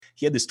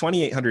he had this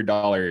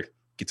 $2,800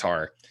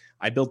 guitar.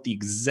 I built the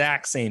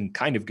exact same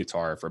kind of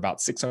guitar for about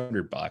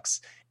 $600,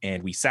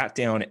 and we sat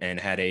down and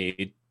had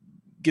a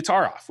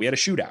guitar off. We had a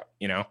shootout,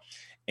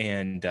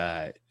 and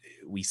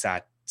we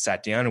sat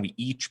down and we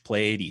each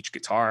played each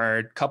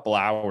guitar. Couple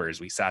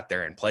hours we sat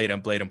there and played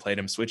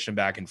them, switched them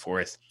back and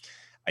forth.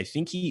 I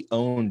think he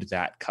owned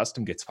that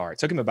custom guitar. It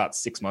took him about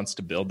 6 months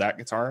to build that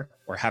guitar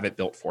or have it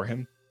built for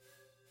him.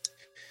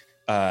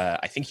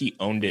 I think he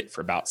owned it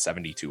for about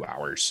 72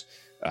 hours.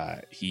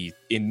 He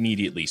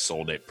immediately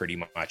sold it pretty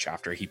much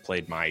after he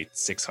played my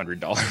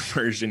 $600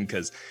 version,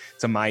 because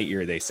to my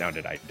ear, they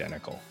sounded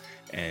identical.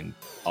 And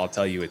I'll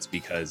tell you, it's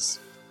because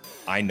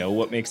I know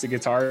what makes a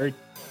guitar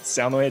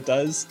sound the way it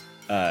does.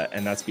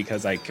 And that's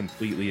because I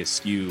completely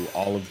eschew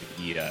all of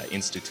the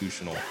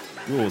institutional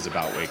rules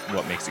about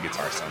what makes a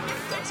guitar sound the way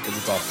it does, because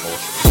it's all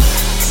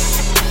bullshit.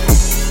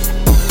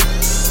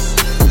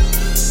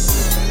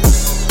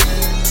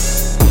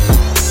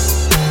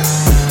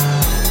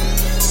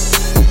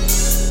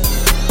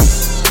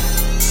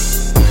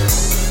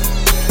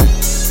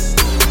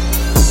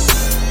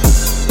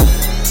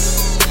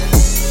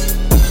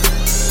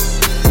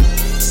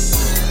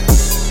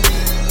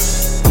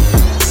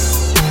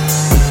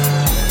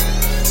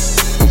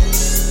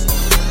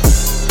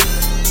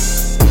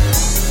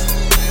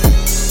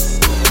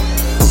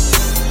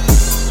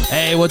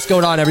 Hey, what's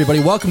going on, everybody?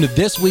 Welcome to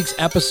this week's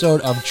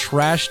episode of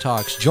Trash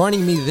Talks.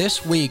 Joining me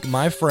this week,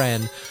 my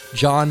friend,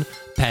 John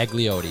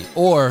Pagliotti,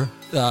 or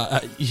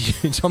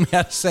you told me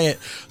how to say it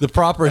the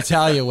proper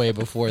Italian way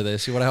before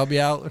this. You want to help me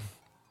out?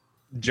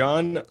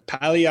 John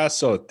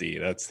Pagliassotti.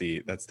 That's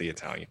the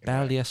Italian.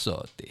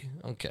 Pagliassotti.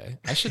 Okay.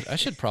 I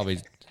should probably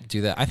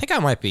do that. I think I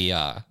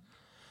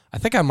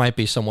might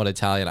be somewhat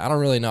Italian. I don't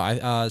really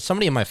know.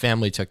 Somebody in my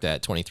family took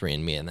that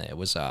 23andMe, and it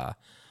was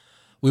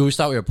we always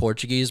thought we were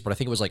Portuguese, but I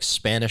think it was like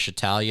Spanish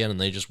Italian,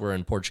 and they just were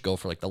in Portugal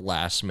for like the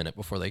last minute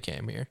before they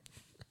came here.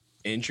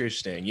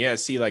 Interesting. Yeah,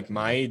 see, like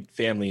my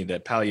family, the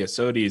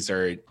Pagliassottis,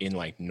 are in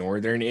like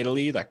northern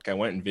Italy. Like I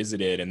went and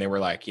visited, and they were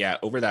like, yeah,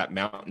 over that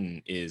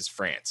mountain is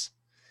France.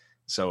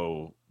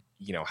 So,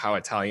 how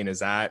Italian is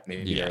that?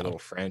 Maybe they're a little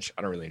French.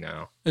 I don't really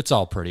know. It's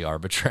all pretty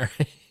arbitrary.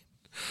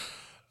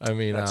 I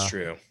mean, that's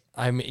true.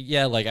 The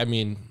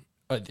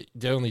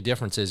only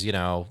difference is,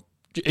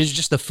 it's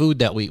just the food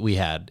that we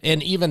had.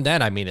 And even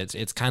then, I mean,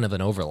 it's kind of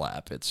an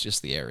overlap. It's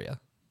just the area.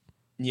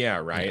 Yeah,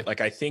 right. Yeah.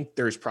 Like I think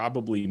there's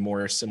probably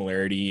more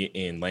similarity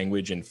in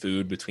language and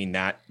food between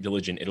that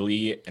village in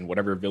Italy and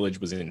whatever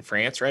village was in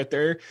France right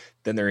there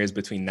than there is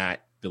between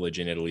that village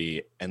in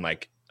Italy and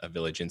like a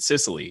village in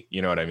Sicily.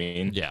 You know what I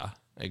mean? Yeah,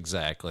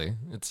 exactly.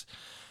 It's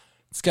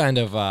kind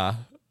of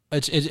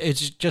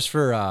it's just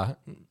for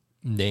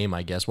name,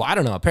 I guess. Well, I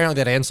don't know. Apparently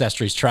that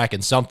ancestry is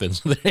tracking something,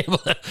 so they're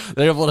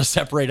able to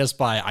separate us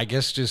by, I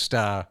guess, just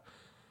their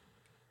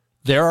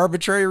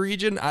arbitrary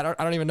region. I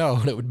don't even know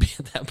what it would be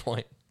at that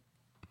point.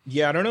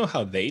 Yeah, I don't know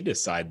how they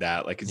decide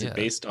that. Like, is it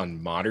based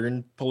on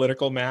modern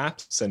political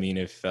maps? I mean,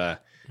 if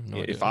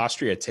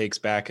Austria takes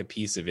back a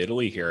piece of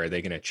Italy here, are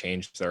they going to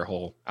change their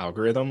whole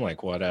algorithm?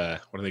 Like, what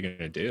are they going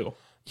to do?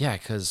 Yeah,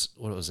 because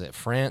what was it?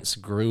 France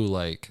grew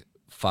like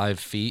 5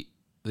 feet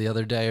the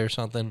other day or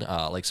something.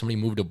 Like somebody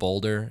moved a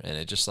boulder and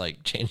it just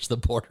like changed the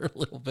border a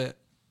little bit.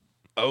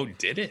 Oh,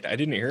 did it? I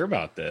didn't hear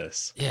about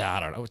this. Yeah, I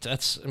don't know.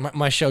 That's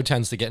my show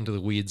tends to get into the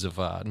weeds of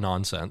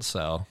nonsense.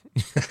 So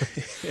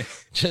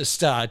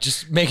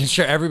just making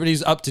sure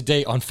everybody's up to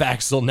date on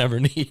facts they'll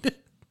never need.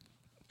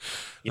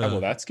 Yeah,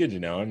 well, that's good to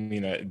know. I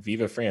mean,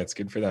 Viva France,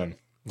 good for them.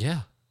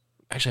 Yeah.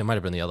 Actually, it might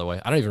have been the other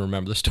way. I don't even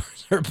remember the story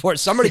report.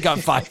 Somebody got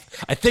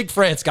 5. I think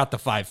France got the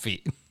 5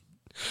 feet.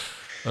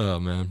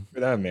 Oh, man. For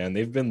them, man.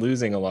 They've been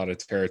losing a lot of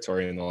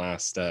territory in the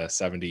last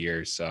 70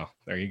 years. So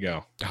there you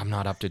go. I'm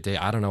not up to date.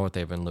 I don't know what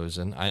they've been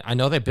losing. I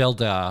know they build,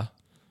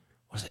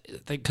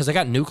 because they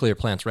got nuclear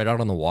plants right out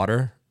on the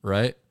water,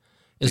 right?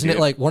 Isn't it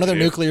like one of their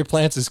nuclear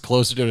plants is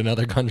closer to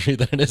another country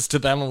than it is to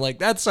them? I'm like,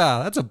 that's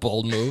a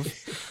bold move.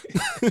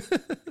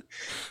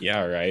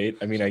 Yeah, right.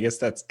 I mean, I guess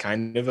that's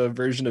kind of a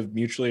version of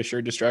mutually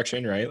assured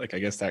destruction, right? Like, I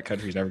guess that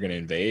country's never going to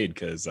invade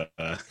because they're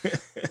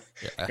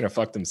going to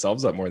fuck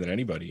themselves up more than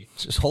anybody.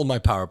 Just hold my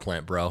power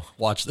plant, bro.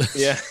 Watch this.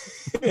 Yeah.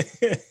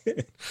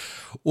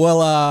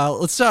 Well,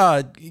 let's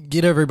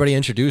get everybody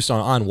introduced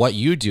on what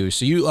you do.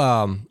 So you,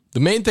 the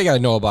main thing I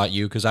know about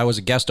you, because I was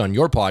a guest on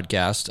your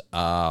podcast,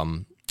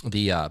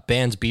 the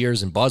Bands,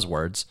 Beers, and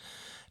Buzzwords.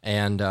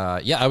 And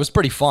it was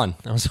pretty fun.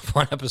 That was a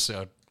fun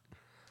episode.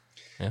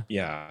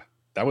 Yeah.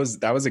 That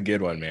was a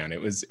good one, man. It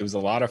was a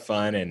lot of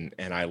fun,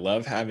 and I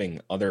love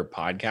having other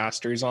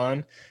podcasters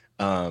on.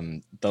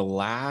 The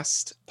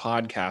last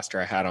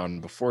podcaster I had on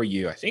before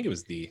you, I think it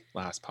was the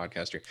last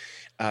podcaster.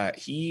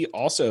 He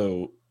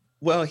also,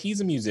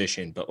 he's a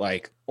musician, but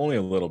like only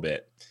a little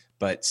bit,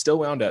 but still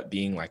wound up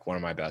being like one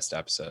of my best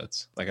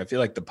episodes. Like, I feel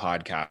like the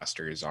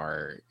podcasters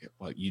are,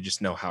 you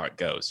just know how it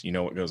goes. You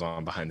know what goes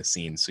on behind the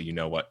scenes, so you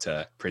know what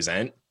to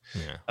present.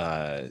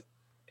 Yeah.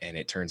 And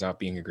it turns out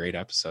being a great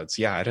episode.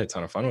 So yeah, I had a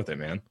ton of fun with it,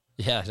 man.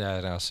 Yeah,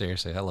 no,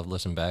 seriously. I love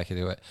listening back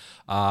to it.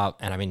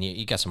 And I mean,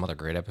 you got some other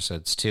great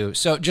episodes too.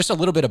 So just a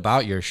little bit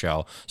about your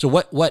show. So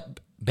what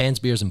Bands,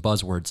 Beers, and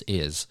Buzzwords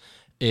is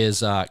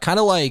kind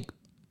of like,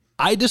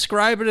 I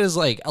describe it as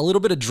like a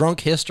little bit of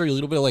drunk history, a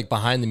little bit of like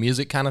behind the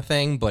music kind of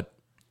thing, but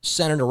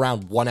centered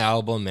around one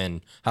album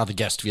and how the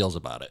guest feels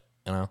about it,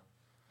 you know?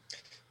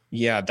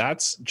 Yeah,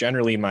 that's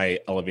generally my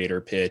elevator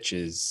pitch.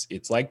 Is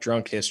it's like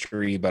drunk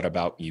history but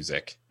about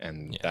music,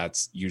 and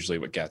that's usually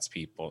what gets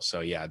people. So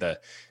yeah,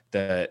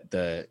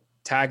 the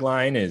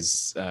tagline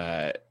is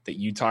that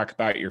you talk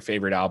about your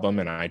favorite album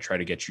and I try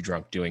to get you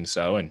drunk doing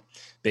so. And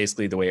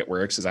basically the way it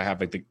works is I have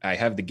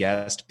the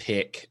guest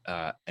pick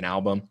an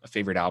album, a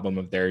favorite album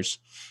of theirs.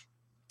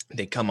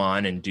 They come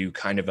on and do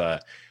kind of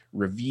a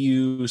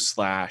review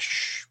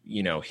slash,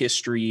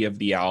 history of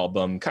the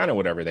album, kind of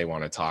whatever they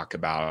want to talk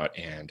about.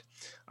 And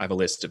I have a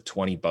list of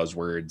 20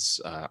 buzzwords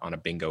on a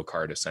bingo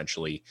card,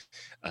 essentially,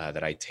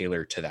 that I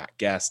tailor to that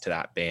guest, to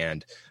that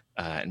band.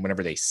 And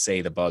whenever they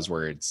say the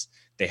buzzwords,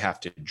 they have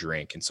to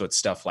drink. And so it's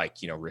stuff like,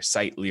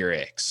 recite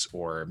lyrics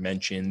or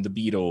mention the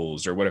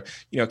Beatles or whatever,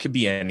 it could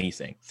be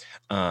anything.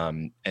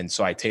 And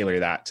so I tailor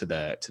that to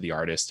the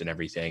artist and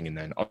everything. And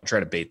then I'll try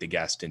to bait the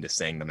guest into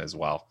saying them as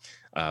well,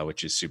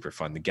 which is super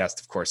fun. The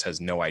guest, of course, has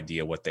no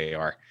idea what they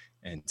are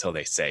until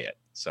they say it.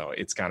 So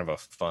it's kind of a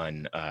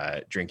fun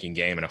drinking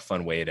game and a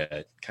fun way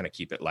to kind of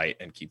keep it light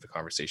and keep the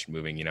conversation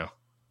moving,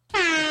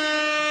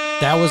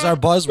 That was our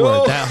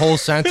buzzword, that whole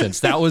sentence.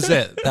 That was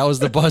it. That was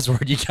the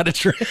buzzword. You got to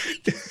drink.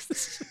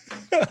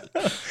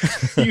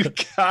 You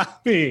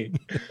got me.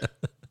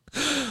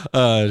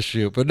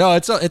 Shoot. But no,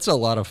 it's a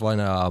lot of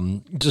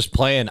fun just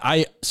playing.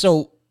 I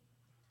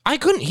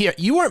couldn't hear.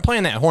 You weren't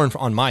playing that horn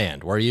on my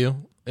end, were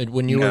you?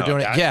 When you were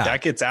doing it? Yeah.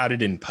 That gets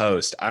added in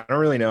post. I don't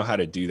really know how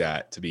to do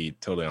that, to be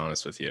totally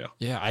honest with you.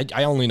 Yeah,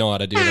 I only know how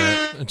to do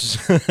that.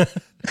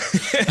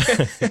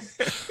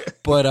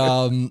 But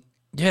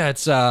yeah,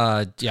 it's no,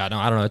 I don't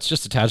know. It's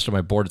just attached to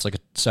my board. It's like a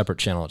separate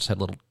channel. It just had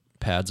little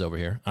pads over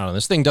here. I don't know.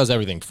 This thing does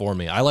everything for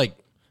me. I don't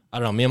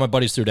know. Me and my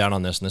buddies threw down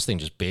on this, and this thing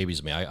just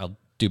babies me. I'll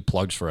do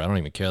plugs for it. I don't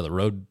even care.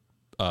 The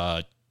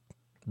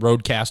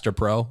Rodecaster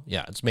Pro.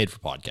 Yeah, it's made for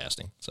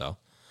podcasting. So.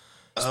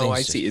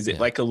 I see. Is it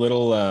like a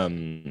little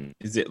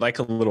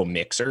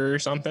mixer or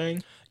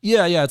something?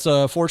 Yeah, it's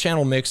a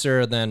 4-channel mixer,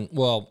 and then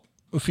a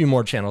few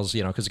more channels,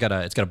 because it's got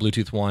a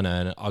Bluetooth one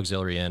and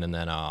auxiliary in, and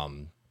then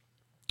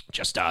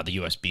just the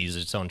USB is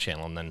its own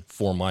channel, and then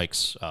 4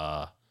 mics.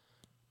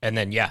 And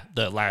then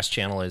the last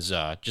channel is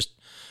just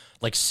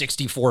like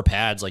 64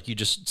 pads, like you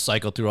just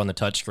cycle through on the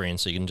touchscreen,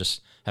 so you can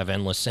just have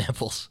endless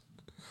samples.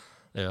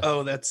 Yeah.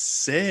 Oh, that's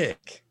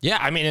sick. Yeah,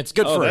 I mean it's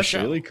good for a show.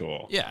 That's really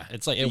cool. Yeah,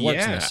 it's like it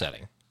works in this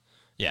setting.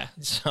 Yeah,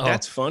 so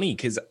that's funny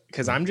because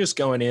I'm just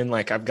going in,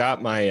 like I've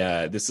got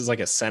my this is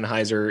like a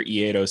Sennheiser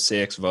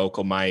E806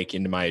 vocal mic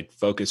into my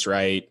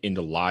Focusrite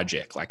into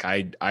Logic. Like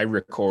I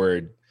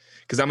record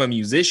because I'm a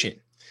musician,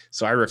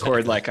 so I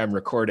record like I'm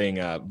recording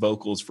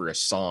vocals for a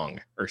song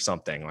or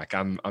something. Like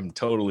I'm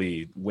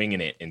totally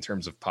winging it in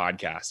terms of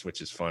podcast, which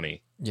is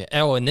funny. Yeah.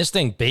 Oh, and this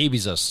thing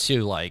babies us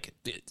too. Like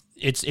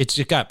it's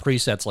just got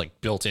presets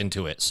like built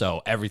into it,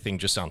 so everything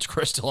just sounds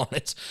crystal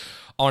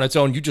on its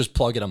own. You just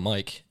plug in a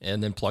mic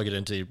and then plug it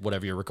into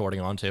whatever you're recording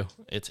onto.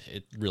 It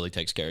really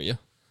takes care of you.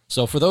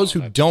 So for those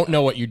who don't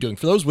know what you're doing,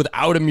 for those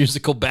without a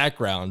musical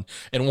background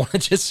and want to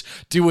just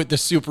do it the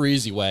super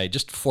easy way,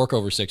 just fork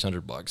over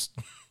 $600.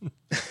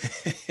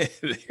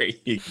 There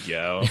you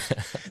go.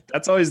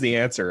 That's always the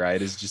answer, right?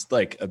 Is just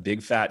like a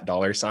big fat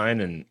dollar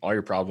sign and all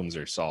your problems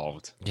are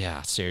solved.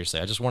 Yeah,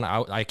 seriously.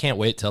 I can't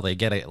wait till they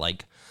get it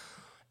like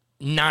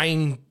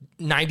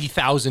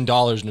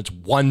 $90,000 and it's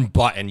one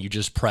button you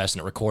just press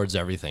and it records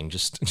everything.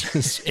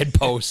 Just it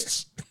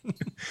posts.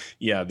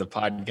 Yeah, the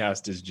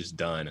podcast is just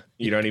done.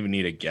 You don't even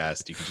need a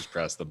guest. You can just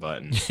press the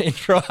button.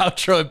 Intro,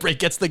 outro, it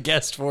gets the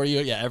guest for you.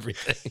 Yeah,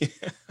 everything.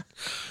 Yeah.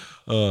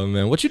 Oh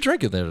man, what you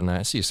drinking there tonight?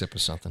 I see you sipping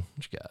something.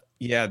 What you got?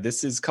 Yeah,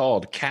 this is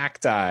called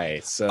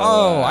Cacti. So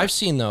I've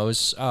seen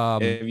those.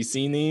 Have you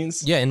seen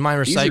these? Yeah, in my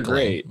recycling. These are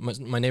great.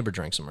 My neighbor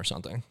drinks them or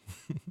something.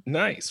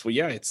 Nice. Well,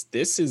 yeah,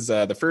 this is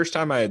the first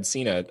time I had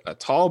seen a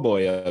tall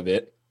boy of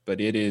it,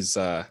 but it is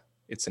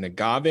it's an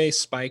agave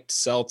spiked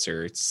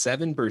seltzer. It's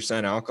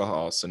 7%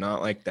 alcohol, so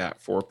not like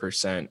that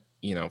 4%,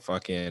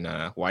 fucking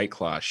White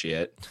Claw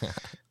shit.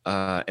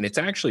 And it's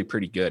actually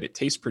pretty good. It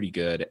tastes pretty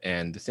good,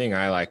 and the thing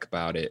I like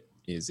about it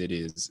is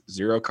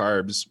 0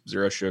 carbs,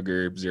 0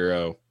 sugar,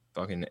 0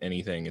 fucking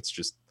anything. It's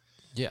just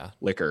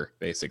liquor,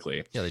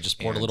 basically. Yeah, they just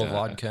poured a little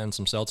vodka and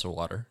some seltzer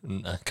water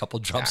and a couple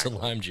drops of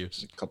lime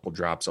juice. A couple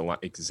drops of lime,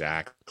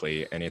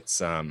 exactly. And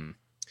it's I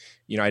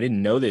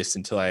didn't know this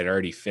until I had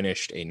already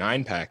finished a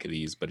 9-pack of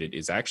these, but it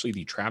is actually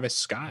the Travis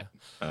Scott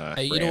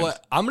hey, you know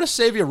what? I'm gonna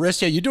save you a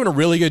risk. Yeah, you're doing a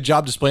really good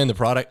job displaying the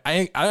product.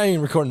 I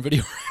ain't recording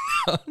video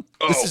right now.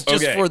 This is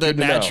just for the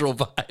natural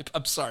vibe.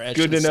 I'm sorry.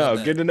 Good to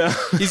know. Good to know.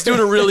 He's doing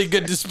a really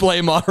good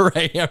display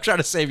moderating. I'm trying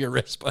to save your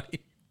wrist,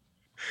 buddy.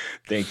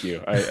 Thank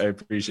you. I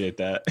appreciate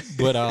that.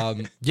 But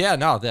yeah,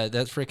 no,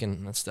 that's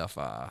freaking that stuff.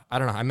 I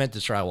don't know. I meant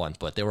to try one,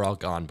 but they were all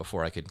gone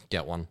before I could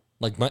get one.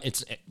 Like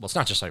it's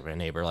not just like my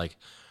neighbor. Like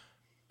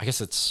I guess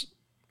it's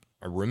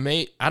a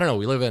roommate. I don't know.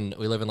 We live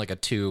in like a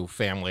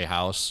 2-family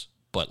house,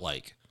 but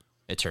like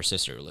it's her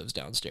sister who lives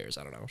downstairs.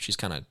 I don't know. She's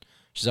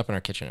up in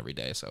our kitchen every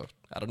day, so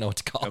I don't know what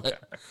to call it.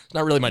 It's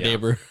not really my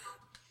neighbor.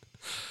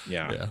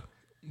 Yeah.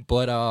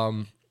 But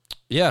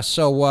yeah.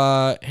 So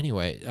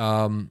anyway,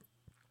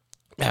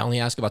 I only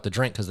ask about the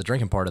drink because the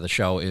drinking part of the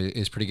show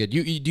is pretty good.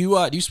 You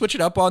do you switch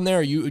it up on there,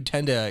 or you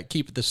tend to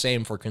keep it the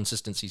same for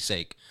consistency's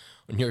sake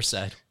on your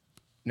side?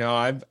 No,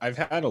 I've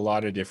had a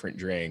lot of different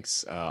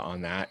drinks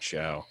on that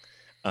show.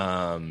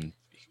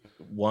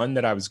 One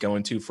that I was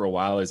going to for a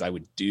while is I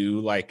would do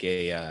like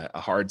a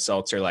hard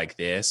seltzer like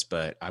this,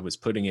 but I was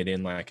putting it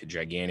in like a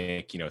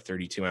gigantic,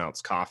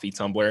 32-ounce coffee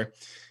tumbler.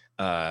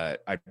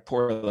 I'd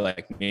pour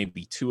like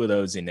maybe 2 of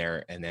those in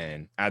there and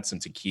then add some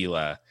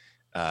tequila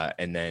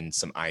and then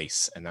some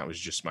ice. And that was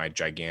just my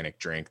gigantic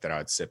drink that I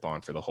would sip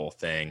on for the whole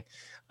thing.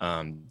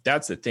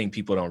 That's the thing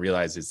people don't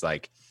realize is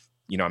like,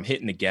 I'm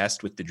hitting the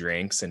guest with the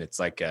drinks and it's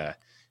like,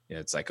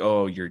 it's like,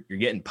 oh, you're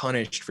getting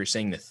punished for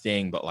saying the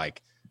thing, but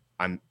like,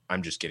 I'm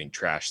just getting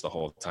trashed the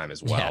whole time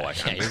as well. Yeah,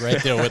 like you're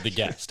right there with the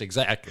guest.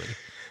 Exactly.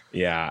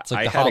 Yeah. It's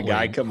like I had a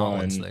guy come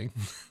on. Thing.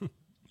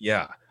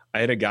 Yeah. I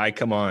had a guy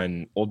come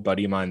on, old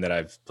buddy of mine that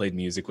I've played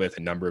music with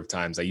a number of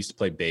times. I used to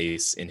play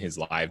bass in his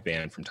live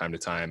band from time to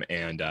time.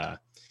 And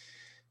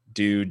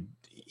dude,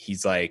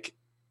 he's like,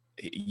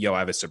 yo, I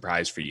have a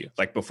surprise for you.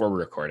 Like before we're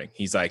recording,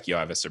 he's like, yo,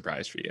 I have a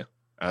surprise for you.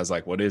 I was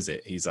like, what is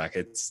it? He's like,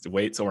 it's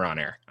wait till we're on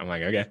air. I'm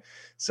like, okay.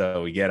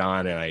 So we get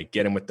on and I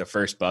get him with the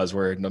first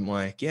buzzword and I'm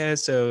like, yeah,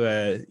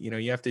 so,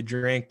 you have to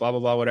drink, blah, blah,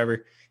 blah,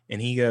 whatever. And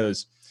he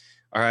goes,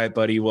 all right,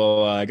 buddy.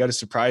 Well, I got a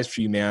surprise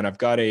for you, man. I've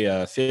got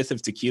a 5th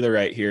of tequila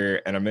right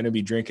here and I'm going to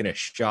be drinking a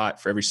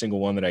shot for every single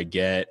one that I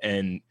get.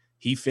 And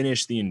he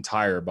finished the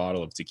entire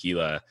bottle of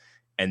tequila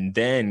and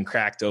then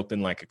cracked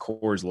open like a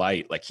Coors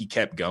Light. Like he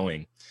kept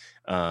going.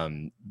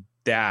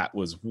 That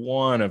was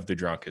one of the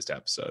drunkest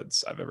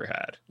episodes I've ever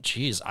had.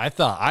 Jeez, I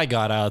thought I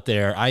got out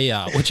there.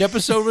 Which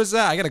episode was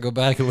that? I got to go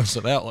back and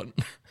listen to that one.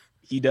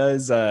 He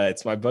does,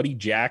 it's my buddy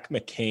Jack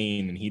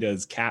McCain, and he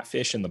does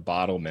Catfish and the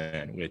Bottle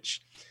Man,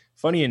 which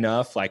funny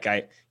enough, like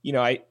I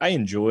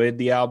enjoyed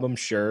the album.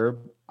 Sure.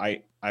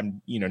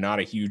 I'm not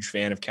a huge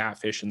fan of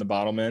Catfish and the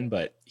Bottle Man,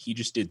 but he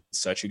just did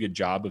such a good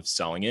job of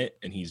selling it.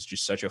 And he's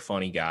just such a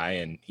funny guy.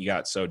 And he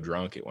got so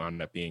drunk, it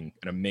wound up being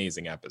an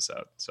amazing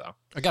episode. So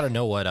I got to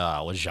know what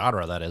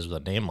genre that is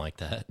with a name like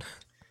that.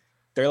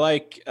 They're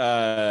like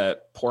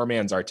poor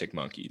man's Arctic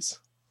Monkeys.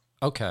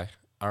 Okay.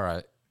 All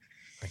right.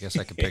 I guess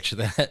I can picture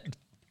that.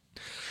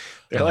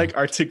 They're like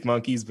Arctic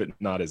Monkeys, but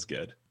not as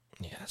good.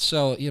 Yeah.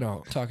 So,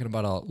 talking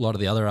about a lot of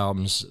the other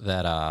albums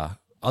that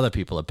other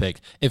people have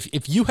picked.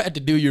 If you had to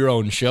do your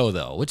own show,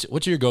 though,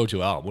 what's your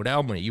go-to album? What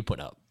album do you put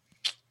up?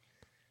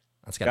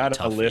 That's got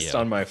a list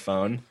on my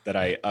phone that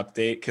I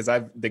update because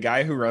the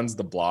guy who runs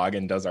the blog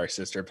and does our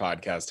sister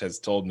podcast has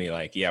told me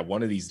like, yeah,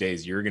 one of these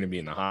days you're going to be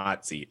in the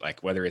hot seat,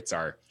 like whether it's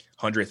our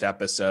 100th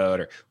episode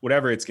or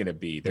whatever it's going to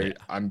be.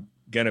 I'm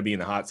going to be in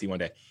the hot seat one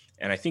day.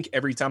 And I think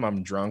every time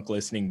I'm drunk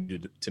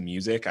listening to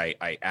music,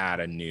 I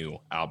add a new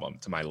album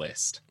to my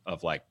list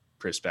of like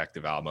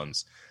prospective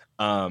albums.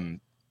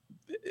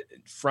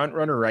 Front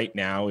runner right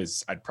now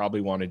is I'd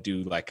probably want to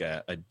do like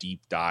a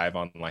deep dive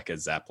on like a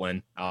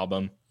Zeppelin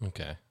album.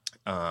 Okay.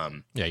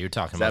 Yeah, you're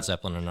talking about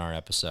Zeppelin in our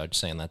episode,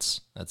 saying that's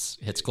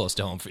hits close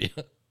to home for you.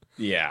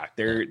 Yeah,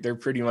 they're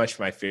pretty much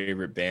my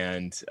favorite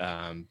band.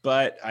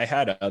 But I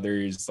had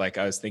others, like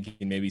I was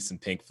thinking maybe some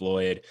Pink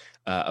Floyd.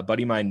 A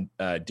buddy of mine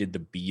did the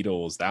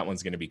Beatles. That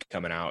one's going to be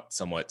coming out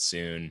somewhat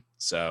soon.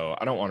 So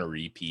I don't want to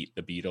repeat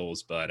the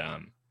Beatles, but I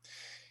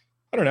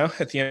don't know.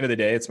 At the end of the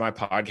day, it's my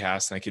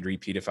podcast and I could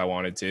repeat if I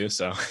wanted to.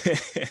 So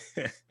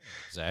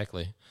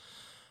exactly.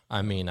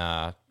 I mean,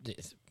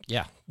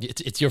 yeah,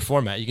 it's your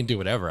format. You can do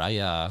whatever.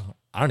 I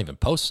don't even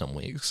post some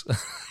weeks.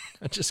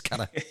 I just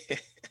kind of,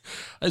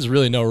 there's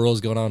really no rules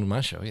going on in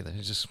my show either.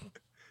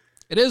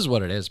 It is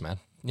what it is, man.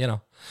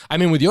 I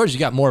mean, with yours, you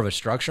got more of a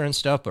structure and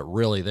stuff, but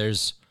really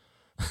there's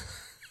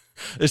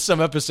some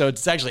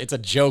episodes. It's a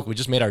joke. We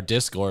just made our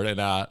Discord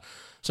and,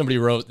 somebody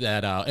wrote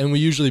that, and we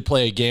usually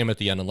play a game at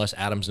the end unless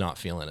Adam's not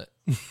feeling it.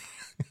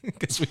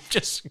 Because we've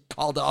just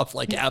called off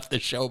like half the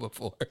show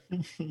before.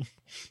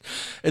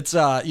 It's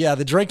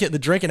the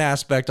drinking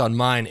aspect on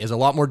mine is a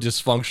lot more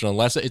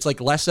dysfunctional. It's like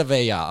less of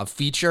a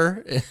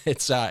feature.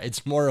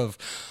 It's more of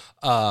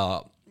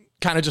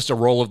kind of just a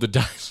roll of the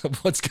dice of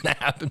what's going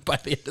to happen by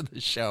the end of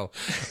the show.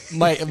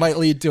 Might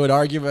lead to an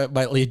argument.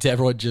 Might lead to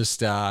everyone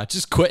just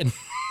quitting.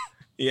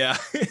 Yeah.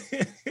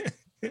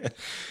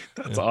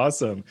 That's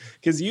awesome.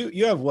 Because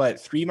you have what,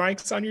 3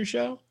 mics on your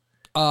show?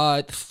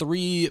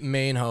 3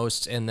 main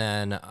hosts, and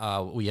then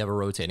we have a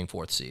rotating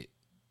 4th seat.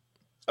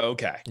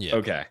 Okay. Yeah.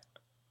 Okay.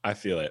 I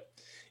feel it.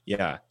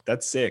 Yeah,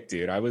 that's sick,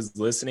 dude. I was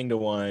listening to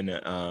one.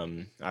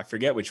 I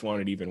forget which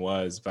one it even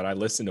was, but I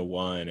listened to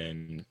one,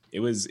 and it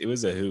was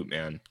a hoot,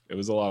 man. It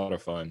was a lot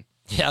of fun.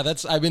 Yeah,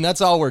 that's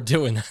all we're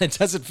doing. It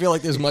doesn't feel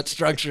like there's much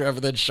structure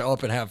other than show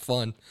up and have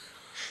fun.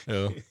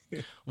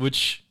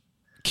 Which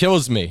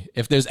kills me.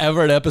 If there's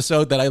ever an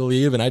episode that I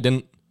leave and I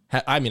didn't,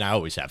 I mean, I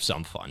always have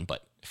some fun,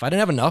 but if I didn't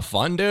have enough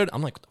fun, dude,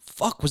 I'm like, what the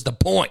fuck was the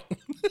point?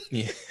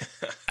 Yeah.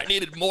 I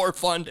needed more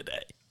fun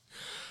today.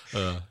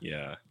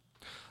 Yeah.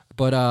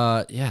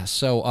 But yeah,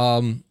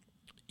 so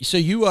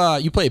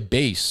you play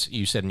bass,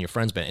 you said, in your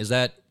friend's band. Is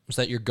that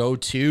your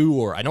go-to?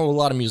 Or I know a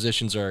lot of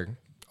musicians are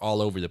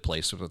all over the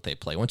place with what they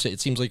play. It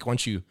seems like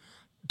once you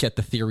get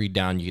the theory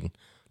down, you can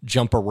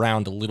jump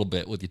around a little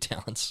bit with your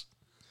talents.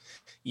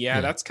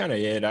 Yeah, that's kind of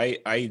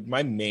it.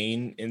 My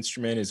main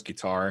instrument is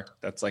guitar.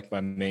 That's like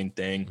my main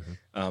thing.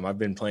 I've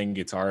been playing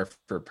guitar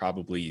for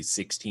probably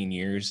 16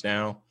 years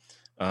now,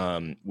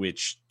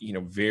 which,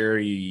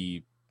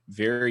 very,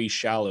 very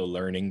shallow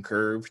learning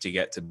curve to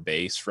get to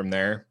bass from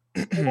there.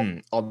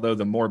 Although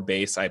the more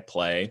bass I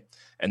play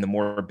and the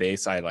more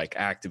bass I like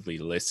actively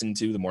listen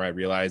to, the more I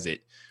realize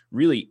it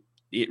really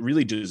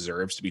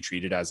deserves to be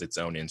treated as its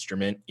own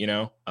instrument.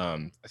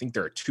 I think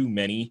there are too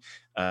many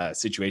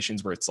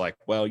situations where it's like,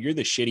 well, you're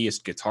the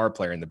shittiest guitar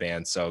player in the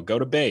band, so go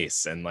to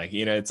bass. And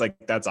it's like,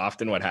 that's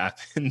often what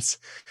happens.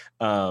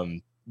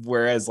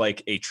 Whereas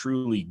like a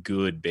truly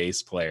good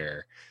bass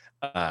player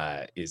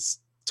is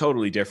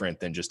totally different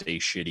than just a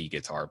shitty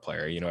guitar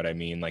player. You know what I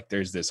mean? Like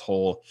there's this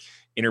whole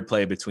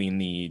interplay between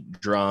the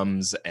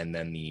drums and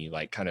then the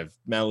like kind of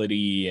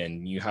melody,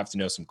 and you have to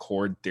know some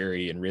chord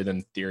theory and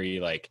rhythm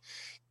theory.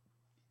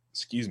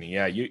 Excuse me.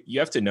 Yeah, you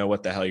have to know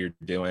what the hell you're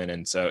doing.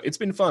 And so it's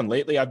been fun.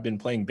 Lately, I've been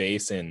playing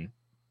bass in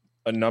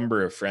a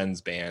number of friends'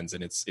 bands,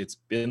 and it's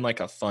been like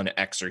a fun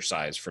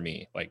exercise for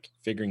me, like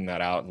figuring that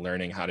out and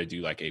learning how to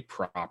do like a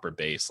proper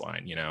bass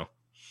line,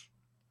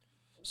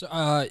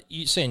 So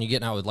you saying you're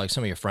getting out with like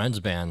some of your friends'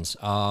 bands.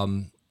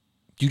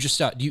 You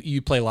just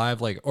you play live,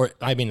 like, or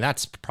I mean,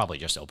 that's probably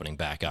just opening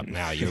back up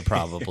now. You're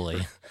probably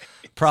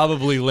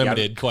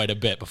limited quite a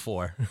bit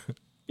before.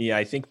 Yeah,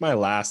 I think my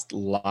last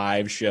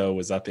live show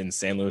was up in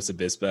San Luis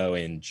Obispo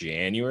in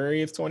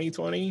January of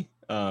 2020.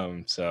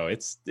 So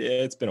it's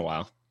been a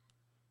while.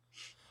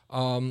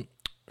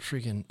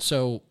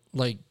 So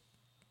like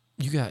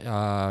you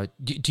got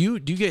do you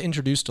get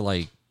introduced to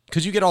like,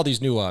 because you get all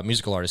these new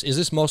musical artists, is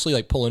this mostly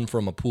like pulling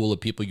from a pool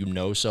of people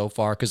so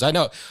far? Because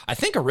I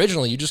think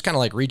originally you just kind of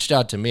like reached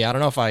out to me. I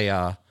don't know if I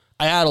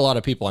add a lot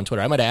of people on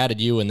Twitter. I might have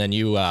added you, and then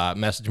you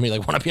messaged me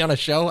like, want to be on a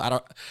show? I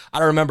don't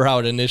remember how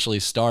it initially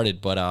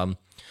started, but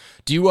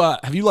do you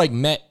have you like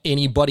met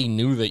anybody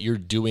new that you're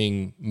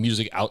doing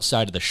music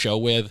outside of the show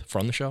with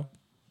from the show?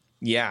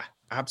 Yeah,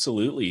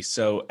 absolutely.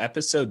 So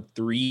episode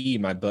 3,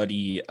 my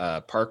buddy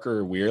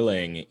Parker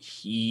Weirling,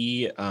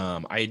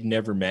 I had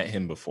never met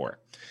him before.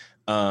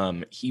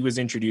 He was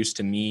introduced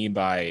to me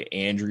by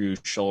Andrew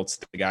Schultz,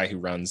 the guy who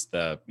runs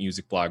the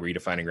music blog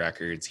Redefining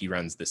Records. He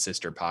runs the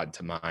sister pod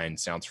to mine,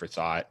 Sounds for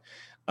Thought.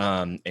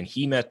 And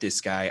he met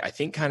this guy, I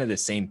think kind of the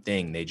same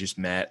thing. They just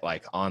met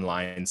like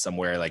online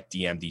somewhere, like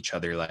DM'd each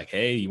other like,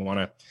 hey, you want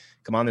to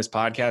come on this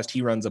podcast?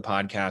 He runs a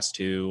podcast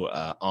too,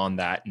 On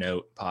That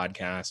Note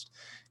podcast.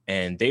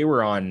 And they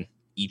were on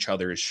each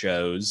other's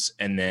shows.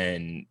 And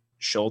then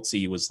Schultz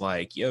was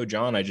like, yo,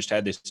 John, I just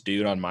had this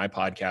dude on my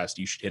podcast.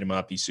 You should hit him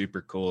up. He's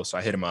super cool. So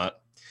I hit him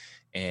up,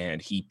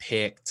 and he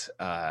picked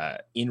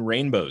In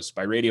Rainbows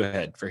by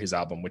Radiohead for his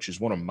album, which is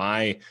one of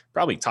my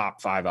probably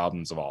top 5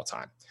 albums of all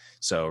time.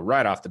 So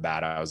right off the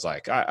bat, I was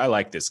like, I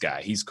like this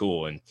guy. He's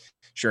cool. And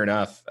sure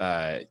enough,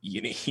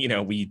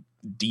 we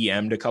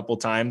DM'd a couple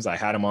times. I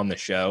had him on the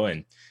show,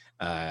 and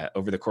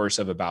over the course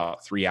of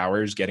about 3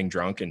 hours getting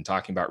drunk and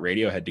talking about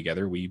Radiohead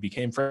together, we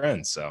became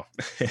friends. So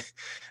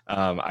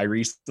I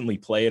recently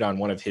played on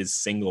one of his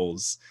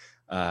singles.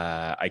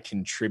 I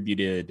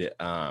contributed,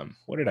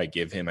 what did I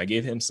give him? I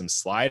gave him some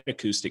slide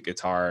acoustic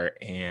guitar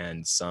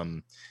and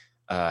some,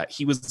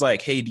 he was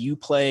like, hey, do you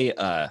play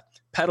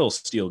pedal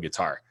steel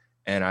guitar?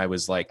 And I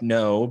was like,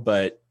 no,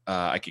 but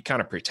I could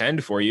kind of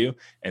pretend for you.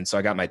 And so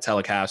I got my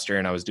Telecaster,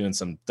 and I was doing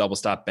some double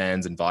stop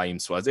bends and volume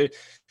swaps.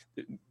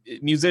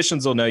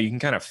 Musicians will know you can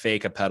kind of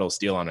fake a pedal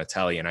steel on a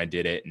Tele, and I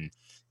did it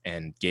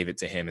and gave it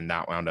to him, and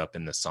that wound up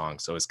in the song.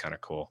 So it's kind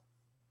of cool.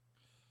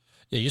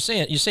 Yeah,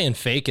 you're saying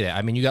fake it.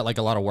 I mean, you got like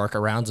a lot of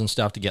workarounds and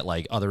stuff to get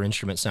like other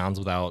instrument sounds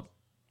without,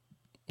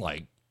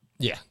 like,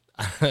 yeah.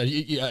 Are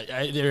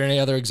there any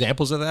other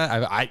examples of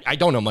that? I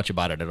don't know much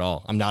about it at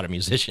all. I'm not a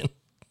musician.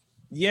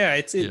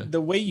 Yeah, the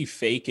way you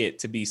fake it,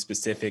 to be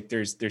specific.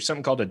 There's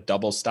something called a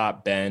double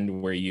stop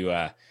bend where you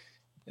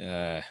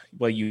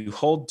you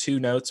hold 2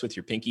 notes with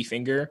your pinky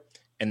finger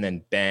and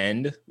then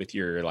bend with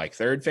your like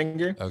third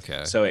finger.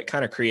 Okay. So it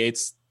kind of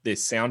creates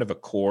this sound of a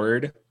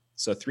chord.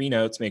 So 3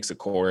 notes makes a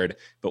chord,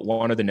 but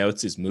one of the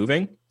notes is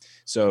moving.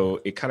 So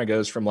it kind of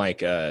goes from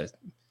like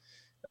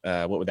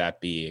what would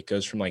that be? It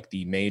goes from like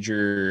the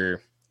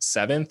major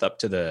 7th up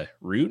to the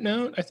root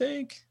note, I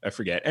think. I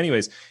forget.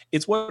 Anyways,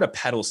 it's what a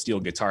pedal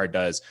steel guitar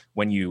does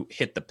when you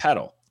hit the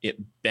pedal. It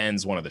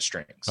bends one of the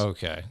strings.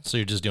 Okay. So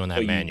you're just doing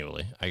that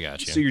manually. I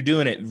got you. So you're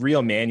doing it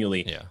real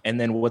manually. Yeah. And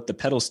then what the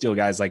pedal steel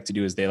guys like to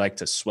do is they like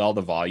to swell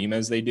the volume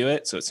as they do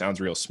it, so it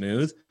sounds real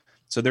smooth.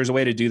 So there's a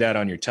way to do that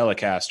on your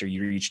Telecaster.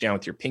 You reach down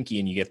with your pinky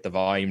and you get the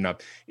volume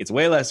up. It's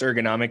way less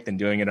ergonomic than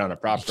doing it on a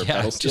proper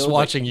pedal steel. Just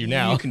watching you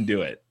now. You can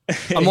do it.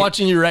 I'm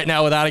watching you right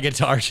now without a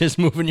guitar, just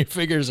moving your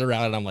fingers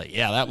around. And I'm like,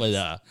 yeah, that would,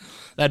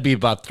 that'd be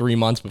about 3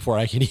 months before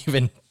I can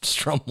even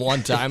strum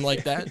one time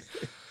like that.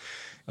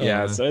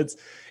 Yeah. So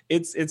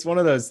it's one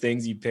of those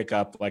things you pick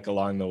up like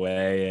along the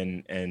way.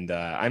 And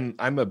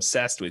I'm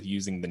obsessed with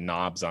using the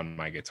knobs on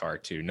my guitar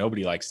too.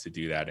 Nobody likes to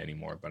do that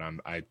anymore, but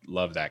I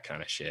love that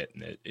kind of shit.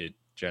 And it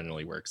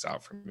generally works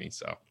out for me.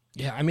 So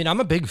yeah, I mean,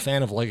 I'm a big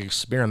fan of like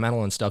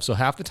experimental and stuff. So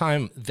half the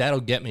time that'll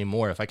get me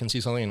more if I can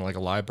see something in like a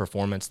live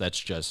performance that's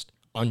just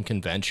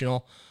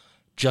unconventional.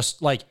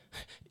 Just like,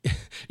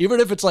 even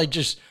if it's like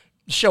just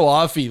show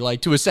offy,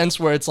 like to a sense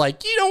where it's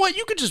like, you know what,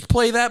 you could just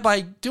play that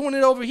by doing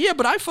it over here,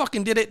 but I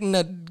fucking did it in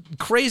a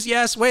crazy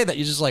ass way that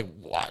you're just like,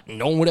 what?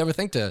 No one would ever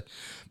think to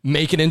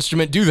make an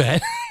instrument do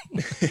that.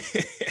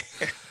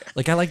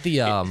 Like I like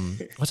the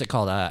what's it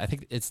called? I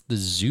think it's the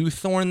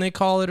Zoothorn they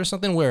call it or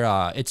something,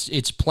 where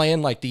it's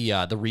playing like the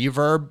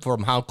reverb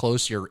from how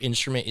close your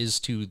instrument is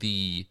to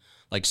the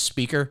like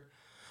speaker.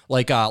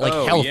 Like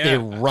Health, yeah. They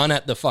run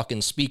at the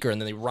fucking speaker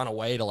and then they run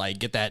away to like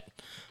get that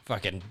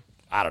fucking,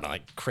 I don't know,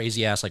 like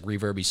crazy ass like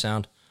reverby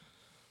sound.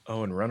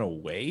 Oh, and run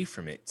away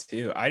from it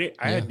too. I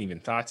hadn't even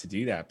thought to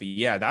do that, but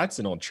yeah, that's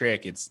an old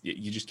trick.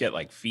 You just get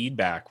like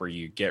feedback where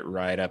you get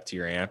right up to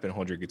your amp and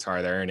hold your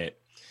guitar there, and it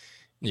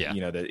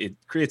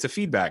creates a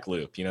feedback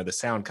loop. You know, the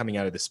sound coming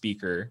out of the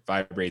speaker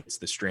vibrates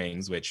the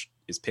strings, which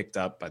is picked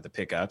up by the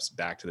pickups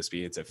back to the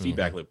speaker. It's a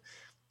feedback loop.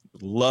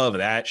 Love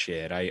that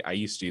shit. I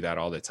used to do that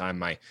all the time.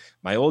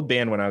 My old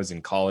band when I was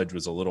in college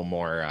was a little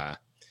more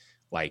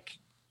like,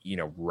 you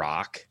know,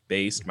 rock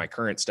based. My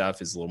current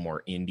stuff is a little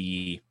more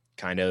indie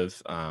kind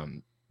of.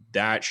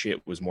 That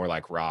shit was more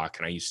like rock,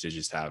 and I used to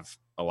just have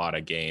a lot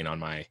of gain on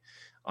my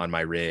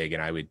rig,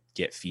 and I would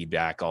get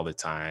feedback all the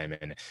time.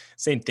 And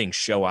same thing,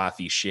 show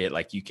offy shit.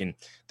 Like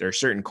there are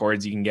certain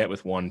chords you can get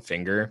with one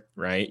finger,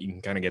 right? You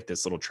can kind of get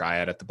this little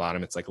triad at the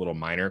bottom. It's like a little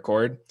minor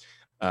chord.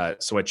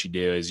 So what you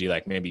do is you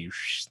like maybe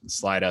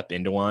slide up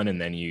into one, and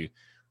then you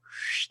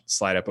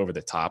slide up over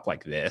the top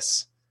like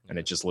this, and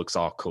it just looks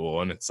all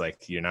cool. And it's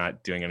like, you're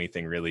not doing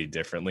anything really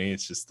differently.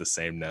 It's just the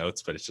same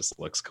notes, but it just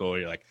looks cool.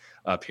 You're like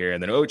up here,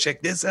 and then, oh,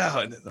 check this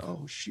out. And then,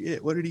 oh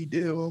shit, what did he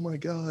do? Oh my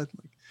God.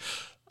 Like,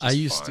 I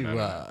used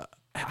to,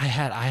 I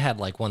had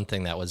like one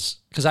thing that was,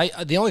 cause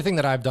the only thing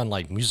that I've done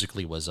like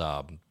musically was,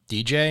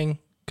 DJing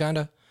kind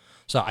of.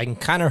 So I can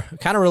kind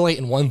of relate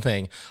in one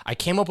thing. I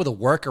came up with a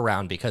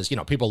workaround because, you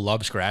know, people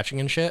love scratching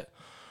and shit.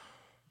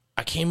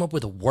 I came up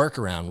with a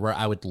workaround where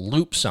I would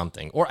loop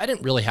something, or I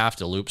didn't really have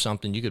to loop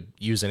something. You could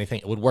use anything.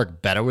 It would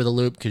work better with a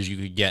loop because you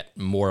could get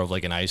more of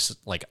like a nice,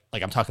 like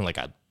I'm talking like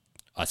a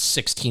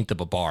 16th of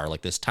a bar,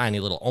 like this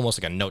tiny little,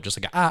 almost like a note,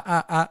 just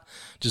like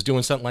just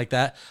doing something like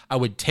that. I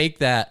would take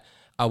that,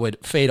 I would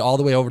fade all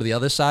the way over to the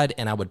other side,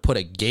 and I would put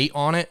a gate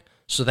on it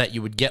so that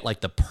you would get like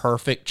the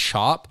perfect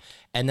chop.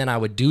 And then I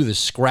would do the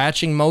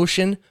scratching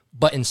motion,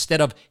 but instead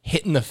of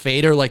hitting the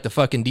fader like the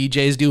fucking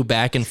DJs do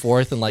back and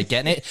forth and like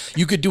getting it,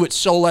 you could do it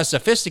so less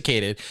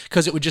sophisticated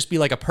because it would just be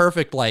like a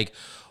perfect like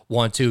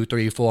 1, 2,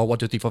 3, 4, 1,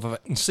 2, 3, 4, 5.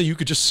 And so you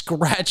could just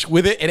scratch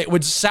with it, and it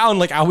would sound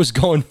like I was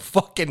going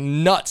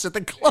fucking nuts at the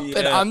club,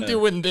 and I'm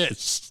doing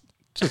this,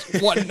 just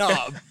one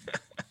knob.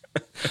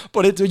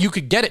 But you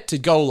could get it to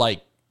go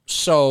like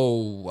so,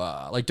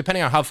 like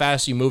depending on how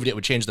fast you moved it,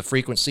 would change the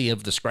frequency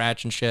of the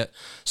scratch and shit.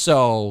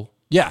 So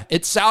yeah,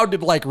 it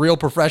sounded like real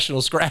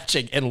professional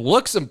scratching and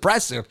looks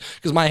impressive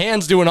because my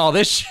hand's doing all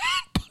this shit.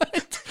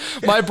 But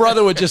my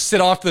brother would just sit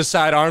off to the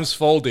side, arms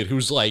folded,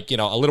 who's like, you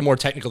know, a little more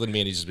technical than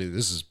me. And he'd just be,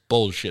 this is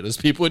bullshit. As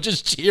people would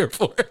just cheer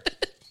for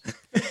it.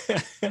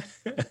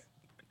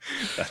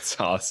 That's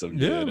awesome,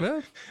 dude. Yeah,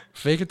 man.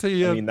 Fake it till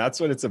you. I mean, that's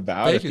what it's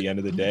about at the end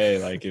of the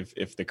day. Like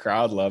if the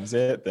crowd loves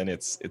it, then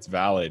it's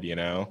valid, you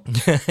know?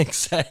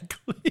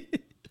 Exactly.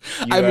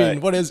 I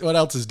mean, what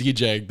else is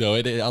DJing though?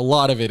 A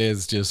lot of it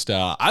is just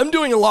I'm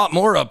doing a lot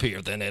more up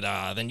here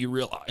than you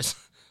realize.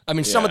 I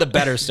mean, some of the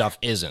better stuff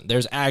isn't.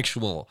 There's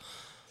actual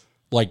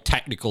like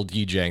technical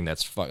DJing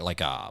that's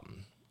like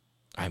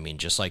I mean,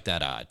 just like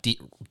that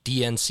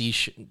DNC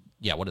shit.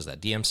 Yeah, what is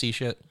that? DMC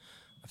shit?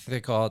 I think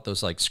they call it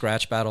those like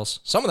scratch battles.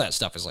 Some of that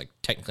stuff is like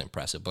technically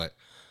impressive, but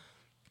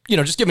you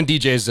know, just giving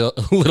DJs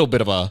a little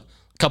bit of a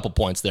couple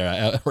points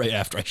there right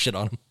after I shit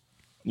on them.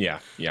 Yeah.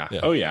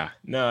 Oh yeah.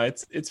 No,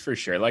 it's for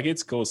sure. Like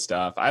it's cool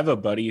stuff. I have a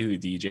buddy who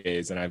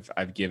DJs, and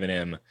I've given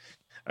him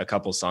a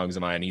couple songs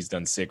of mine. He's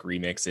done sick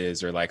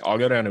remixes, or like I'll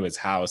go down to his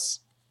house.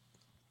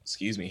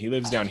 Excuse me. He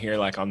lives down here,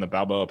 like on the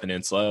Balboa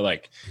Peninsula,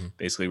 like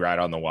basically right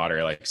on the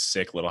water, like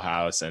sick little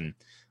house. And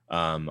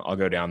I'll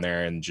go down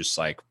there and just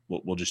like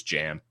we'll just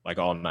jam like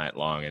all night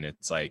long. And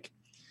it's like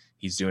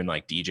he's doing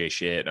like DJ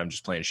shit, and I'm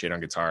just playing shit on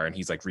guitar, and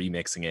he's like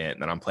remixing it,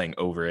 and then I'm playing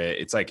over it.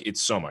 It's like, it's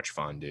so much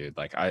fun, dude.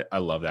 Like I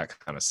love that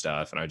kind of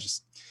stuff. And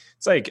it's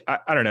like,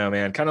 I don't know,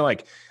 man, kind of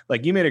like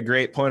you made a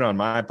great point on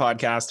my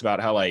podcast about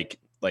how like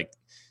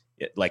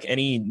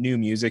any new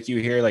music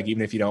you hear, like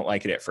even if you don't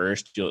like it at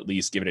first, you'll at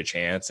least give it a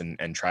chance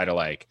and try to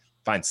like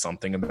find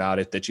something about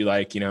it that you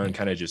like, and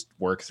kind of just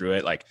work through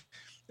it. Like,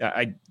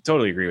 I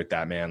totally agree with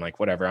that, man. Like,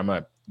 whatever. I'm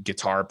a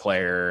guitar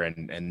player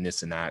and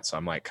this and that, so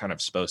I'm like kind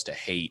of supposed to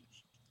hate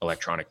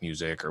electronic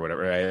music or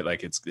whatever, right?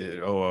 Like, it's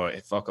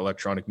fuck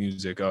electronic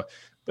music.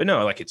 But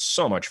no, like, it's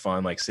so much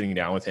fun, like sitting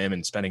down with him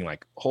and spending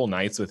like whole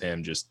nights with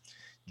him, just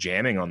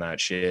jamming on that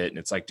shit. And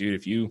it's like, dude,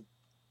 if you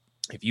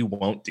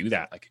won't do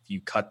that, like if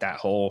you cut that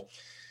whole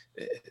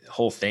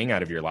thing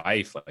out of your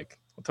life, like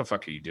what the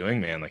fuck are you doing,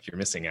 man? Like, you're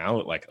missing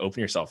out. Like,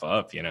 open yourself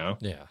up, Yeah,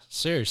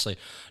 seriously.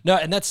 No,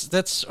 and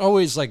that's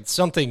always like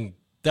something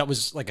that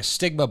was like a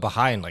stigma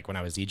behind, like when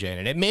I was DJing,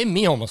 and it made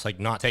me almost like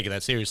not take it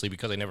that seriously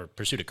because I never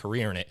pursued a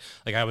career in it.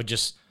 Like, I would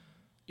just,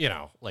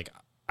 like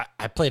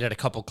I played at a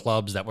couple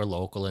clubs that were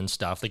local and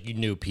stuff. Like, you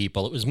knew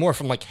people. It was more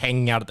from like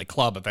hanging out at the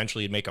club.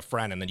 Eventually you'd make a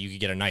friend and then you could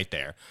get a night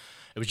there.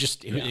 It was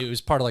just, it was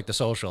part of like the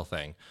social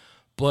thing.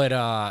 But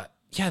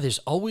yeah, there's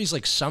always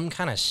like some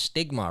kind of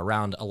stigma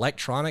around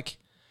electronic.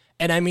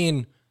 And I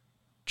mean,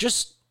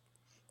 just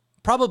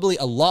probably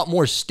a lot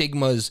more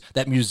stigmas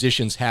that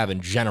musicians have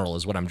in general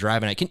is what I'm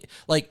driving at.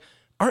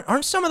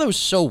 Aren't some of those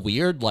so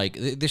weird? Like,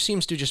 there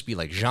seems to just be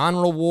like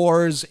genre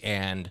wars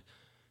and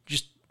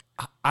just,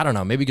 I don't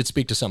know, maybe you could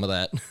speak to some of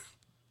that.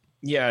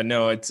 Yeah,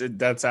 no,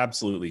 that's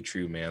absolutely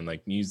true, man.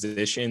 Like,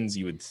 musicians,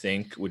 you would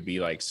think would be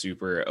like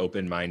super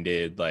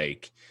open-minded,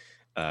 like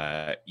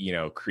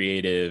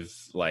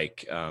creative,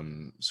 like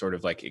sort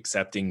of like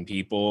accepting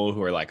people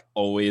who are like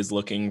always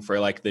looking for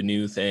like the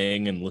new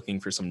thing and looking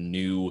for some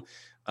new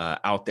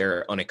out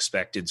there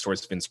unexpected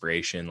source of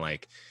inspiration.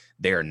 Like,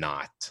 they're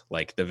not.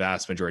 Like, the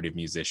vast majority of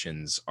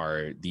musicians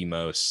are the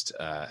most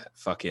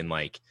fucking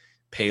like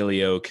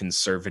paleo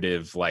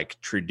conservative, like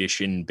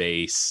tradition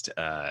based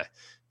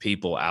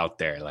people out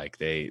there. Like,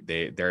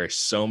 there are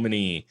so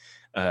many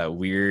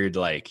weird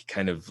like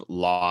kind of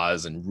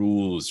laws and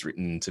rules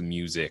written to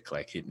music,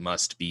 like it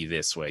must be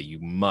this way, you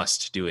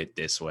must do it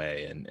this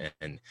way,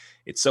 and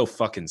it's so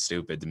fucking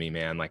stupid to me,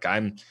 man. Like,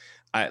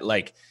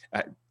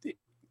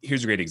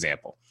 here's a great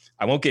example.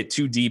 I won't get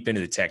too deep into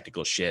the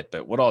technical shit,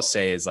 but what I'll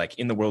say is, like,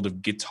 in the world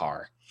of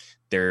guitar,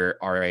 there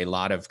are a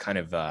lot of kind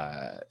of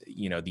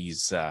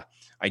these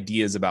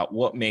ideas about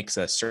what makes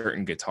a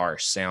certain guitar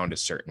sound a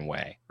certain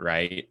way,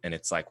 right? And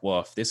it's like, well,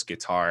 if this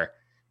guitar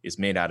is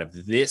made out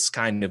of this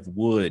kind of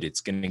wood,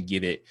 it's going to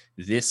give it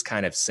this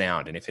kind of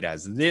sound. And if it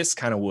has this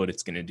kind of wood,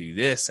 it's going to do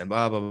this, and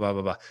blah, blah, blah,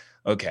 blah, blah.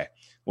 Okay,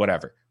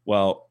 whatever.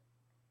 Well,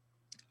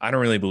 I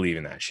don't really believe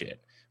in that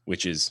shit,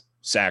 which is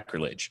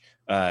sacrilege.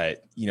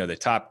 The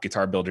top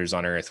guitar builders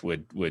on earth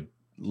would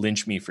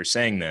lynch me for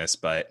saying this,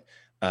 but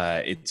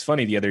it's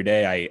funny. The other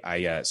day,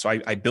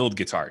 I build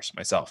guitars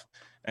myself.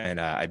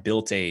 And I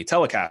built a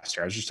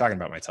Telecaster. I was just talking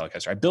about my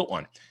Telecaster. I built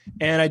one,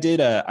 and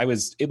I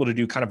was able to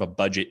do kind of a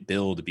budget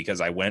build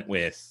because I went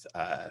with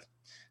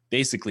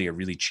basically a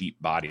really cheap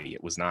body.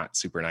 It was not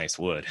super nice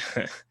wood.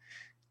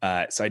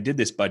 So I did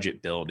this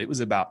budget build. It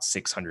was about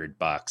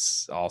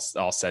 $600,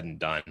 all said and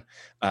done.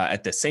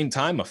 At the same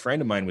time, a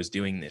friend of mine was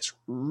doing this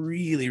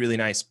really, really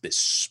nice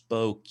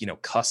bespoke,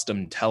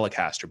 custom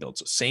Telecaster build.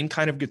 So same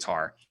kind of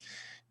guitar.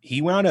 He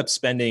wound up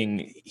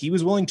he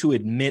was willing to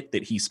admit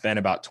that he spent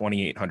about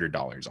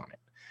 $2,800 on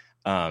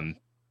it.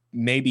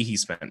 Maybe he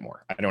spent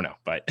more, I don't know,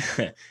 but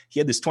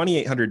he had this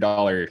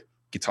 $2,800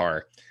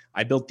 guitar.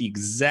 I built the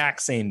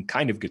exact same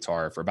kind of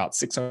guitar for about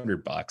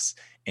 $600,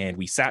 and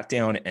we sat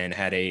down and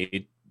had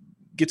a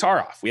guitar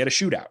off. We had a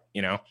shootout,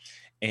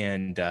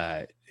 and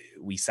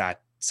we sat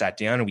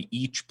down and we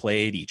each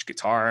played each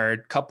guitar. A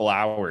couple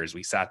hours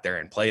we sat there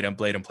and played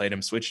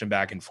them, switched them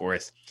back and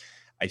forth.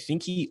 I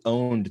think he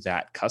owned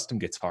that custom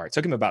guitar. It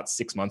took him about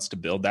 6 months to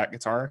build that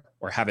guitar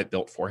or have it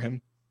built for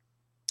him.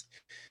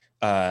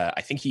 I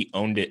think he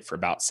owned it for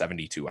about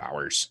 72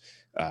 hours.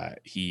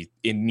 He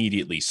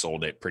immediately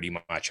sold it pretty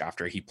much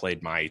after he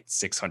played my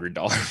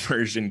 $600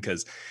 version,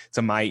 because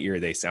to my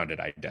ear, they sounded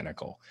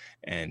identical.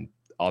 And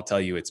I'll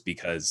tell you, it's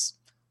because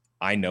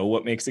I know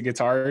what makes a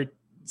guitar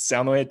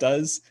sound the way it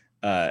does.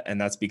 And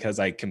that's because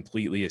I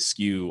completely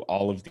eschew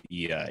all of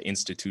the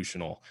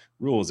institutional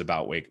rules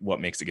about what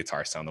makes a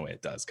guitar sound the way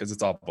it does, because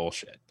it's all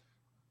bullshit.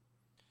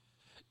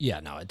 Yeah,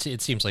 no,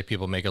 it seems like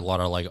people make a lot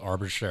of like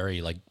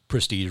arbitrary like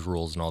prestige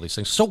rules and all these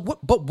things. So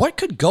what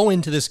could go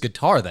into this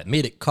guitar that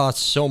made it cost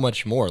so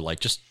much more? Like,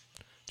 just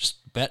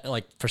bet,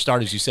 like, for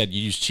starters, you said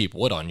you used cheap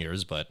wood on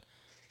yours, but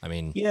I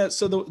mean, yeah,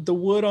 so the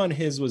wood on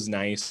his was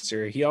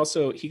nicer. He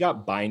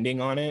got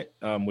binding on it,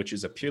 which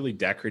is a purely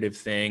decorative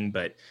thing,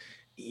 but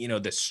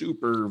the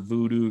super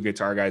voodoo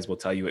guitar guys will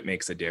tell you it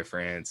makes a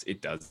difference.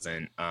 It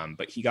doesn't.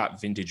 But he got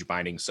vintage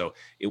binding. So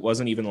it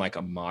wasn't even like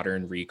a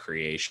modern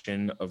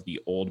recreation of the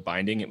old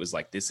binding. It was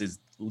like, this is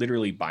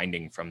literally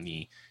binding from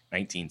the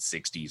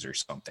 1960s or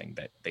something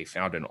that they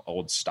found an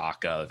old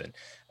stock of. And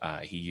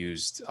he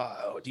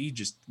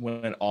just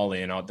went all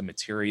in on the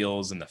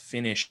materials and the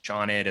finish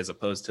on it, as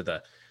opposed to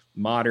the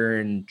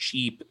modern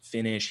cheap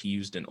finish. He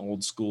used an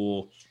old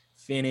school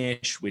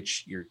Finish,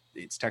 which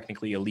it's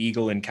technically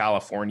illegal in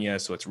California,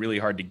 so it's really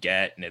hard to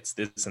get, and it's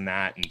this and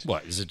that. And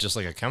what is it? Just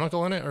like a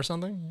chemical in it or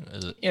something?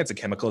 Is it? Yeah, it's a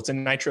chemical. It's a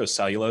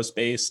nitrocellulose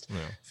based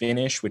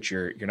finish, which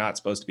you're not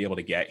supposed to be able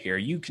to get here.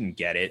 You can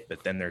get it,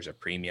 but then there's a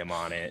premium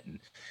on it. And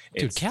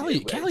dude,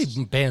 Cali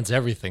bans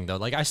everything though.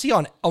 Like I see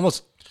on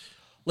almost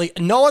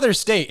like no other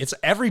state, it's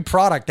every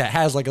product that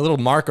has like a little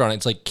marker on it.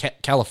 It's like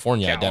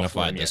California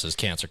identified this as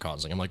cancer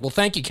causing. I'm like, well,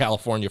 thank you,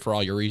 California, for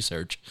all your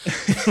research.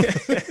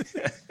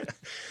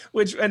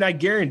 And I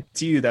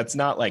guarantee you that's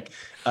not like,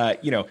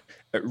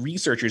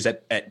 researchers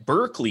at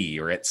Berkeley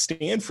or at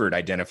Stanford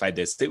identified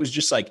this. It was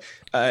just like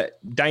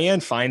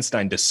Dianne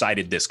Feinstein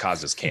decided this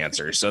causes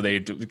cancer. So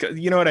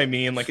you know what I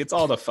mean? Like it's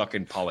all the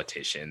fucking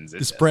politicians.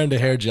 This brand of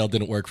hair gel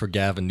didn't work for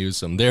Gavin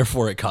Newsom.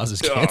 Therefore, it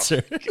causes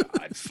cancer.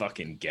 God,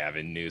 fucking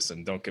Gavin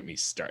Newsom. Don't get me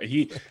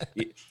started.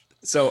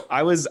 So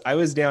I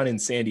was down in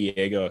San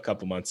Diego a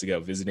couple months ago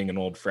visiting an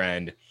old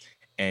friend,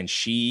 and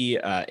she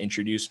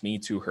introduced me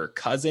to her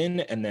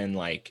cousin and then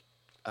like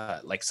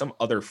some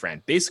other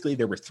friend. Basically,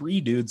 there were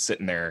 3 dudes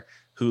sitting there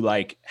who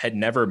like had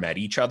never met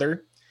each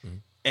other. Mm-hmm.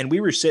 And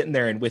we were sitting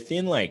there, and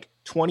within like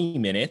 20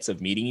 minutes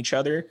of meeting each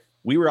other,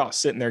 we were all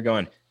sitting there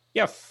going,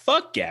 yeah,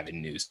 fuck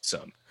Gavin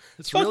Newsom.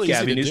 It's fuck really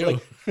Gavin easy to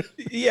Newsom. do.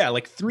 Yeah,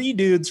 like 3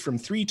 dudes from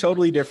 3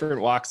 totally different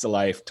walks of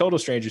life, total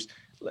strangers.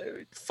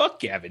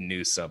 Fuck Gavin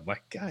Newsom.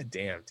 Like, God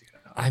damn, dude.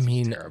 I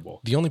mean,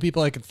 terrible. The only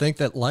people I could think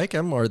that like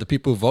him are the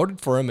people who voted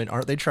for him, and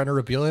aren't they trying to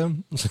repeal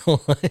him? So,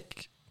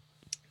 like,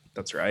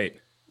 that's right.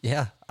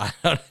 Yeah,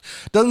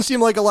 doesn't seem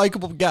like a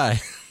likable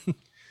guy.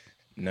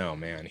 No,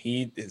 man.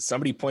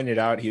 Somebody pointed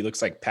out he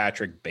looks like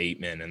Patrick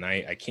Bateman, and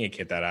I can't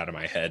get that out of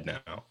my head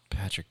now.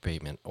 Patrick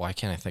Bateman. Why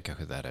can't I think of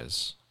who that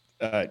is?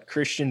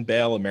 Christian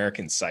Bale,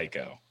 American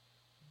Psycho.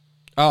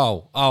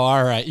 Oh,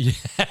 all right. Yeah.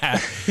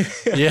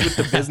 Yeah. With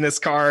the business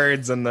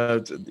cards and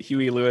the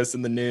Huey Lewis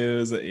in the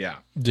news. Yeah.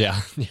 Yeah.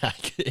 Yeah.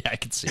 I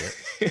can see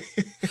it.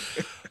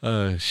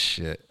 Oh,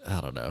 shit. I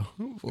don't know.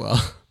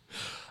 Well,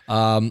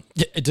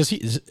 does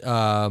he,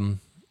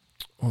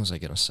 what was I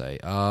going to say?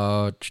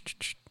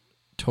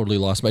 Totally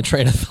lost my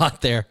train of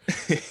thought there.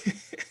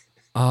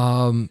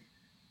 Yeah,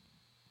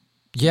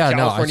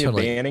 California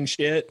banning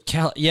shit.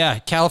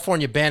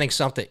 California banning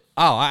something.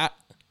 Oh,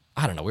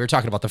 I don't know. We were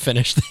talking about the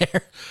finish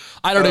there.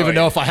 I don't even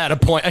know if I had a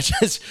point. I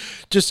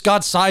just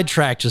got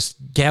sidetracked. Just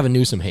Gavin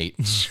Newsom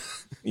hate.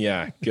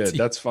 Yeah, good.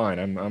 That's fine.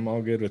 I'm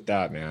all good with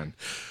that, man.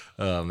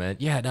 Oh man,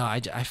 yeah. No,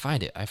 I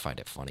find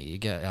it funny. You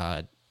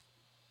get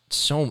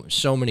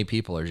so many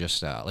people are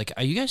just like,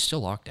 are you guys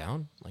still locked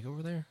down like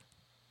over there?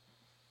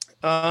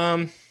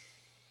 Well,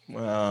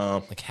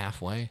 like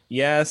halfway.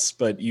 Yes,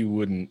 but you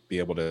wouldn't be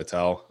able to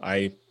tell.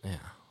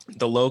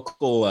 The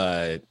local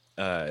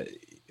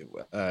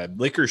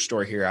liquor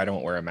store here, I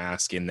don't wear a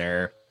mask in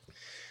there.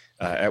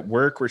 At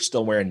work, we're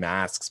still wearing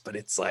masks, but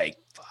it's like,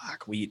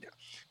 fuck, we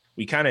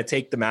kind of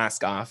take the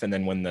mask off, and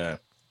then when the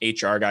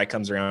HR guy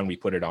comes around, we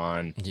put it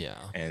on. Yeah.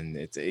 And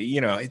it's,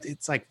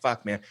 it's like,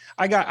 fuck, man,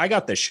 I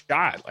got the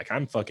shot. Like,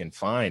 I'm fucking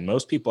fine.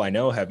 Most people I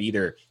know have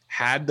either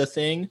had the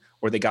thing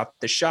or they got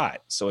the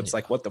shot. So it's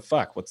like, what the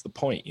fuck? What's the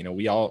point?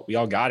 We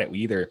all got it. We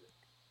either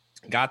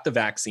got the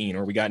vaccine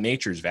or we got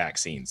nature's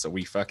vaccine. So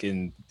we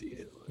fucking,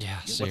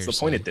 seriously. What's the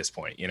point at this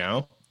point,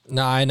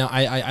 No, I know.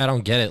 I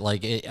don't get it.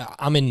 Like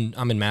I'm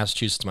in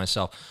Massachusetts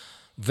myself.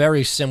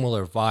 Very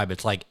similar vibe.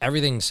 It's like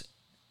everything's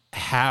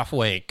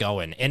halfway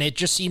going, and it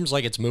just seems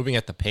like it's moving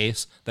at the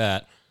pace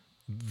that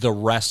the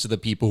rest of the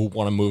people who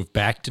want to move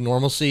back to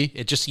normalcy,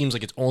 it just seems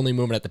like it's only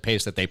moving at the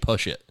pace that they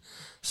push it.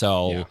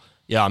 So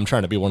yeah, I'm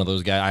trying to be one of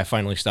those guys. I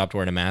finally stopped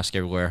wearing a mask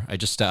everywhere. I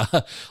just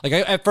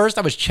at first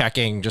I was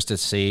checking just to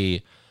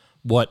see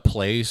what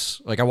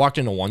place. Like I walked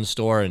into one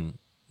store and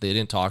they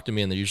didn't talk to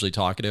me, and they're usually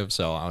talkative,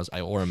 so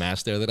I wore a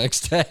mask there the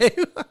next day.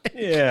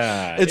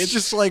 Yeah. It's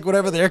just like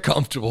whatever they're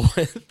comfortable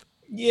with.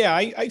 Yeah,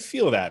 I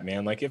feel that,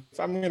 man. Like if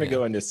I'm going to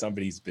go into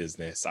somebody's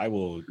business, I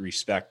will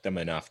respect them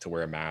enough to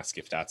wear a mask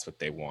if that's what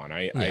they want.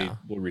 I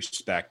will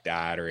respect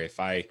that. Or if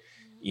I've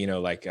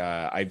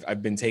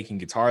been taking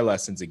guitar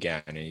lessons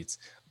again, and it's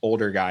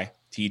older guy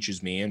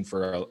teaches me. And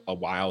for a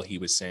while he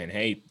was saying,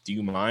 hey, do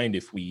you mind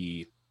if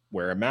we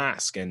wear a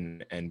mask?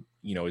 And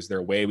is there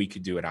a way we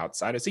could do it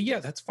outside? I say, yeah,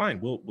 that's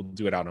fine. We'll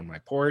do it out on my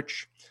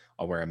porch.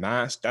 I'll wear a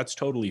mask. That's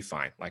totally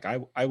fine. Like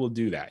I will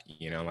do that.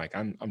 Like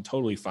I'm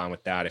totally fine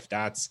with that. If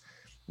that's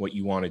what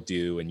you want to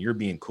do and you're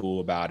being cool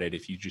about it,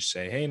 if you just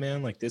say, hey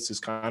man, like this is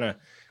kind of,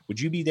 would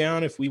you be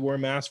down if we wore a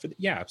mask for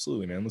yeah,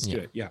 absolutely, man. Let's do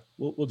it. Yeah,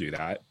 we'll do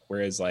that.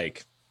 Whereas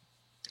like,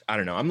 I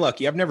don't know, I'm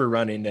lucky. I've never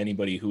run into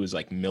anybody who is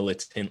like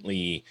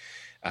militantly,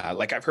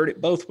 like I've heard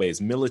it both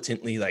ways,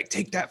 militantly, like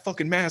take that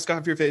fucking mask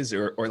off your face,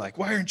 or like,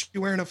 why aren't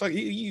you wearing a fuck?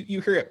 You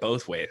hear it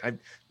both ways. I'm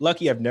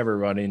lucky I've never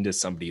run into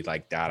somebody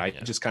like that. I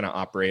just kind of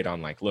operate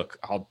on like, look,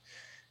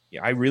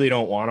 I really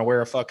don't want to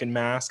wear a fucking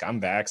mask. I'm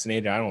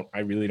vaccinated. I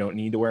really don't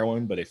need to wear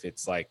one. But if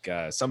it's like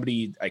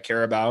somebody I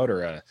care about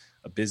or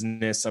a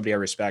business, somebody I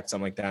respect,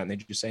 something like that, and they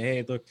just say,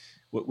 hey, look,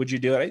 would you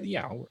do it?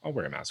 I'll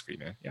wear a mask for you,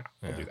 man. Yeah,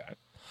 I'll do that.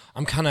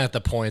 I'm kind of at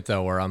the point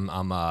though where I'm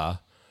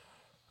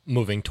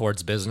moving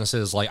towards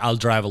businesses. Like I'll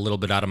drive a little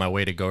bit out of my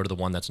way to go to the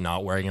one that's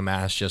not wearing a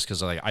mask just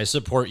because like I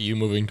support you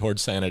moving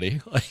towards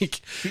sanity.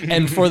 Like,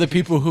 and for the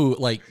people who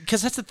like,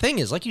 because that's the thing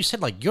is like you said,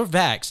 like you're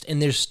vaxxed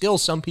and there's still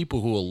some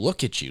people who will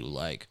look at you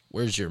like,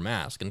 where's your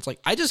mask? And it's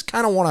like, I just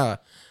kind of want to,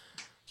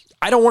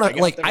 I don't want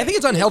to like, I think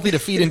it's unhealthy to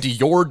feed into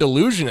your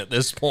delusion at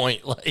this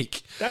point.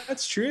 Like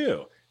that's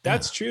true.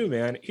 That's true,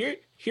 man.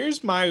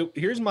 Here's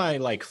my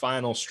like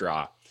final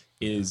straw.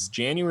 Is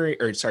June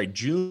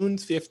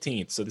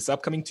 15th. So this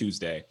upcoming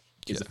Tuesday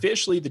is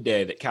officially the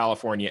day that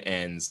California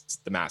ends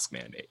the mask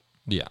mandate.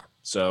 Yeah.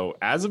 So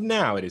as of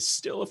now, it is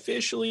still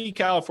officially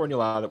California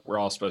law that we're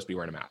all supposed to be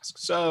wearing a mask.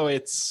 So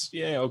it's,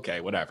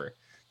 okay, whatever.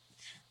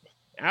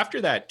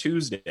 After that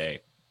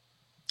Tuesday,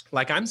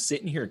 like I'm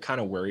sitting here kind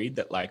of worried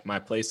that like my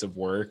place of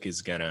work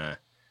is gonna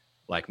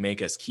like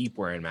make us keep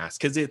wearing masks.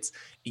 Cause it's,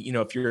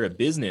 if you're a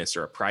business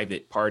or a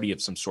private party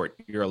of some sort,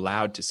 you're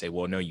allowed to say,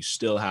 well, no, you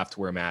still have to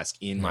wear a mask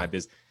in my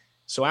business.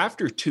 So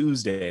after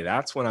Tuesday,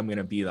 that's when I'm going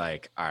to be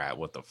like, all right,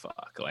 what the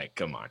fuck? Like,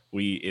 come on.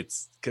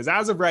 Cause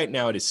as of right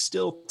now, it is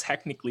still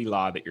technically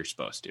law that you're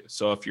supposed to.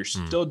 So if you're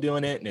still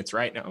doing it and it's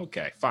right now,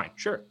 okay, fine.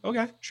 Sure.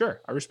 Okay.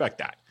 Sure. I respect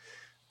that.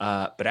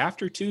 But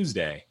after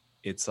Tuesday,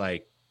 it's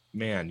like,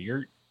 man,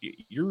 you're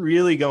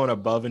really going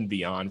above and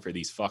beyond for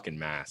these fucking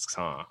masks,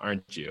 huh?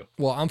 Aren't you?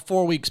 Well, I'm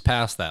 4 weeks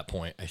past that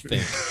point, I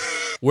think.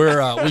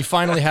 We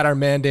finally had our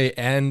mandate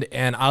end,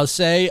 and I'll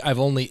say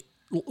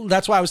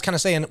that's why I was kind of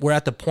saying we're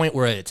at the point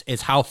where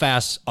it's how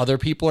fast other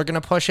people are going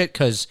to push it,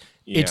 because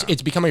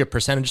it's becoming a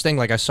percentage thing.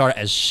 Like I saw it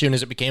as soon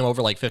as it became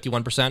over like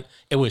 51%,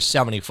 it was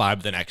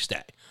 75 the next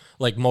day.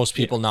 Like most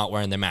people not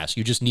wearing their mask.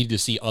 You just need to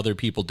see other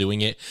people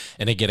doing it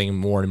and it getting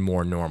more and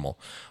more normal.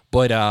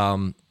 But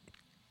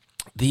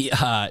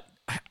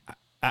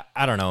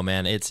I don't know,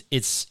 man. It's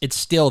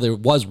still, there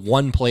was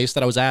one place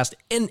that I was asked,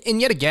 and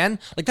yet again,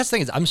 like that's the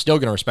thing is I'm still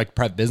going to respect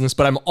private business,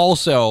 but I'm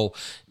also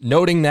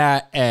noting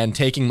that and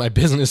taking my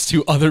business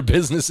to other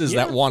businesses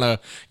that want to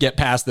get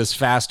past this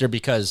faster,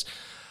 because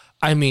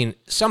I mean,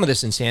 some of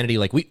this insanity,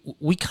 like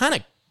we kind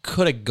of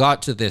could have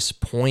got to this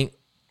point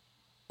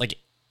like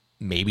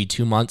maybe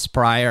 2 months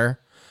prior.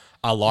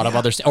 A lot of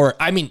other, or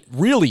I mean,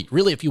 really,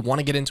 if you want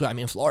to get into it, I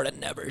mean, Florida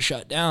never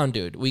shut down,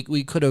 dude.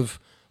 We could have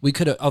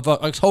of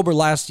October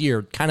last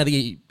year, kind of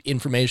the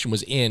information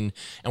was in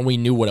and we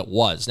knew what it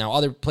was. Now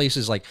other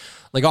places like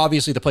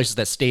obviously the places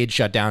that stayed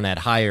shut down at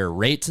higher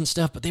rates and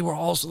stuff, but they were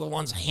also the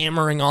ones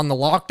hammering on the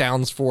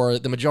lockdowns for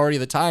the majority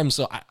of the time.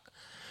 So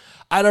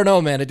I don't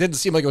know, man. It didn't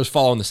seem like it was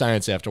following the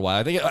science after a while.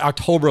 I think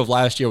October of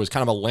last year was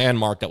kind of a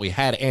landmark that we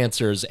had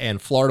answers, and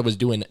Florida was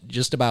doing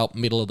just about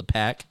middle of the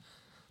pack.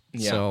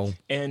 Yeah. So,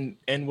 and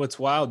what's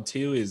wild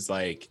too is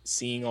like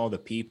seeing all the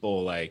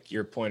people, like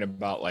your point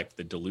about like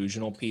the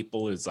delusional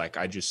people is like,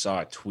 I just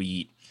saw a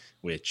tweet,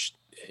 which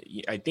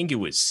I think it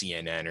was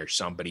CNN or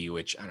somebody,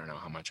 which I don't know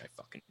how much I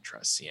fucking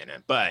trust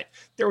CNN, but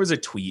there was a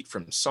tweet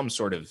from some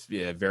sort of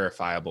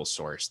verifiable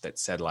source that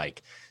said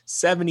like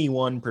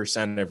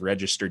 71% of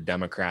registered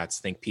Democrats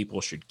think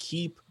people should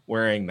keep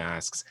wearing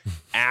masks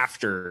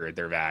after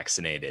they're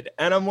vaccinated.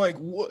 And I'm like,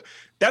 what?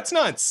 That's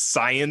not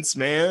science,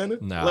 man.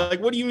 No. Like,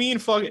 what do you mean?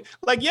 Fucking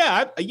like,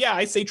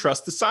 I say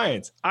trust the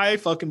science. I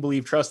fucking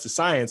believe trust the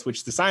science,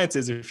 which the science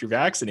is if you're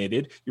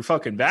vaccinated, you're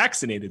fucking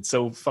vaccinated.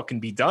 So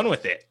fucking be done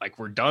with it. Like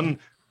we're done.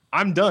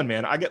 I'm done,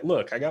 man. I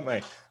know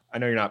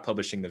you're not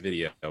publishing the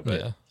video,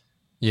 but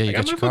yeah, you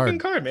got your fucking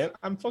card, man.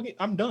 I'm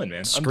done,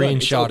 man.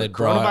 Screenshotted,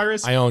 bro.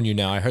 Coronavirus. I own you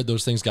now. I heard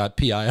those things got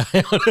PII on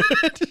it.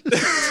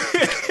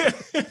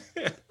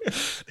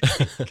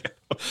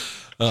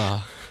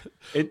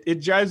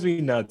 It drives me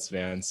nuts,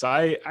 man. So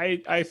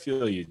I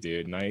feel you,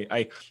 dude.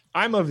 And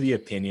I'm of the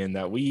opinion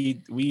that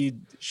we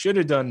should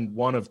have done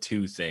one of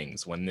two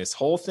things when this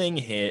whole thing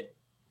hit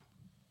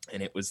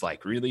and it was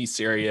like really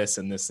serious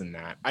and this and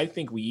that. I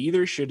think we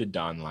either should have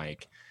done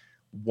like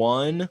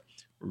one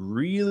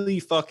really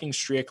fucking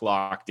strict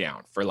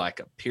lockdown for like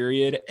a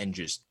period and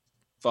just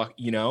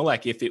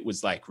like if it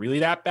was like really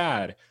that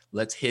bad,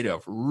 let's hit a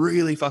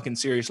really fucking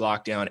serious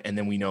lockdown. And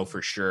then we know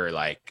for sure,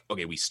 like,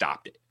 okay, we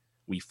stopped it.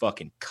 We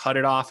fucking cut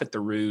it off at the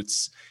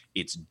roots.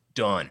 It's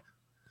done.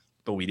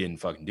 But we didn't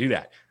fucking do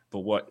that.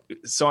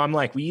 So I'm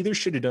like, we either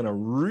should have done a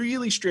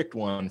really strict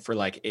one for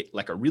like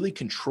a really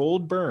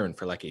controlled burn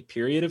for like a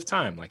period of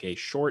time, like a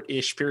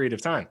short-ish period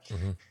of time.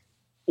 Mm-hmm.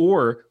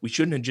 Or we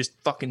shouldn't have just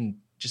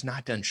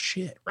not done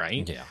shit,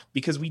 right? Yeah.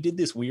 Because we did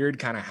this weird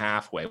kind of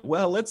halfway.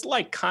 Well, let's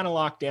like kind of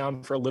lock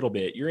down for a little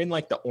bit. You're in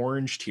like the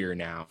orange tier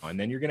now, and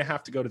then you're going to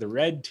have to go to the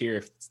red tier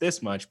if it's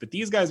this much. But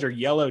these guys are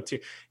yellow tier.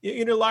 You're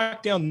going to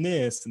lock down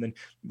this, and then,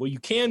 well, you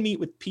can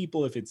meet with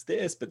people if it's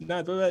this, but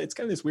not. It's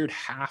kind of this weird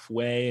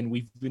halfway, and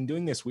we've been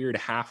doing this weird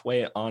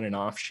halfway on and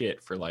off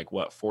shit for like,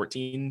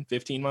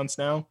 15 months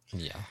now?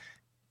 Yeah.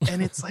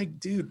 And it's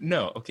like, dude,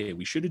 no. Okay,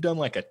 we should have done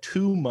like a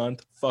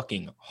 2-month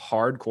fucking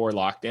hardcore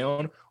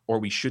lockdown, or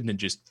we shouldn't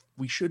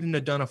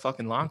have done a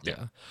fucking lockdown.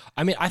 Yeah.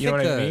 I mean, I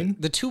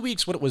think the 2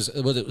 weeks, what it was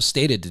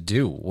stated to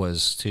do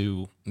was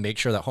to make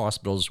sure that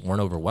hospitals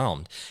weren't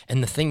overwhelmed.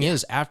 And the thing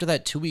is, after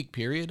that 2-week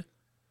period,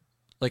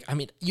 Like, I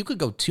mean, you could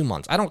go 2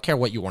 months. I don't care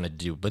what you want to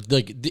do, but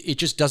like, it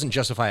just doesn't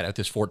justify it at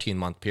this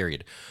 14-month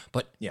period.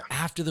 But Yeah.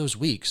 after those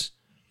weeks,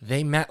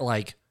 they met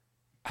like,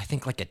 I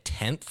think like a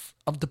tenth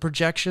of the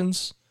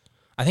projections.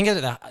 I think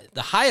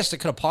the highest it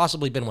could have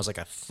possibly been was like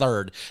a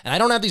third. And I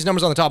don't have these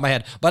numbers on the top of my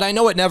head, but I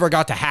know it never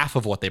got to half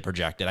of what they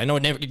projected. I know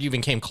it never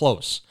even came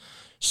close.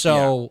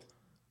 So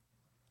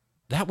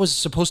that was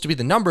supposed to be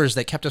the numbers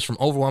that kept us from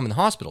overwhelming the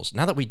hospitals.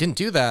 Now that we didn't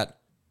do that,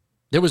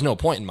 there was no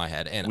point in my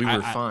head. And we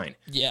were fine.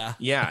 Yeah.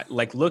 Yeah.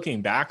 Like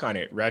looking back on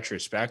it,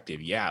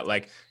 retrospective. Yeah.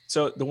 Like,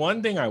 so the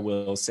one thing I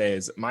will say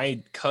is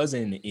my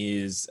cousin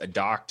is a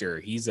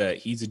doctor. He's a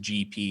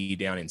GP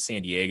down in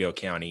San Diego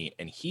County.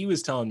 And he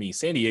was telling me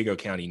San Diego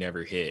County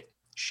never hit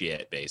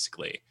shit,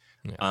 basically.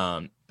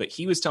 Yeah. But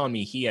he was telling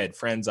me he had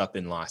friends up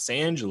in Los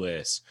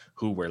Angeles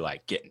who were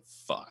like getting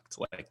fucked.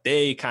 Like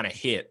they kind of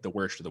hit the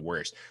worst of the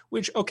worst,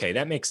 which, okay,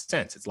 that makes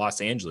sense. It's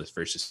Los Angeles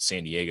versus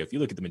San Diego. If you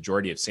look at the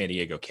majority of San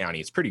Diego County,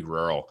 it's pretty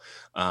rural.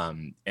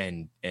 And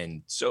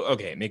so,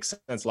 okay, it makes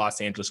sense. Los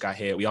Angeles got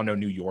hit. We all know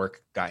New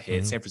York got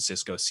hit, San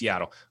Francisco,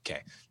 Seattle.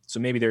 Okay. So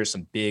maybe there's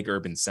some big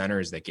urban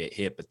centers that get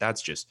hit, but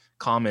that's just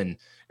common.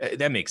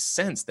 That makes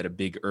sense that a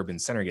big urban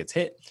center gets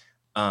hit.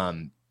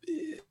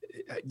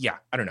 Yeah,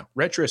 I don't know.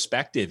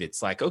 Retrospective,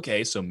 it's like,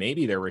 okay, so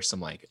maybe there were some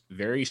like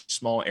very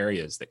small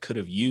areas that could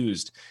have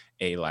used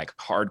a like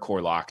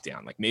hardcore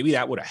lockdown. Like maybe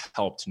that would have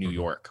helped New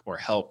York or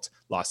helped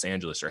Los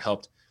Angeles or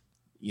helped,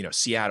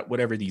 Seattle,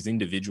 whatever these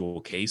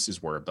individual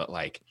cases were. But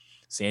like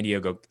San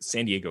Diego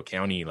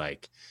County,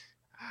 like,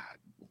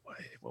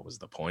 what was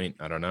the point?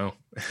 I don't know.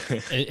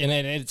 And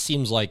it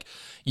seems like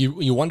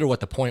you wonder what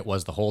the point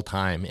was the whole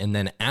time. And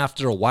then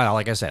after a while,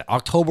 like I said,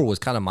 October was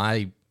kind of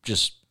my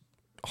just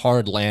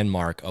hard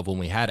landmark of when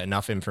we had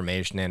enough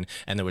information in,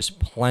 and there was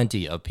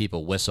plenty of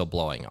people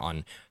whistleblowing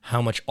on how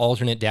much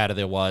alternate data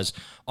there was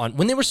on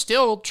when they were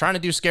still trying to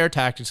do scare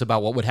tactics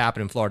about what would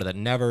happen in Florida that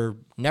never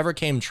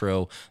came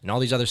true, and all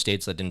these other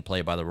states that didn't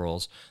play by the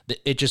rules.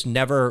 It just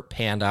never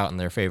panned out in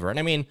their favor. And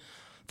I mean,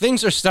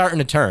 things are starting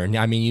to turn.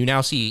 I mean, you now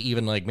see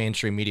even like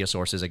mainstream media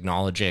sources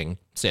acknowledging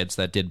states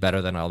that did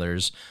better than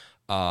others.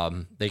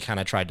 They kind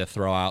of tried to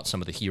throw out some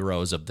of the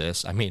heroes of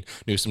this. I mean,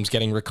 Newsom's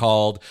getting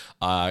recalled.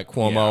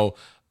 Cuomo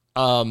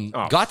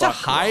got to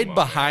hide Cuomo,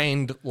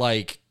 behind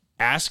like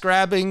ass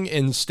grabbing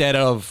instead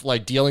of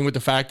like dealing with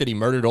the fact that he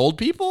murdered old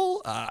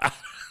people. Cuomo,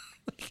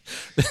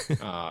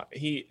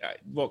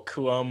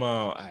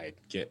 I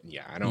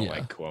don't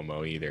like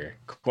Cuomo either.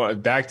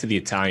 Back to the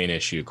Italian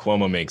issue.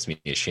 Cuomo makes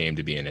me ashamed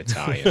to be an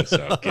Italian.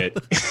 So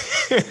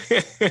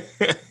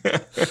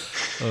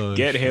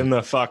get him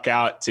the fuck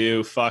out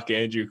too. Fuck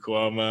Andrew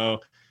Cuomo.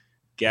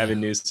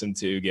 Gavin Newsom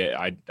too.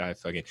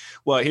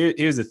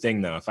 Here's the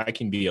thing though. If I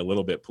can be a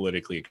little bit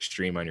politically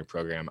extreme on your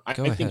program, I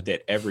think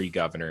that every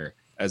governor,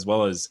 as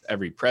well as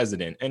every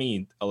president,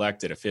 any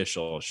elected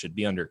official should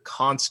be under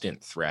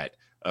constant threat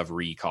of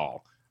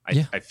recall.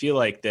 I feel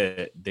like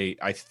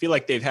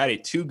they've had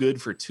it too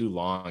good for too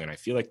long. And I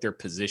feel like their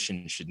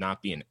position should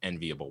not be an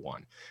enviable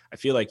one. I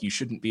feel like you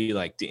shouldn't be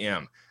like,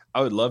 damn,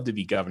 I would love to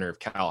be governor of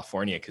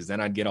California because then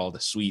I'd get all the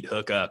sweet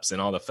hookups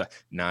and all the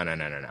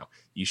No.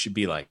 You should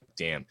be like,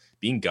 damn,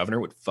 being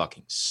governor would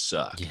fucking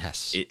suck.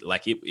 Yes.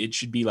 It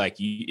should be like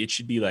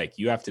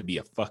you have to be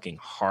a fucking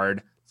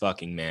hard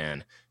fucking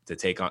man to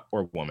take on,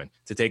 or woman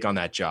to take on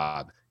that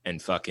job and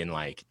fucking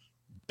like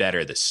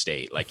better the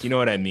state. Like, you know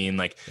what I mean?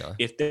 Like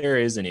if there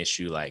is an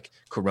issue like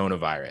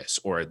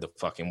coronavirus or the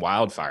fucking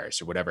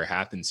wildfires or whatever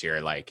happens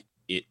here, like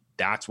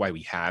that's why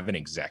we have an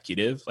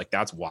executive. Like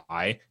that's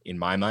why, in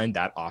my mind,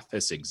 that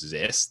office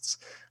exists.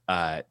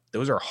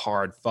 Those are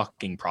hard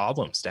fucking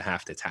problems to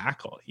have to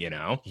tackle,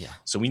 Yeah.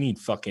 So we need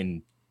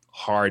fucking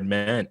hard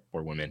men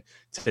or women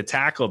to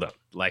tackle them.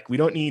 Like we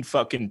don't need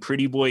fucking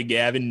pretty boy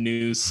Gavin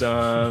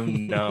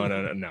Newsom.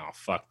 No.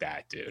 Fuck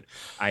that, dude.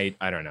 I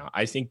don't know.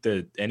 I think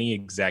that any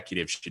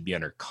executive should be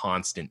under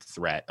constant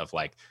threat of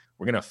like,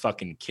 we're going to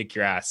fucking kick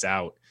your ass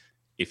out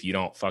if you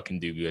don't fucking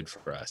do good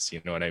for us. You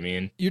know what I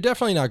mean? You're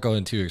definitely not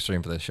going too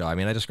extreme for this show. I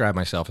mean, I describe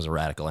myself as a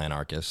radical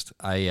anarchist.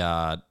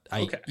 I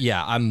would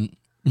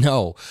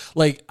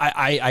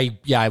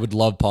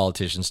love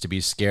politicians to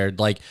be scared.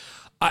 Like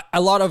a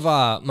lot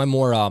of my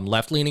more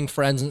left-leaning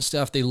friends and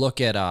stuff, they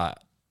look at I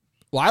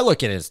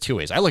look at it as two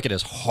ways. I look at it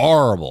as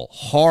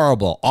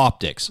horrible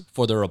optics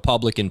for the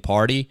Republican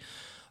Party.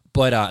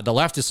 But the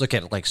leftists look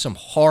at it like some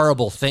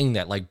horrible thing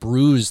that like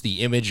bruised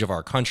the image of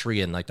our country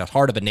and like the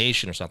heart of a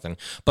nation or something.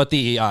 But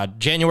the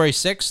January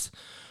 6th,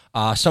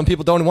 some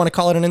people don't want to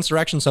call it an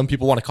insurrection. Some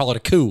people want to call it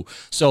a coup.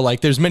 So like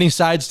there's many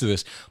sides to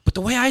this. But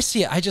the way I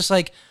see it, I just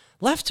like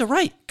left to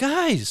right.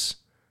 Guys,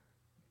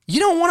 you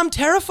don't want them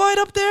terrified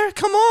up there?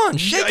 Come on,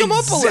 shake them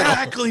up a little.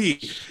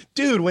 Exactly.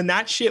 Dude, when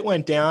that shit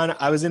went down,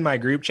 I was in my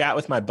group chat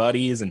with my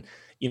buddies and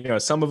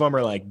some of them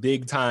are like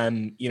big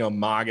time,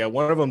 MAGA.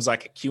 One of them's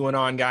like a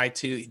QAnon guy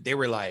too. They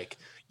were like,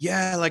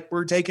 yeah, like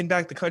we're taking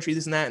back the country,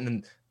 this and that. And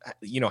then,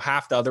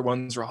 half the other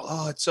ones were all,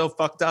 oh, it's so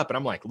fucked up. And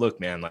I'm like, look,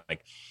 man,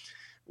 like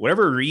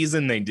whatever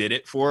reason they did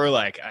it for,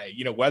 like,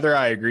 whether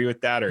I agree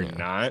with that or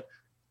not,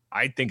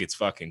 I think it's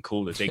fucking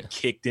cool that they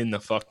kicked in the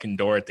fucking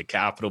door at the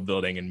Capitol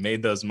building and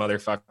made those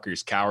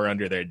motherfuckers cower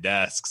under their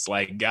desks.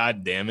 Like,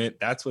 God damn it.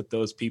 That's what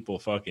those people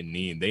fucking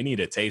need. They need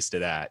a taste of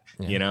that.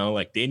 Yeah. You know,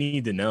 like they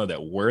need to know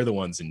that we're the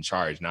ones in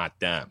charge, not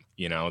them.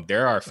 You know,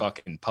 they're our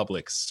fucking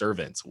public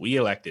servants. We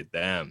elected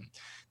them.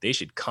 They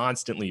should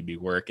constantly be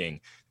working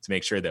to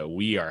make sure that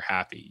we are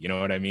happy. You know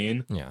what I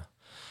mean? Yeah.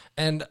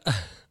 And,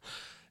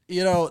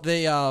 you know,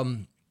 they,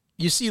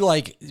 you see,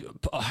 like,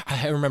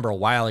 I remember a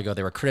while ago,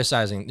 they were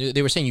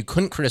saying you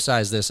couldn't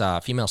criticize this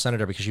female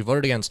senator because she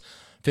voted against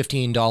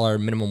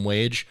 $15 minimum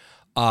wage.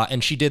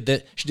 And she did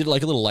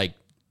like a little,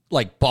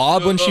 like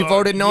Bob when she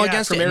voted no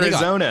against from it.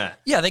 Arizona.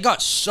 They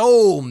got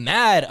so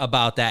mad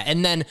about that.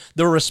 And then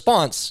the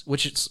response,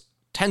 which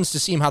tends to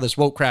seem how this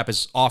woke crap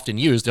is often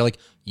used, they're like,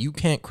 you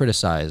can't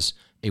criticize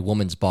a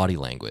woman's body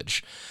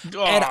language.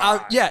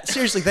 And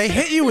seriously, they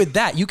hit you with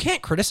that. You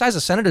can't criticize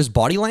a senator's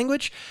body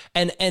language.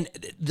 And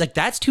like,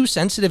 that's too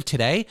sensitive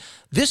today.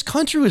 This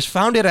country was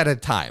founded at a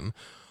time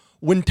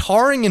when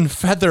tarring and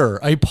feather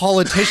a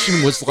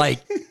politician was like,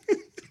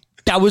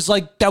 that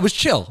was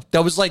chill.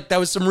 That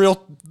was some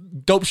real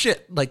dope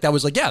shit. Like, that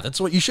was like, yeah, that's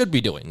what you should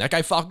be doing. That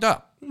guy fucked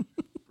up.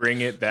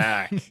 Bring it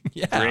back.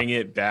 Bring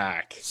it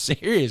back.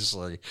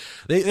 Seriously.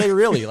 They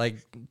really, like,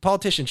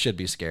 politicians should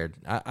be scared.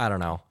 I don't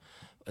know.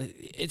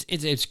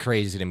 It's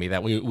crazy to me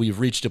that we've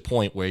reached a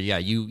point where,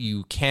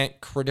 you can't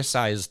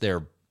criticize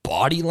their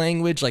body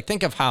language. Like,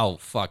 think of how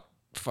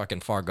fucking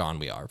far gone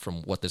we are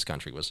from what this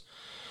country was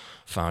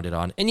founded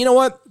on. And you know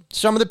what?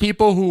 Some of the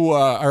people who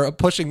are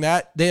pushing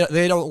that,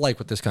 they don't like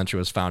what this country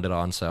was founded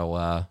on. So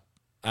I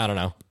don't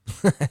know.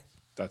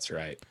 That's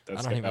right.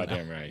 That's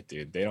goddamn right,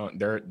 dude.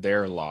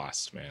 They're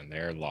lost, man.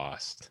 They're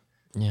lost.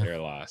 Yeah. They're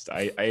lost.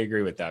 I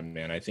agree with that,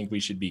 man. I think we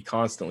should be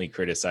constantly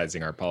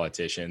criticizing our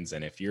politicians.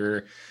 And if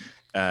you're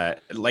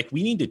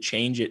we need to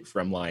change it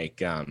from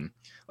like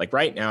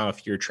right now,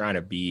 if you're trying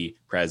to be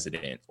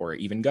president or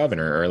even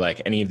governor or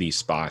like any of these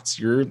spots,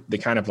 you're the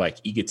kind of like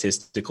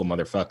egotistical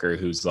motherfucker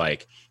who's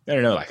like, I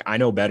don't know, like, I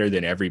know better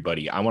than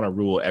everybody. I want to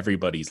rule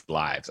everybody's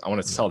lives. I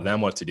want to tell them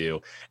what to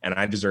do. And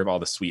I deserve all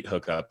the sweet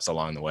hookups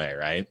along the way.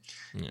 Right.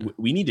 Yeah.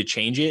 We need to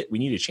change it. We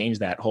need to change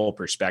that whole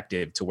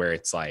perspective to where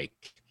it's like,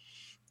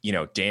 you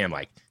know, damn,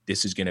 like,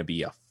 this is going to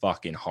be a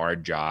fucking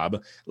hard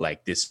job.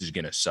 Like, this is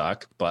going to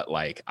suck. But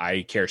like,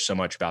 I care so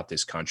much about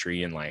this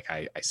country. And like,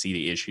 I see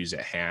the issues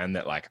at hand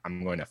that like,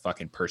 I'm going to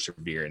fucking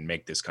persevere and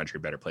make this country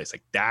a better place.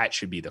 Like, that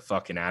should be the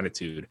fucking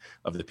attitude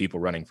of the people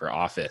running for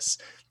office.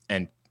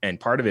 And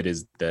part of it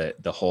is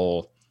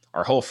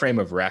our whole frame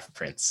of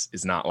reference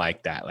is not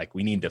like that. Like,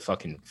 we need to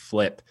fucking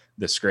flip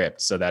the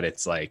script so that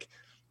it's like,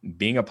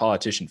 being a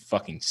politician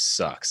fucking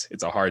sucks.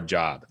 It's a hard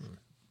job.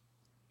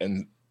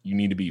 And you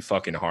need to be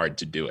fucking hard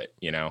to do it,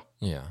 you know?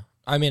 Yeah.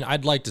 I mean,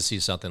 I'd like to see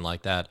something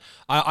like that.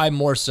 I'm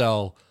more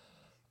so,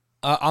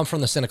 I'm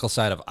from the cynical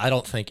side of, I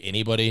don't think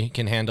anybody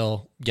can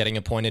handle getting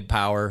appointed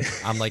power.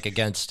 I'm like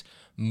against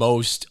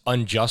most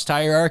unjust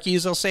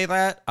hierarchies, I'll say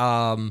that.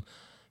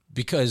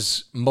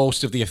 Because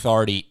most of the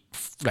authority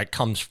that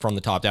comes from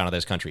the top down of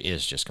this country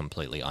is just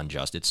completely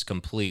unjust. It's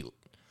complete,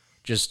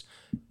 just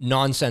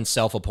nonsense,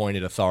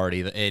 self-appointed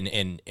authority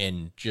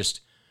and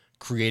just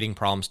creating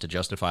problems to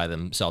justify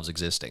themselves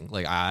existing.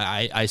 Like,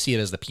 I see it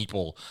as the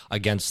people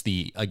against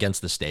the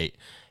state.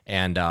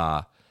 And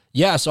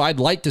so I'd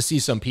like to see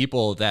some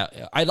people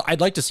that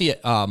I'd like to see it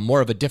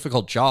more of a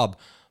difficult job,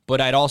 but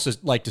I'd also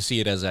like to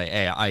see it as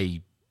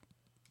a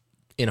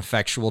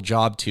ineffectual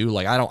job too.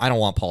 Like, I don't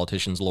want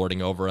politicians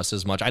lording over us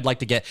as much. I'd like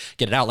to get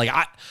it out. Like,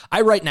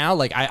 I right now,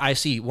 like, I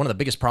see one of the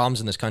biggest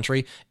problems in this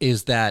country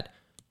is that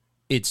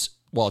it's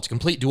a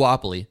complete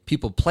duopoly.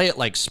 People play it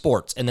like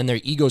sports, and then their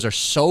egos are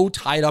so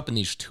tied up in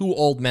these two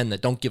old men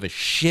that don't give a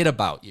shit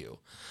about you.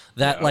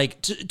 That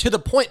like to the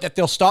point that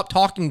they'll stop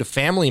talking to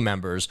family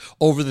members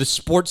over the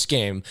sports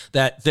game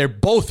that they're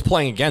both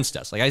playing against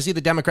us. Like, I see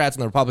the Democrats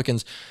and the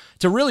Republicans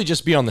to really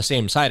just be on the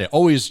same side. It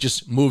always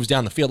just moves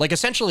down the field. Like,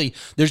 essentially,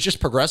 there's just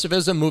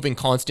progressivism moving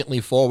constantly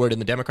forward in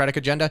the Democratic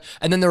agenda,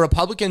 and then the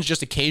Republicans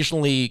just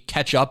occasionally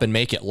catch up and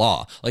make it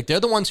law. Like, they're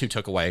the ones who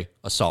took away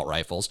assault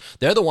rifles.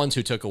 They're the ones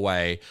who took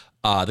away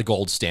the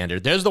gold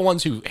standard. There's the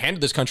ones who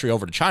handed this country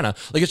over to China.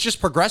 Like, it's just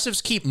progressives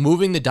keep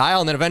moving the dial,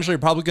 and then eventually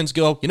Republicans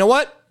go, you know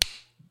what?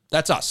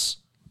 That's us.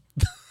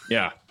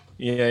 Yeah.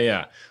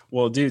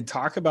 Well, dude,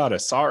 talk about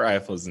assault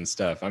rifles and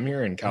stuff. I'm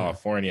here in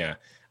California.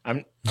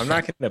 I'm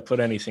not going to put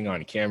anything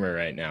on camera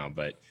right now,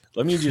 but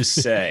let me just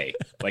say,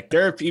 like,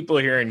 there are people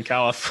here in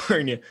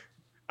California.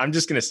 I'm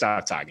just going to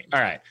stop talking.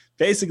 All right.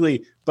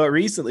 Basically, but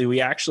recently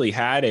we actually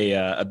had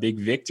a big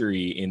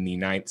victory in the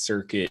Ninth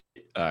Circuit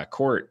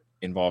court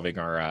involving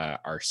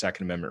our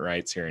Second Amendment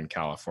rights here in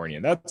California.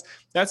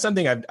 That's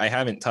something I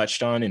haven't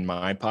touched on in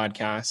my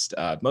podcast.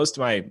 Most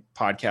of my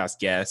podcast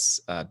guests,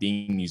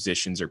 being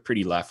musicians, are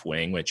pretty left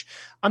wing, which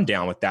I'm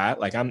down with that.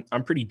 Like, I'm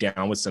pretty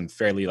down with some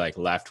fairly like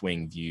left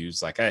wing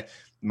views. Like,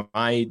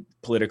 my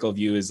political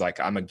view is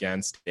like, I'm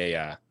against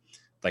a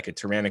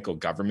tyrannical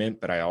government,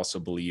 but I also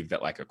believe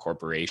that like a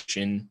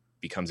corporation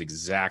becomes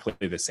exactly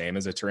the same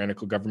as a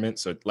tyrannical government.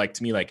 So like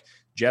to me, like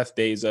Jeff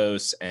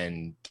Bezos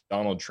and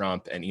Donald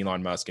Trump and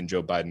Elon Musk and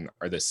Joe Biden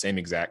are the same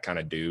exact kind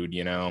of dude,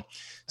 you know?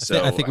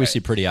 So I think we see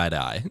pretty eye to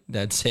eye.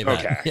 I'd say that.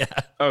 okay. Yeah.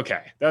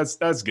 Okay.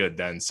 That's good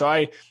then. So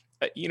I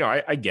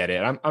get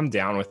it. I'm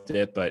down with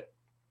it, but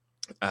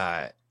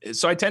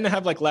so I tend to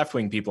have like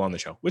left-wing people on the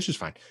show, which is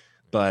fine.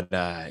 But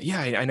yeah,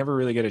 I never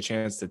really get a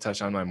chance to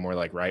touch on my more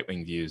like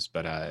right-wing views.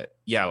 But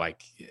yeah,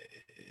 like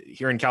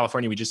here in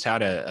California, we just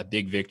had a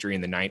big victory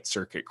in the Ninth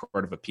Circuit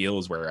Court of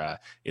Appeals where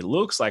it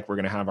looks like we're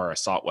going to have our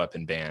assault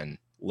weapon ban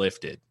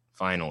lifted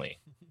finally.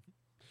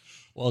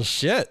 Well,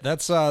 shit,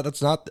 that's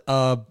not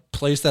a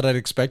place that I'd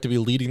expect to be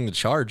leading the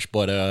charge,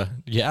 but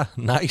yeah,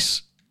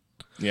 nice.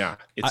 Yeah,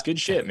 it's good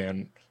shit,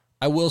 man.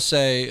 I will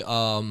say,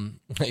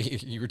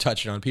 you were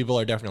touching on, people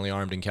are definitely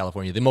armed in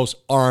California. The most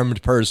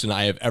armed person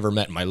I have ever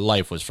met in my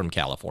life was from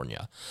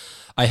California.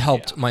 I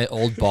helped my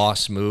old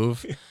boss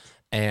move,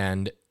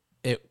 and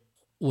it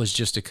was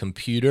just a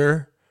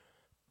computer.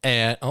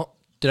 And oh,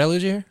 did I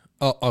lose you here?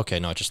 Oh, okay.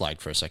 No, it just lagged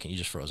for a second. You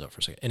just froze up for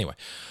a second. Anyway,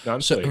 No,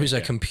 so it was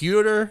a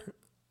computer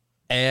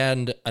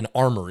and an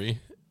armory,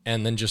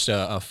 and then just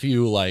a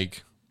few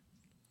like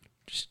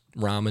just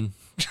ramen.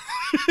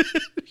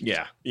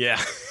 Yeah.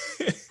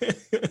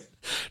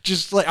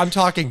 Just like I'm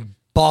talking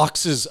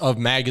boxes of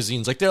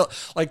magazines. Like they're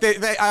like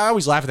they I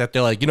always laugh at that.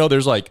 They're like,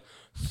 there's like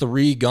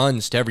 3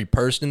 guns to every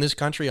person in this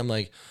country. I'm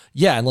like,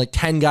 yeah, and like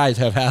 10 guys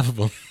have half of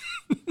them.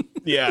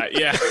 Yeah,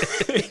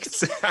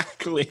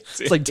 exactly.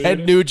 It's like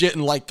Ted Nugent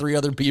and like 3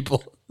 other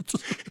people.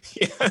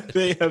 Yeah,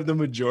 they have the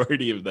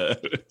majority of those.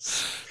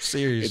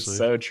 Seriously, it's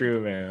so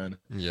true, man.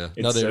 Yeah,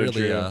 it's no, they so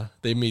really true.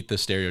 they meet the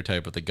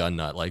stereotype of the gun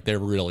nut. Like there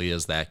really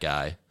is that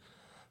guy.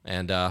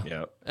 And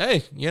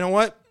hey, you know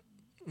what?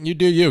 You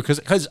do you,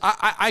 because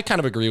I kind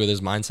of agree with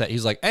his mindset.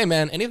 He's like, hey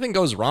man, anything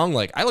goes wrong,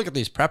 like I look at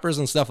these preppers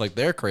and stuff, like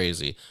they're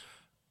crazy.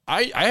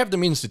 I have the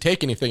means to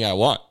take anything I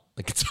want.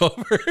 Like it's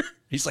over.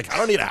 He's like, I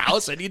don't need a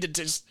house. I need to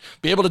just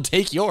be able to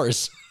take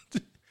yours.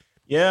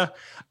 Yeah,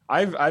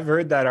 I've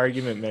heard that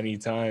argument many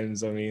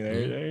times. I mean,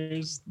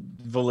 there's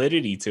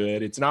validity to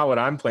it. It's not what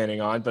I'm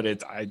planning on, but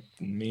I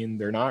mean,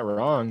 they're not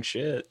wrong.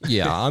 Shit.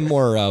 Yeah, I'm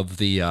more of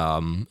the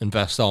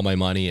invest all my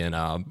money in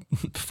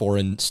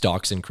foreign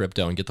stocks and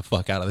crypto and get the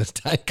fuck out of this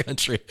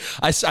country.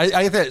 I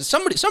think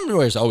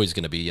somewhere is always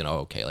going to be,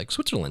 okay. Like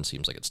Switzerland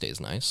seems like it stays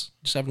nice.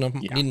 Just have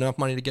need enough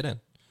money to get in.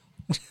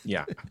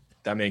 Yeah.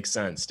 That makes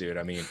sense, dude.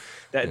 I mean,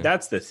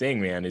 that's the thing,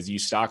 man, is you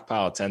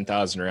stockpile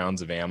 10,000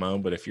 rounds of ammo,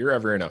 but if you're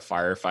ever in a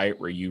firefight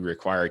where you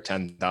require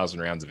 10,000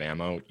 rounds of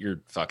ammo,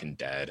 you're fucking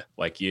dead.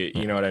 Like, you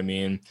know what I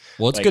mean?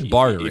 Well, it's like, good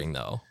bartering,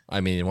 though. I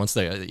mean, once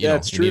they, you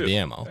need the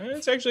ammo.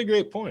 That's actually a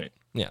great point.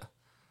 Yeah.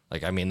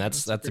 Like, I mean,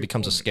 that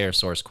becomes a scarce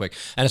source quick.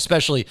 And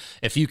especially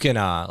if you can,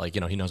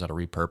 he knows how to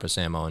repurpose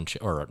ammo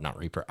or not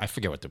repurpose. I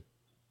forget what the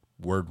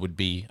word would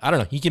be. I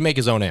don't know. He can make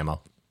his own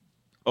ammo.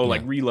 Oh,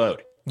 like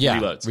reload.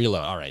 Yeah,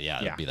 reload. All right,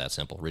 it'd be that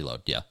simple.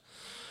 Reload, yeah.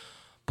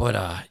 But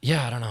I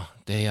don't know.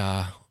 They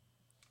I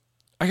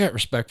got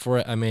respect for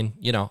it. I mean,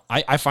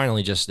 I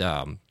finally just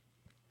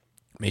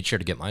made sure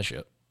to get my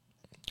shit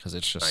because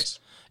it's just nice.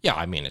 Yeah,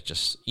 I mean, it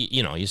just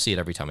you see it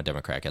every time a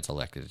Democrat gets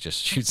elected. It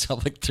just shoots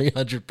up like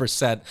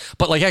 300%,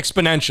 but like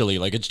exponentially.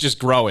 Like it's just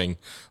growing.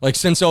 Like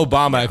since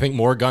Obama, I think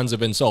more guns have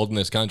been sold in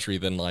this country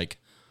than like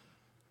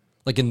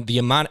in the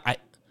amount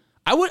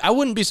I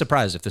wouldn't be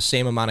surprised if the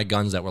same amount of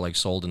guns that were like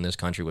sold in this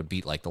country would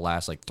beat like the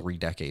last like 3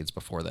 decades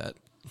before that,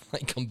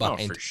 like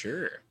combined. Oh, for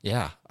sure.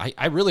 Yeah,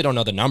 I really don't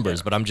know the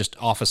numbers, but I'm just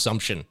off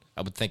assumption.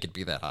 I would think it'd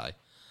be that high.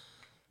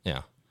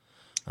 Yeah.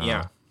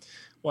 Yeah.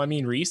 Well, I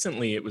mean,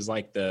 recently it was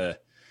like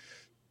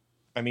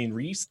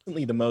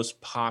recently the most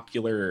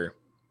popular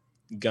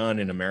gun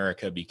in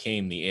America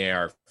became the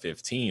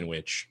AR-15,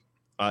 which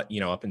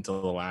up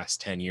until the last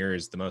 10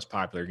 years, the most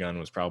popular gun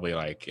was probably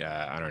like,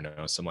 I don't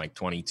know, some like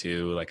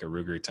 22, like a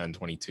Ruger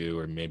 1022,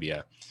 or maybe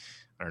a,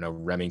 I don't know,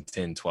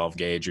 Remington 12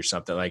 gauge or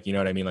something, like, you know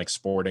what I mean? Like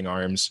sporting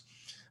arms.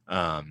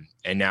 And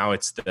now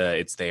it's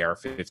the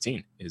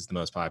AR-15 is the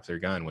most popular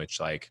gun,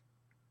 which like,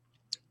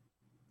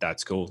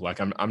 that's cool. Like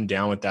I'm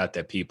down with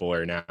that people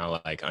are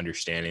now like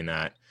understanding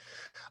that.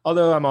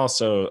 Although I'm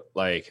also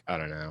like, I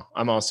don't know,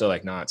 I'm also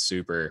like not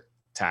super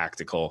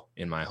tactical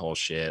in my whole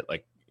shit.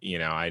 Like,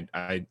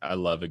 I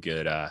love a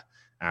good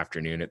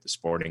afternoon at the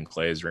Sporting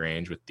Clays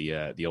range with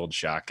the old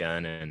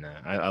shotgun, and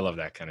I love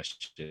that kind of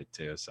shit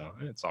too. So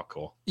it's all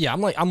cool. Yeah,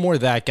 I'm more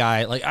that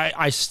guy. Like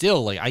I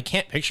still like I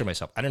can't picture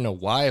myself. I don't know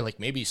why. Like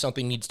maybe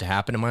something needs to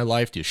happen in my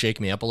life to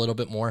shake me up a little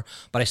bit more.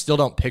 But I still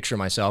don't picture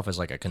myself as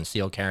like a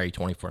concealed carry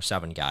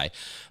 24/7 guy.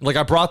 Like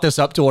I brought this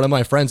up to one of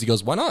my friends. He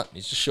goes, "Why not?"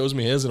 He just shows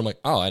me his, and I'm like,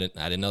 "Oh, I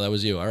didn't know that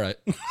was you." All right.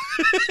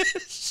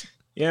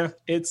 Yeah,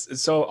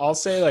 so I'll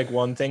say like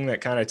one thing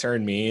that kind of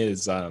turned me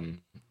is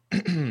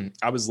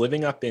I was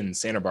living up in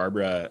Santa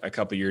Barbara a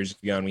couple years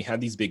ago, and we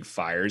had these big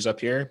fires up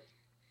here.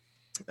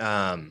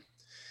 I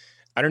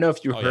don't know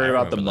if you heard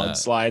about the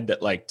mudslide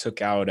that like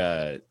took out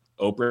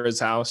Oprah's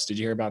house. Did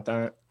you hear about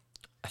that?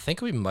 I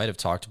think we might have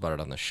talked about it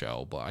on the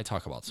show, but I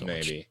talk about so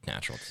much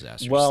natural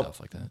disaster stuff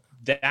like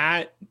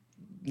that.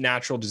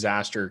 natural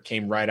disaster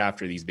came right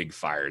after these big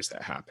fires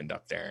that happened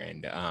up there.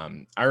 And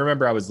I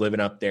remember I was living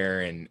up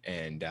there, and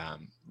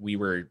we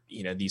were,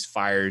 these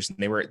fires, and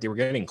they were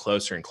getting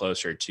closer and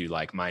closer to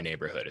like my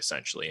neighborhood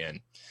essentially.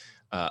 And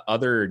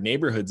other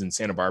neighborhoods in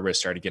Santa Barbara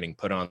started getting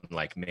put on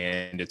like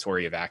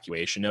mandatory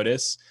evacuation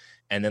notice.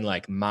 And then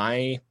like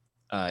my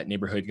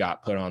neighborhood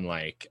got put on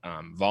like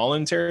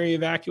voluntary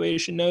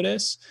evacuation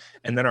notice.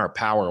 And then our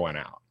power went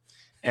out.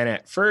 And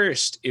at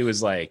first it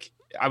was like,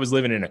 I was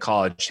living in a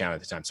college town at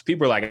the time. So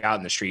people were like out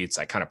in the streets,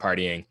 like kind of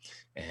partying.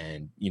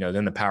 And,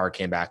 then the power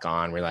came back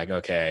on. We're like,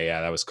 okay, yeah,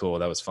 that was cool.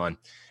 That was fun.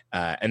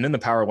 And then the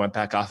power went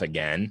back off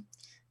again.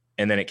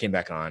 And then it came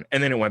back on.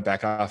 And then it went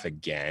back off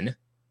again.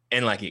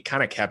 And like it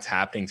kind of kept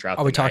happening throughout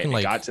the night. Are we talking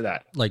like, got to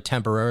that, like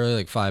temporarily,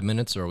 like 5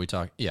 minutes, or are we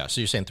talking? Yeah.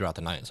 So you're saying throughout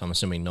the night. So I'm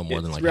assuming no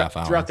more than like half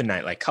hour. Throughout the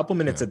night, like a couple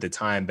minutes at the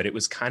time. But it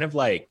was kind of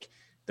like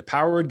the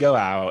power would go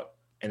out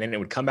and then it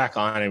would come back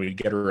on, and we'd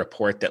get a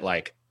report that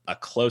like a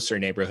closer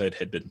neighborhood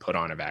had been put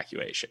on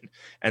evacuation,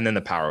 and then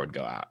the power would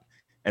go out,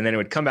 and then it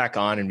would come back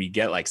on, and we'd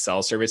get like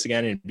cell service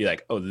again, and it'd be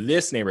like, oh,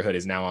 this neighborhood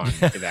is now on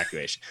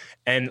evacuation.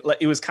 And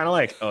it was kind of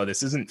like, oh,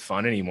 this isn't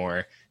fun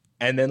anymore.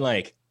 And then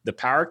like the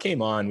power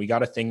came on, we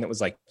got a thing that was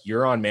like,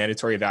 you're on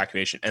mandatory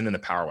evacuation, and then the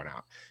power went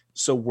out.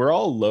 So we're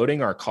all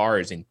loading our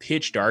cars in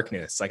pitch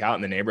darkness, like out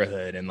in the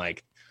neighborhood, and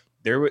like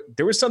there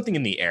was something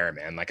in the air,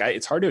 man. Like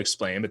it's hard to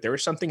explain, but there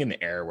was something in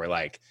the air where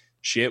like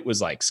shit was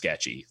like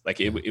sketchy.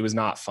 Like it was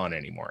not fun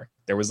anymore.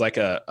 There was like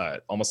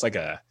almost like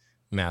a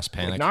mass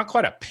panic, like not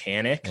quite a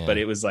panic, but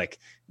it was like,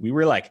 we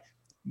were like,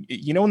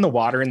 when the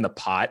water in the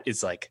pot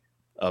is like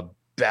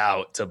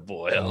about to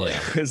boil,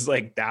 it was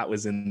like, that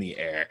was in the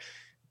air.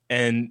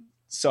 And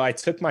so I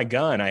took my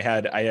gun. I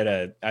had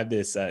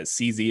this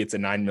CZ, it's a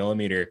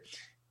 9mm.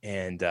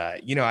 And,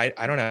 I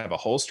don't have a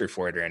holster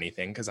for it or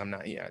anything, cause I'm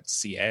not, it's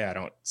CA. I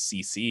don't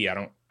CC.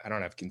 I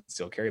don't have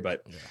concealed carry,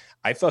 but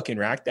I fucking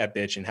racked that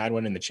bitch and had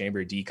one in the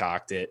chamber,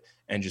 decocked it,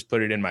 and just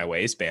put it in my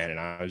waistband. And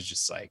I was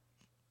just like,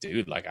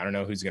 dude, like, I don't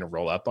know who's going to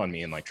roll up on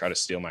me and like try to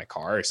steal my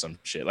car or some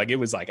shit. Like, it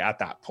was like at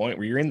that point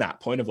where you're in that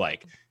point of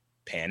like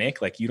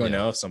panic. Like, you don't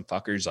know if some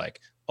fucker's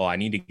like, oh, I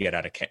need to get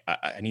out of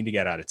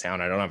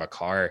town. I don't have a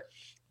car.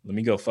 Let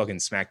me go fucking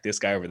smack this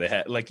guy over the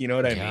head. Like, you know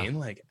what I mean?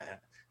 Like,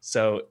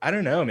 so I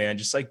don't know, man,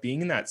 just like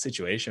being in that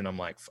situation, I'm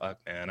like, fuck,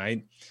 man,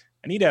 I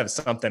need to have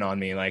something on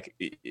me. Like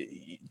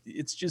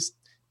it's just,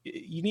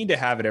 you need to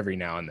have it every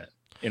now and then,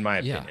 in my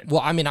opinion.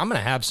 Well, I mean, I'm going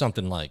to have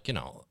something like,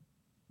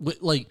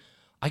 like,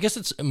 I guess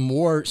it's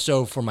more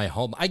so for my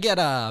home. I get,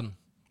 I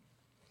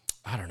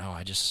don't know.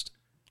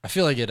 I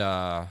feel like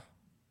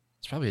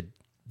it's probably a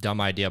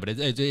dumb idea, but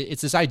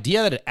it's this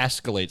idea that it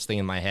escalates thing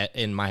in my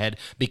head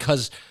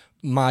because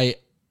my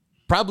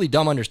probably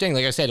dumb understanding.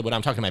 Like I said, when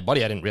I'm talking to my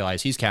buddy, I didn't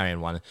realize he's carrying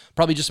one.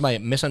 Probably just my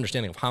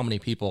misunderstanding of how many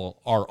people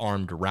are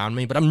armed around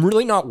me. But I'm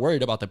really not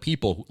worried about the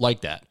people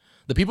like that.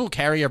 The people who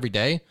carry every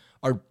day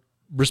are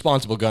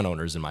responsible gun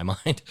owners in my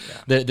mind.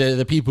 Yeah.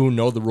 The people who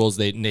know the rules,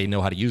 they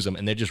know how to use them,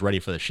 and they're just ready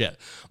for the shit.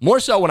 More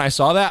so when I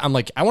saw that, I'm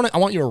like, I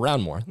want you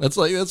around more. That's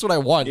what I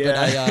want.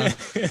 Yeah.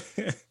 But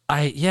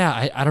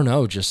I don't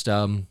know. Just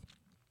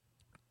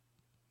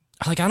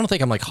like, I don't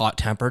think I'm like hot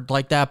tempered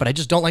like that, but I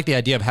just don't like the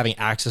idea of having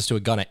access to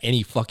a gun at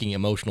any fucking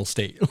emotional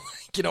state.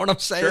 Like, you know what I'm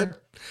saying?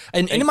 Sure.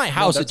 And in my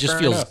house, it just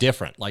feels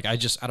different. Like, I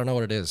don't know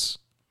what it is.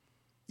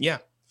 Yeah.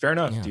 Fair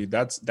enough, dude.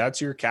 That's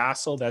your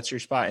castle. That's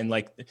your spot. And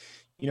like,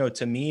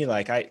 to me,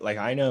 like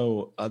I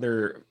know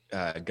other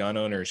gun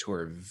owners who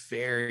are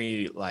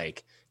very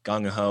like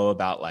gung ho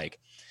about like,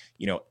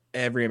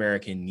 every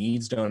American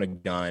needs to own a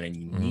gun, and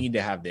you need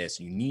to have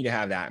this, and you need to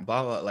have that, and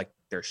blah, blah, blah. Like,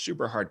 they're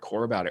super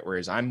hardcore about it.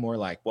 Whereas I'm more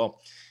like,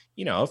 well,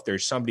 if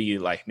there's somebody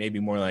like maybe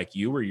more like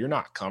you, where you're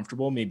not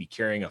comfortable maybe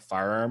carrying a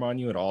firearm on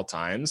you at all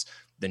times,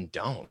 then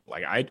don't.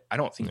 Like, I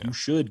don't think you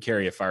should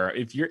carry a firearm.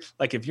 If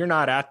you're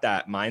not at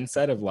that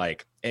mindset of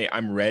like, hey,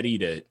 I'm ready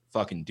to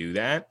fucking do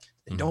that,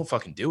 then don't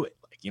fucking do it.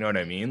 Like, you know what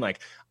I mean?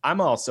 Like,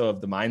 I'm also of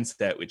the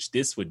mindset, which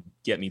this would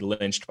get me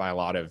lynched by a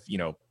lot of,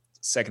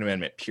 Second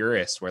Amendment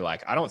purists, where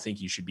like, I don't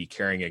think you should be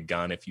carrying a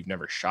gun if you've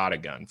never shot a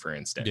gun, for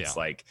instance. Yeah.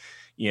 Like,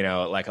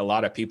 like a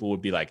lot of people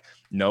would be like,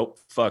 nope,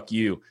 fuck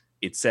you.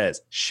 It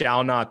says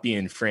shall not be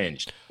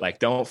infringed. Like,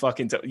 don't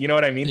fucking, you know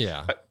what I mean?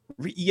 Yeah.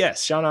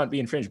 Yes, shall not be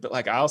infringed. But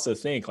like, I also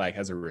think like,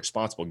 as a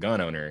responsible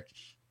gun owner,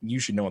 you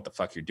should know what the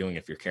fuck you're doing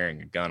if you're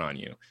carrying a gun on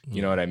you.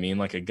 You know what I mean?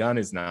 Like, a gun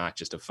is not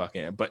just a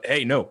fucking, but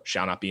hey, no,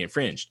 shall not be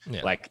infringed.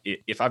 Yeah. Like,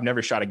 if I've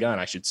never shot a gun,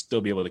 I should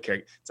still be able to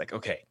carry. It's like,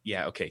 okay,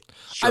 yeah, okay.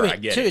 Sure, I mean, I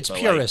get to it. Its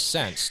purest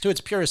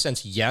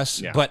sense, yes.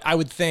 Yeah. But I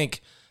would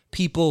think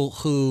people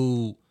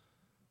who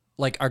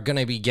like are going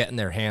to be getting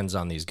their hands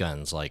on these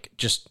guns, like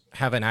just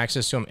having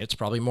access to them, it's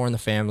probably more in the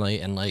family.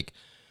 And like,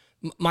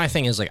 my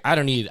thing is like, I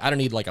don't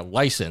need like a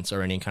license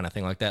or any kind of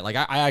thing like that. Like,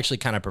 I actually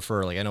kind of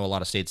prefer, like, I know a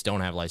lot of states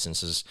don't have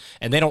licenses,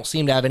 and they don't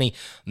seem to have any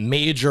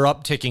major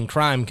uptick in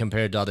crime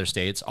compared to other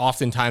states.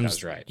 Oftentimes,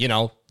 that's right.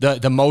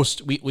 The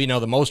most, we know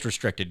the most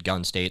restricted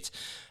gun states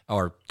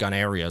or gun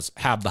areas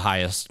have the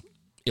highest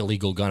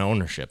illegal gun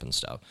ownership and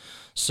stuff.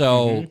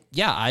 So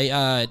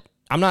I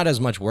I'm not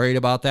as much worried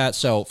about that.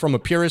 So from a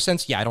purist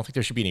sense, yeah, I don't think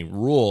there should be any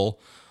rule.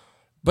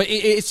 But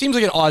it seems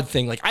like an odd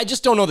thing. Like, I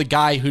just don't know the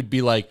guy who'd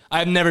be like,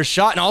 I've never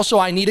shot, and also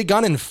I need a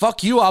gun, and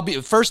fuck you,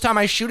 first time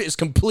I shoot it is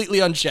completely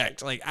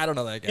unchecked. Like, I don't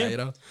know that guy, you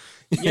know?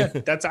 Yeah,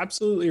 that's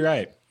absolutely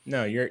right.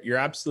 No, you're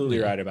absolutely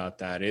right about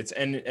that. It's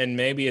and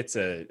maybe it's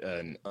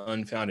an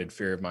unfounded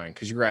fear of mine,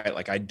 because you're right.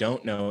 Like, I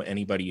don't know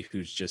anybody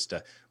who's just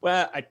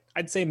I'd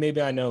say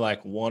maybe I know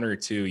like one or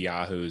two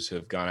yahoos who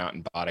have gone out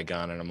and bought a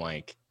gun, and I'm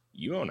like,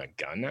 you own a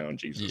gun now?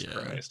 Jesus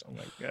Christ. Oh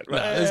my God.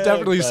 There's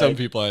definitely some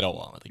people I don't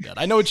want with a gun.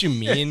 I know what you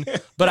mean,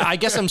 but I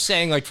guess I'm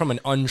saying, like, from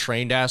an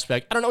untrained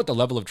aspect, I don't know what the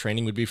level of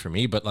training would be for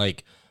me, but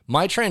like,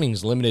 my training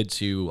is limited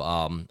to,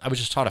 I was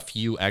just taught a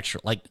few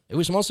extra, like, it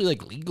was mostly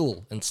like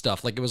legal and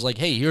stuff. Like, it was like,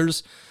 hey,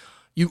 here's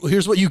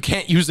what you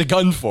can't use a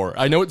gun for.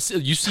 I know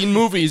you've seen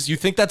movies, you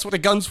think that's what a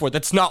gun's for.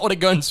 That's not what a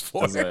gun's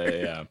for.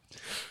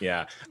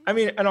 Yeah. I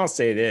mean, and I'll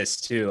say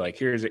this too, like,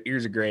 here's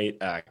a great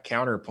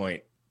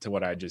counterpoint to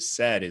what I just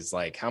said, is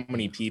like, how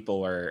many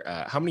people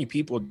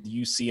do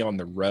you see on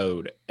the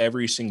road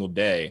every single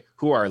day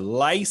who are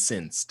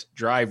licensed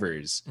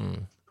drivers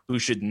who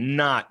should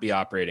not be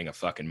operating a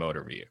fucking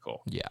motor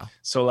vehicle? Yeah.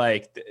 So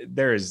like,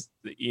 there's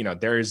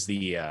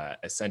the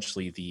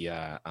essentially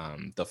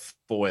the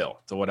foil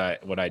to what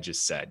I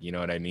just said. You know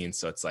what I mean?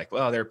 So it's like,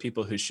 well, there are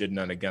people who shouldn't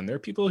own a gun. There are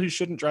people who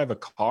shouldn't drive a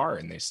car,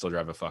 and they still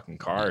drive a fucking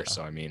car. Yeah.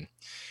 So I mean,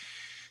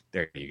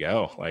 there you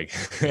go. Like,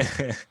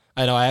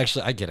 I know. I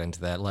get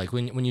into that. Like,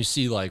 when you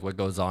see like what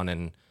goes on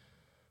in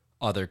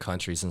other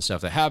countries and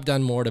stuff that have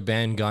done more to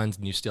ban guns,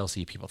 and you still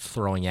see people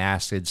throwing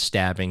acid,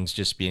 stabbings,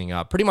 just being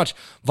pretty much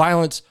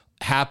violence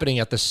happening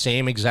at the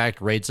same exact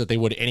rates that they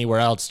would anywhere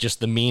else. Just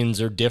the means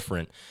are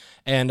different.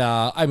 And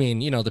I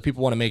mean, you know, the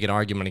people want to make an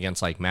argument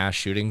against like mass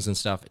shootings and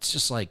stuff. It's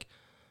just like,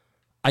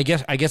 I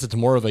guess it's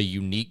more of a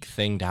unique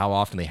thing to how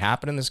often they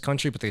happen in this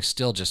country, but they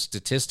still just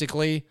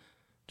statistically,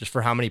 just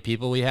for how many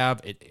people we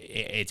have,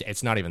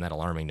 it's not even that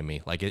alarming to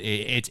me. Like,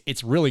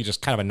 it's really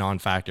just kind of a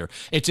non-factor.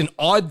 It's an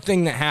odd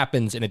thing that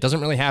happens, and it doesn't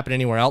really happen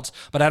anywhere else.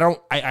 But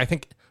I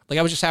think, like,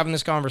 I was just having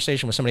this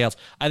conversation with somebody else.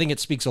 I think it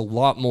speaks a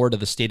lot more to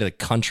the state of the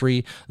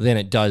country than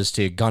it does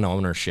to gun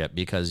ownership,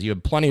 because you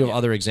have plenty of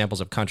other examples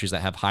of countries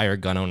that have higher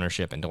gun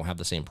ownership and don't have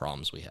the same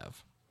problems we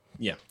have.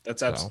 Yeah,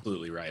 that's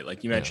absolutely right.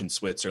 Like you mentioned,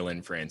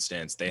 Switzerland, for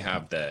instance, they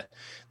have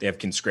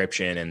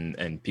conscription,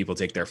 and people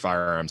take their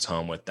firearms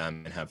home with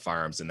them and have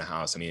firearms in the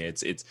house. I mean,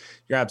 it's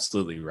you're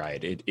absolutely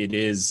right. It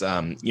is,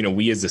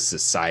 we as a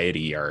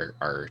society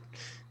are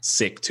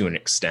sick to an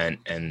extent,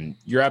 and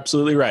you're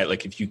absolutely right.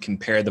 Like, if you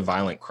compare the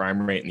violent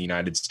crime rate in the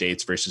United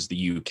States versus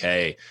the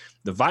UK,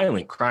 the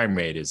violent crime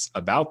rate is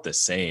about the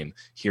same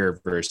here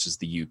versus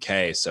the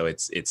UK. So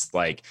it's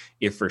like,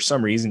 if for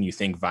some reason you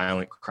think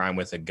violent crime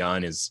with a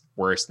gun is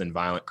worse than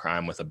violent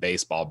crime with a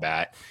baseball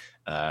bat,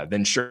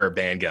 then sure,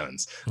 ban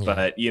guns.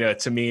 Yeah. But,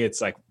 to me,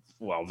 it's like,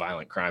 well,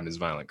 violent crime is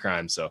violent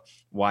crime. So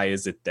why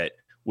is it that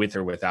with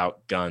or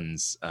without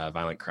guns,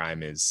 violent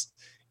crime is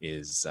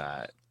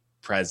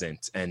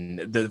present? And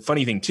the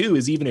funny thing too,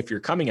 is even if you're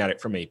coming at it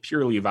from a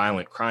purely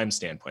violent crime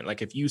standpoint,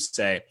 like if you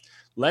say,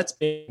 let's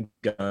ban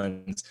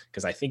guns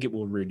because I think it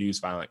will reduce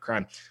violent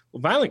crime.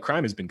 Well, violent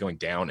crime has been going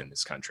down in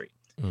this country.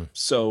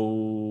 So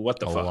what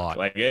the fuck? Lot.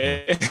 Like,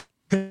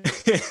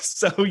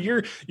 so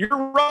you're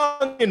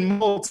wrong in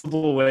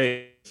multiple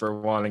ways for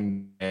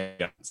wanting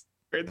guns.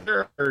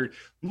 There are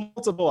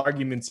multiple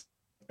arguments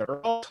that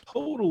are all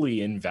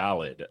totally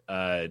invalid.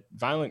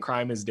 Violent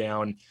crime is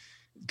down.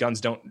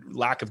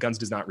 Lack of guns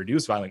does not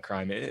reduce violent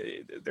crime.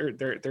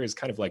 There is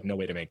kind of like no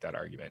way to make that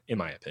argument, in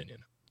my opinion.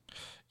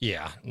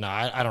 Yeah, no,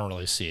 I don't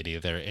really see it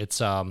either. It's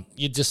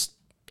you just,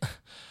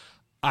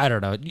 I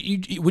don't know.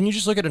 When you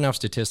just look at enough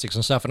statistics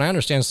and stuff, and I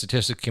understand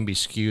statistics can be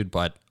skewed,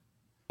 but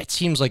it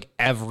seems like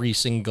every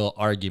single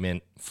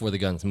argument for the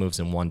guns moves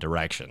in one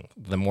direction.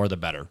 The more, the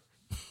better.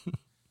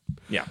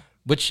 Yeah.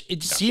 Which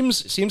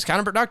seems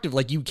counterproductive.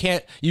 Like, you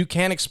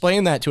can't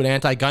explain that to an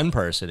anti-gun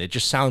person. It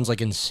just sounds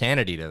like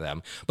insanity to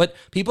them. But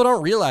people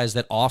don't realize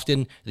that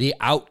often the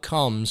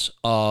outcomes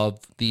of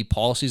the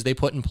policies they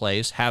put in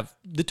place have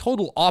the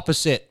total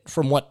opposite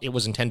from what it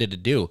was intended to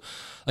do.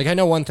 Like, I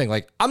know one thing.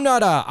 Like, I'm not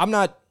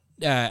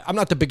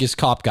the biggest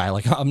cop guy.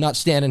 Like, I'm not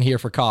standing here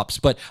for cops.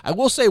 But I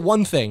will say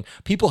one thing: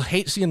 people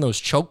hate seeing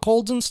those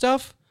chokeholds and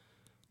stuff.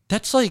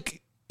 That's like.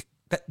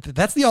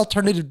 That's the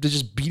alternative to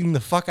just beating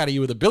the fuck out of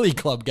you with a billy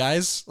club,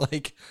 guys.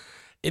 Like,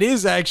 it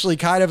is actually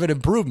kind of an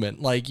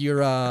improvement. Like,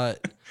 you're,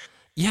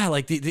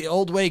 like the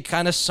old way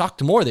kind of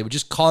sucked more. They would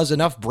just cause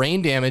enough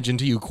brain damage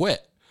until you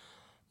quit.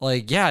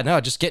 Like,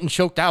 just getting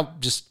choked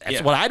out.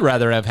 That's what I'd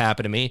rather have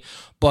happen to me.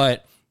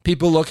 But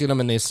people look at them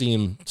and they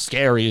seem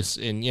scary.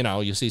 And,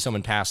 you see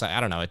someone pass. I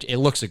don't know. It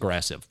looks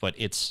aggressive, but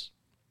it's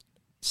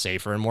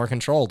safer and more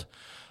controlled.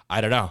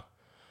 I don't know.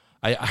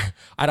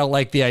 I don't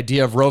like the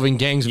idea of roving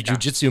gangs of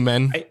jujitsu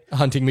men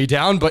hunting me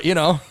down, but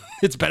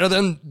it's better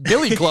than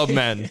billy club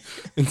men.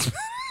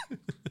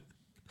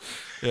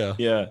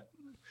 Yeah.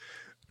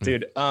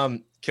 Dude,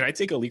 can I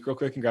take a leak real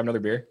quick and grab another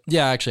beer?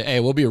 Yeah, actually. Hey,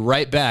 we'll be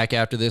right back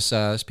after this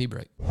speed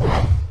break.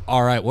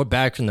 All right, we're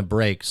back from the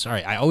break.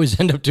 Sorry, I always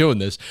end up doing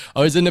this. I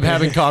always end up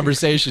having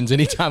conversations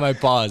anytime I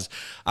pause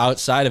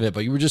outside of it.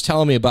 But you were just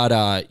telling me about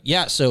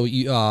so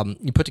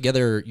you put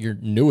together your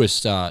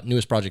newest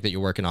project that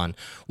you're working on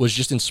was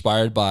just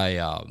inspired by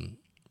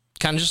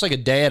kind of just like a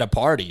day at a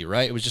party,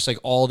 right? It was just like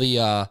all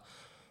the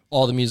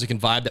music and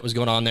vibe that was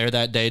going on there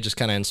that day just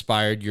kind of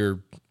inspired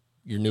your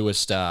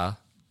newest your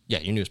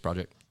newest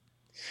project.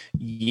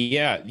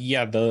 Yeah.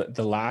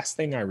 The last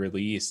thing I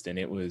released, and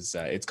it was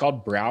it's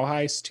called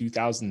Brauheist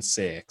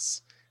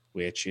 2006,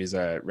 which is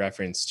a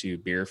reference to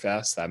Beer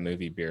Fest, that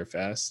movie Beer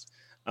Fest.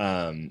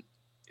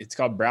 It's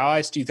called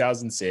Brauheist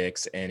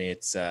 2006, and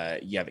it's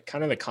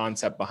kind of the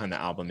concept behind the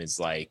album is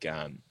like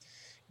I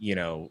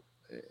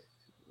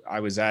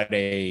was at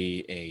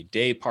a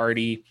day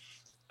party,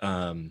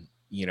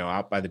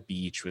 out by the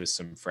beach with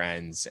some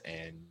friends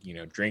and,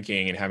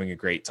 drinking and having a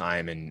great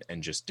time. And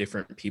just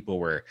different people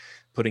were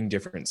putting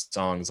different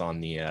songs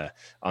on the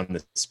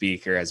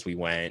speaker as we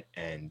went.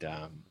 And,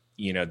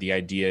 the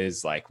idea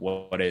is like,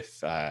 what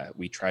if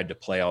we tried to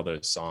play all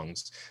those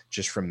songs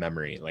just from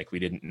memory? Like we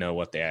didn't know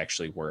what they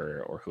actually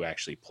were or who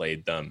actually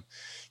played them.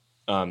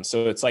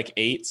 So it's like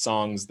 8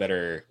 songs that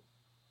are,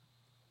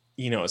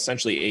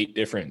 essentially 8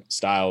 different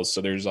styles.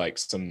 So there's like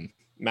some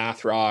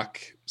math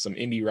rock, some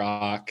indie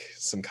rock,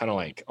 some kind of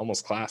like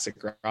almost classic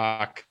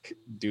rock,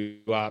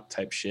 doo-wop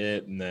type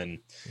shit. And then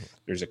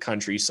there's a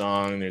country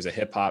song, there's a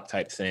hip hop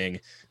type thing.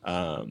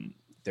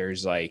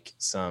 There's like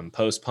some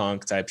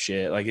post-punk type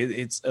shit. Like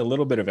it's a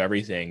little bit of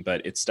everything,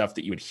 but it's stuff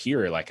that you would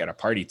hear like at a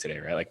party today,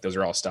 right? Like those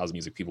are all styles of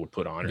music people would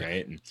put on,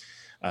 right? And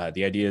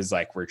the idea is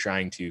like we're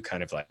trying to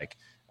kind of like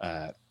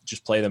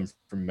just play them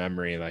from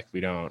memory. Like we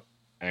don't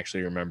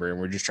actually remember, and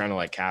we're just trying to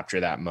like capture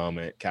that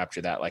moment,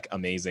 capture that like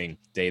amazing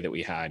day that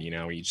we had,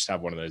 where you just have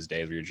one of those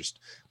days where you're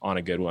just on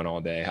a good one all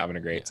day, having a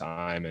great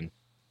time. And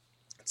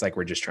it's like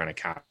we're just trying to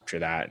capture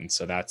that. And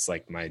so that's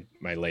like my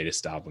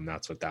latest album.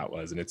 That's what that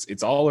was. And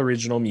it's all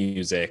original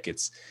music.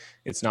 It's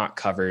not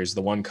covers.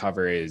 The one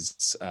cover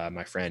is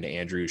my friend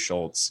Andrew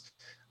Schultz.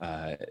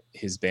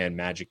 His band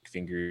Magic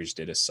Fingers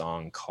did a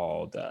song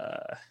called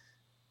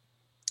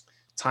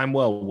Time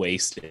Well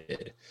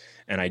Wasted,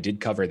 and I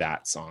did cover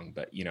that song.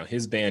 But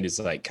his band is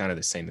like kind of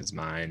the same as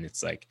mine.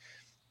 It's like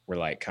we're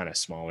like kind of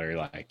smaller,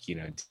 like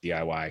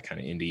DIY kind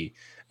of indie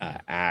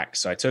act.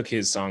 So I took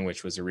his song,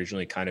 which was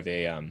originally kind of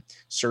a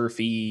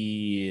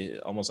surfy,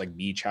 almost like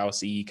beach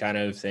housey kind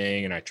of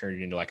thing, and I turned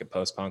it into like a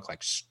post-punk,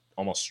 like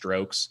almost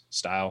Strokes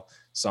style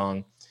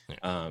song,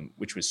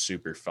 which was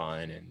super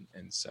fun.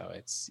 And so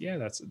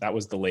that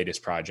was the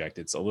latest project.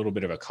 It's a little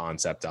bit of a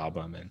concept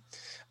album, and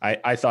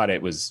I thought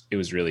it was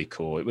really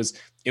cool. It was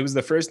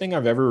the first thing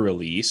I've ever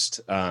released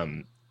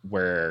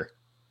where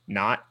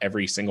not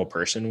every single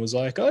person was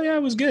like, oh yeah,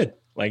 it was good.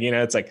 Like,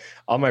 it's like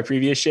all my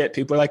previous shit,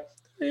 people are like,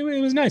 it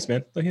was nice,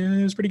 man. Like, yeah,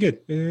 it was pretty good.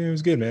 It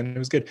was good, man. It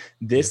was good.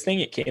 This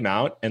thing, it came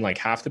out, and like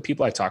half the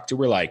people I talked to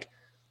were like,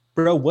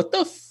 bro, what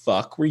the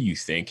fuck were you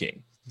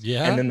thinking?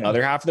 Yeah. And then the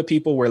other half of the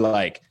people were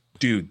like,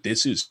 dude,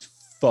 this is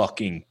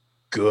fucking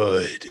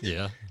good.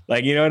 Yeah.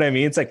 Like, you know what I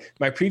mean? It's like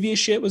my previous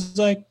shit was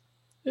like,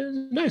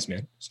 nice,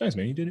 man. It's nice,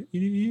 man. You did it.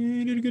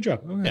 You did a good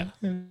job. Okay.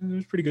 Yeah. It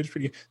was pretty good. It's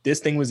pretty good. This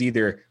thing was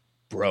either,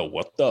 bro,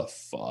 what the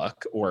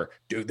fuck? Or,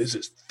 dude, this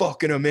is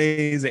fucking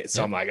amazing.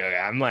 So I'm like, okay,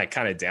 I'm like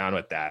kind of down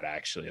with that,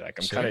 actually. Like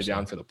I'm kind of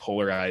down for the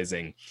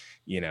polarizing,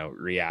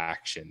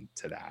 reaction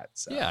to that.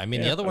 So yeah, I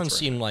mean, the other one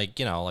seemed like,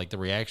 like the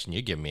reaction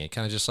you give me, it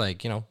kind of just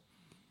like,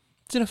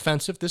 it's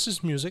inoffensive. This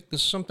is music.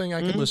 This is something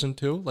I could listen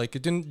to. Like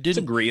it didn't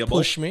agreeable.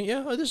 Push me.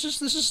 Yeah, this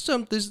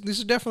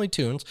is definitely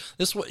tunes.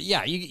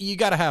 You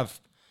got to have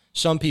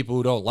some people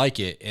who don't like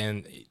it,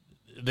 and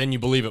then you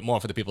believe it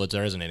more for the people it's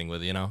resonating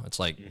with. It's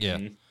like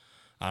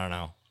I don't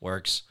know,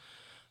 works.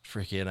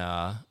 Freaking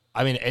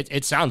I mean,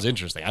 it sounds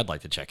interesting. I'd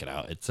like to check it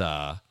out. It's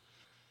I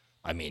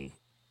mean,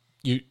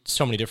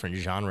 so many different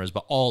genres,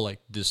 but all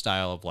like this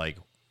style of like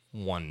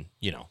one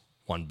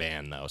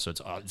band though. So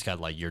it's got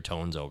like your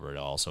tones over it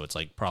all. So it's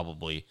like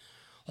probably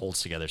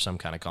holds together some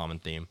kind of common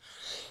theme.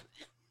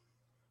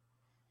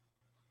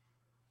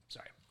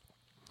 Sorry.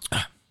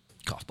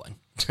 Cough button.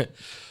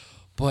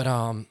 But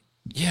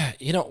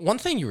one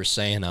thing you were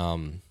saying,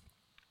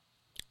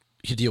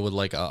 you deal with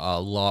like a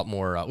lot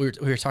more. We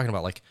were talking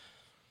about like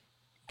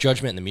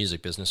judgment in the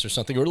music business or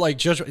something, or like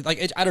judgment.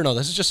 Like I don't know.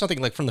 This is just something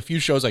like from the few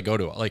shows I go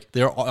to. Like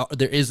there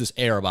is this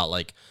air about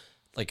like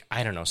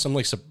I don't know, some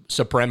like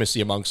supremacy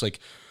amongst like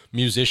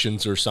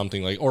musicians or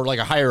something, like, or like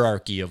a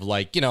hierarchy of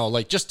like,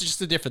 like just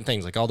the different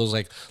things, like all those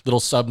like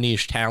little sub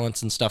niche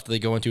talents and stuff that they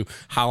go into,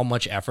 how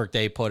much effort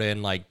they put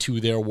in like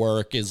to their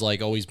work is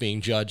like always being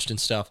judged and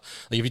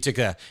stuff. Like if you took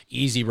the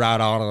easy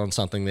route out on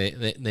something,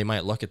 they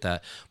might look at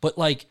that. But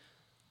like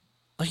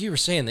you were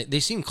saying, they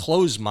seem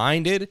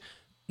closed-minded.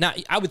 Now,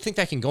 I would think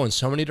that can go in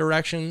so many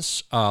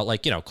directions,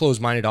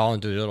 closed-minded all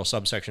into the little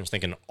subsections,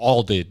 thinking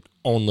all the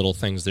own little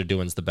things they're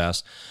doing is the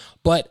best.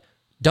 But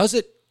does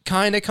it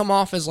kind of come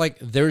off as like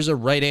there's a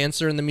right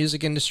answer in the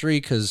music industry?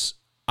 Because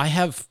I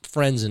have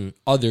friends in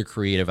other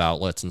creative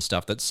outlets and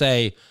stuff that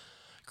say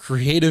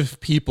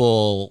creative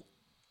people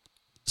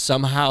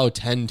somehow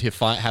tend to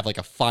have like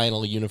a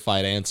final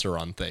unified answer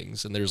on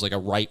things, and there's like a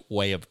right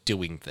way of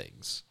doing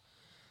things,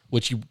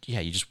 which you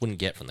just wouldn't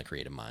get from the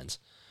creative minds.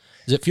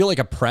 Does it feel like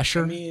a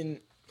pressure? I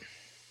mean,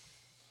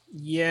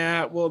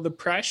 yeah, well, the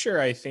pressure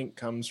I think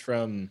comes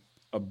from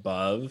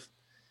above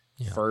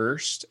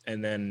first,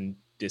 and then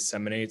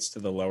disseminates to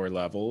the lower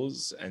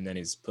levels, and then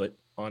is put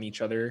on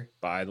each other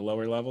by the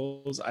lower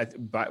levels.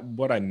 But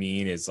what I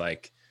mean is,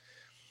 like,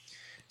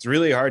 it's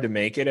really hard to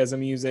make it as a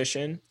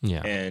musician.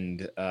 Yeah.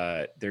 And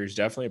there's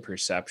definitely a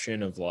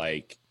perception of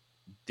like,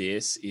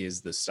 this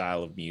is the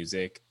style of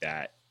music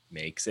that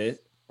makes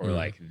it, or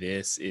like,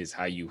 this is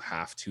how you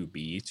have to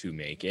be to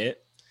make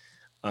it.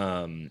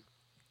 And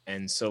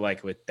so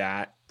like with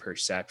that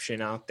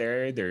perception out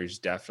there, there's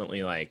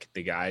definitely like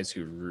the guys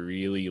who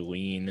really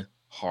lean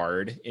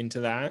hard into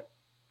that.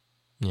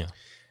 Yeah.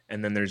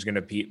 And then there's going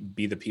to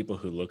be the people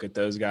who look at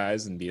those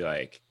guys and be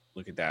like,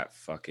 look at that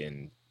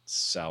fucking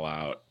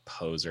sellout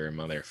poser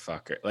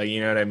motherfucker. Like,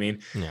 you know what I mean?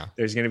 Yeah.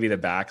 There's going to be the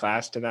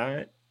backlash to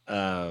that.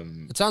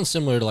 It sounds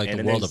similar to like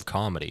the world of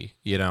comedy,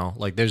 you know,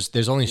 like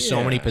there's only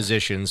so many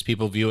positions.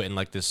 People view it in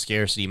like this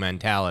scarcity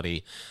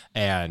mentality,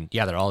 and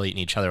yeah, they're all eating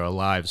each other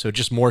alive. So it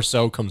just more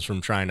so comes from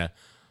trying to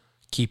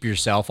keep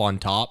yourself on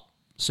top.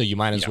 So you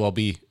might as well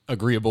be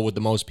agreeable with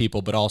the most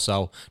people, but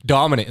also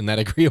dominant in that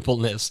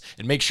agreeableness,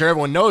 and make sure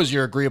everyone knows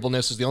your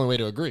agreeableness is the only way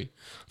to agree.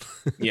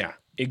 Yeah,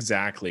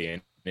 exactly.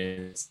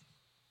 And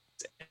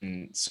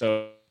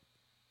so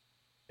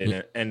at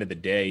the end of the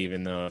day,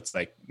 even though it's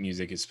like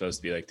music is supposed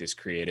to be like this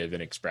creative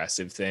and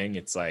expressive thing,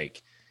 it's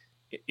like,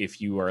 if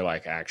you are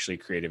like actually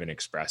creative and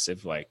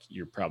expressive, like,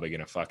 you're probably going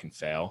to fucking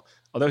fail.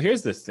 Although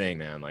here's the thing,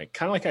 man, like,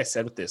 kind of like I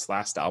said with this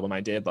last album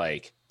I did,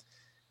 like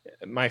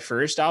my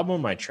first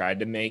album, I tried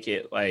to make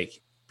it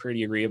like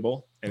pretty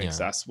agreeable and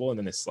accessible. And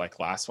then this like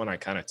last one, I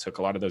kind of took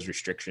a lot of those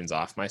restrictions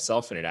off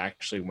myself, and it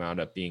actually wound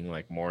up being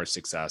like more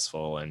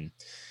successful. And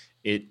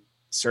it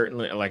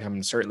certainly, like,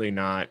 I'm certainly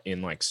not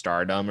in like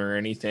stardom or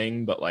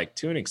anything, but like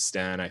to an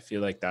extent, I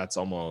feel like that's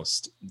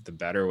almost the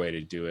better way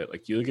to do it.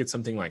 Like, you look at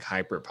something like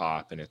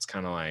hyperpop, and it's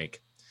kind of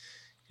like,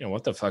 you know,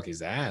 what the fuck is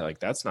that? Like,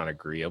 that's not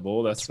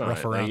agreeable. That's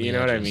not, like, you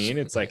know what I mean?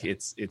 It's like,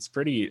 it's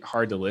pretty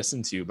hard to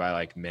listen to by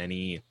like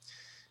many,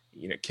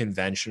 you know,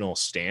 conventional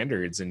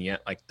standards. And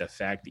yet, like, the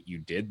fact that you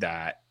did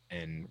that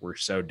and were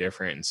so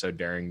different and so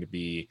daring to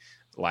be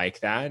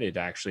like that, it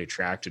actually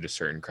attracted a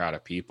certain crowd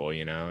of people,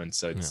 you know? And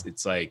so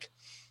it's like,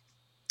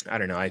 I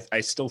don't know.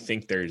 I still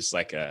think there's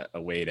like a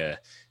way to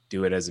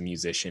do it as a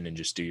musician and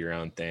just do your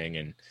own thing.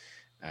 And,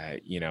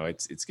 you know,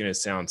 it's going to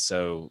sound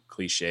so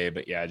cliche,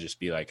 but yeah, just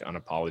be like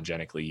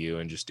unapologetically you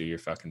and just do your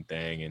fucking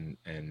thing.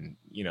 And,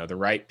 you know, the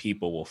right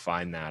people will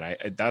find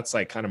that. That's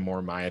like kind of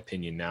more my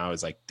opinion now,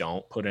 is like,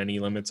 don't put any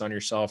limits on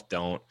yourself.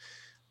 Don't,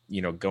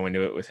 you know, go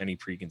into it with any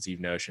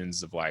preconceived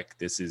notions of like,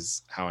 this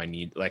is how I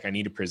need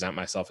to present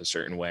myself a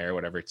certain way or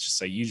whatever. It's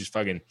just like, you just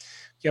fucking,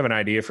 you have an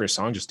idea for a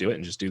song, just do it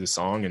and just do the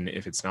song. And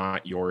if it's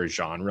not your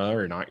genre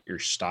or not your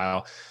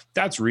style,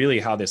 that's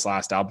really how this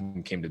last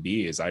album came to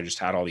be, is I just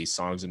had all these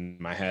songs in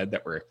my head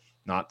that were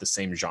not the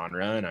same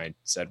genre. And I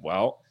said,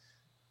 well,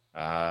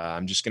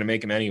 I'm just going to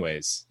make them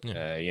anyways.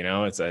 You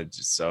know, it's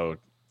just so,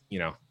 you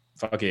know,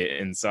 fuck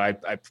it. And so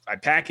I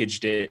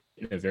packaged it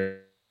in a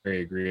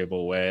very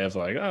agreeable way of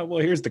like, oh,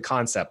 well, here's the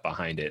concept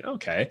behind it.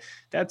 Okay.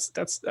 That's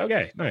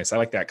okay. Nice. I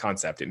like that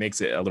concept. It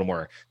makes it a little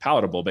more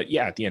palatable. But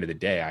yeah, at the end of the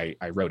day,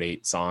 I wrote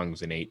 8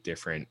 songs in 8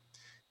 different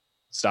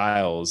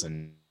styles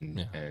and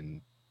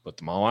put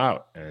them all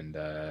out. And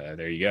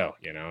there you go.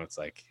 You know, it's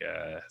like,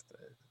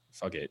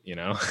 fuck it, you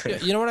know?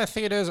 You know what I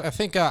think it is? I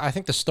think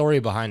the story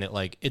behind it,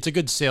 like, it's a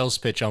good sales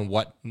pitch on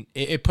what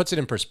it puts it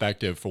in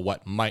perspective for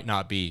what might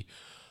not be,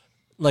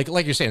 like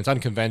you're saying, it's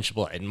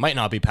unconventional. It might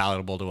not be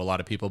palatable to a lot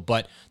of people,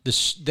 but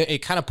it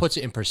kind of puts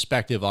it in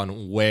perspective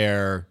on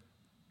where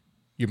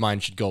your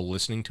mind should go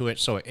listening to it.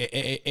 So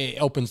it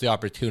opens the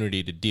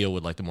opportunity to deal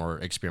with like the more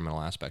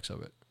experimental aspects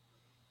of it.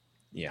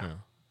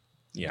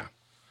 Yeah,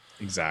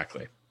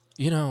 exactly.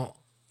 You know,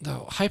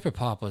 though,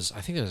 hyperpop was,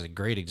 I think it was a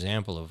great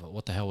example of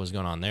what the hell was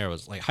going on there. It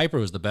was like, hyper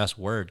was the best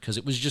word, because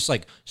it was just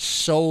like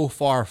so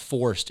far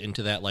forced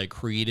into that like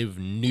creative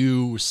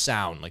new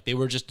sound. Like, they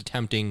were just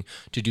attempting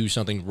to do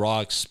something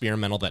raw,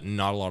 experimental, that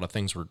not a lot of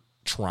things were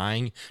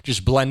trying,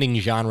 just blending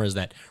genres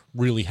that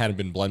really hadn't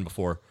been blended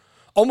before,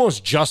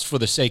 almost just for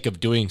the sake of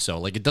doing so.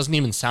 Like, it doesn't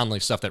even sound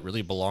like stuff that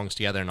really belongs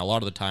together. And a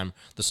lot of the time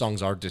the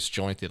songs are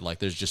disjointed. Like,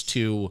 there's just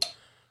 2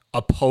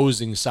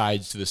 opposing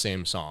sides to the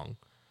same song.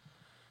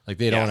 Like,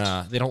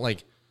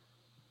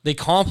 they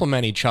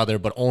complement each other,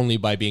 but only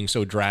by being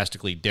so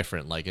drastically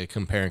different, like a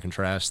compare and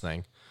contrast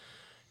thing.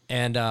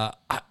 And I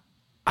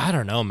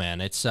don't know, man.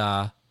 It's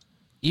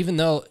even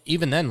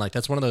then, like,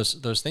 that's one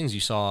of those things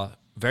you saw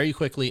very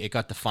quickly. It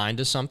got defined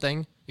as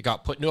something. It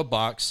got put into a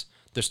box.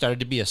 there started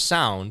to be a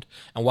sound.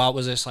 And while it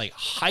was this like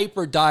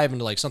hyper dive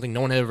into like something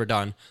no one had ever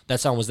done, that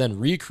sound was then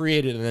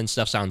recreated and then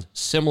stuff sounds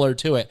similar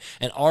to it.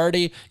 And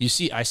already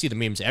I see the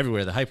memes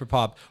everywhere. The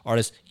hyperpop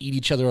artists eat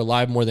each other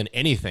alive more than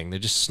anything. They're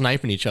just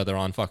sniping each other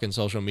on fucking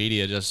social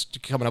media,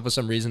 just coming up with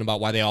some reason about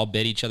why they all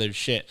bit each other's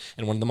shit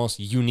in one of the most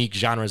unique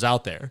genres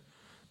out there.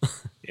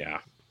 Yeah.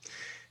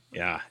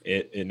 Yeah,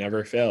 it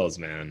never fails,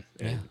 man.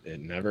 It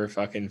never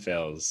fucking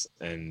fails.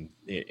 And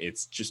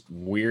it's just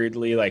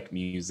weirdly like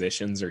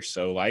musicians are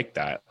so like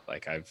that.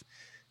 Like I've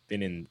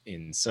been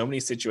in so many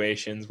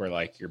situations where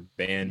like your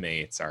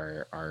bandmates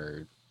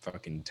are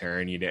fucking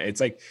tearing you down.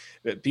 It's like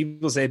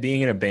people say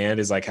being in a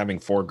band is like having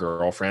 4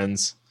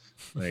 girlfriends.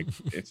 Like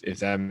if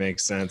that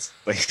makes sense.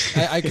 Like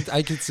I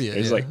could see it.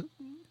 It's like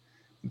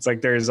it's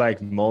like there's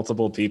like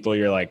multiple people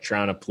you're like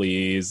trying to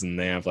please, and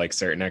they have like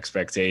certain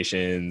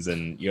expectations,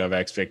 and you have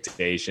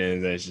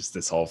expectations, and it's just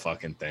this whole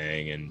fucking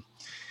thing. And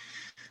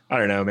I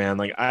don't know, man.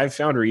 Like I've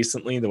found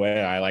recently the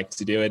way I like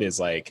to do it is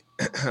like,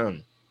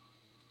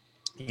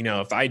 you know,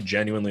 if I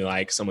genuinely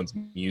like someone's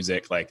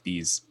music, like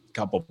these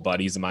couple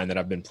buddies of mine that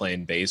I've been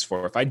playing bass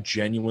for, if I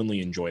genuinely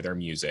enjoy their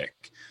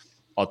music,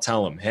 I'll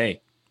tell them,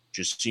 hey,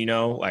 just, you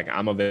know, like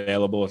I'm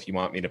available if you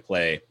want me to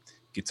play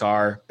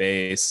guitar,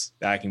 bass,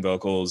 backing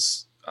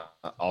vocals.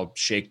 I'll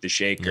shake the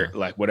shaker,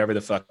 like whatever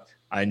the fuck.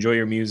 I enjoy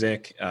your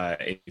music.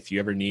 If you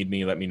ever need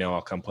me, let me know.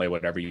 I'll come play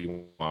whatever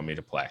you want me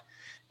to play.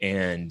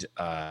 And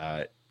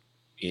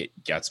it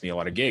gets me a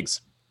lot of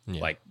gigs,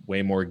 like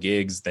way more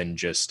gigs than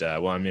just,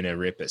 well, I'm going to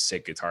rip a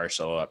sick guitar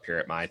solo up here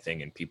at my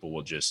thing, and people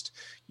will just,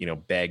 you know,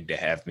 beg to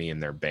have me in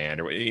their band,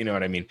 or you know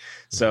what I mean?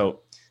 So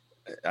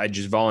I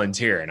just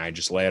volunteer and I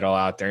just lay it all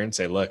out there and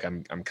say, look,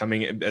 I'm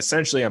coming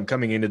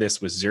into this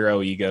with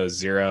zero ego,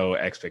 zero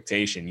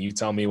expectation. You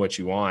tell me what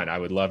you want. I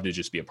would love to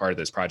just be a part of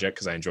this project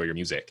because I enjoy your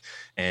music.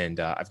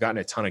 And I've gotten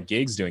a ton of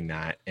gigs doing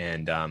that.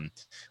 And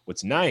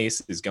what's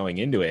nice is going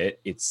into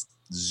it, it's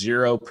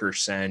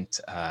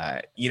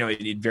 0%. You know,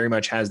 it very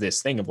much has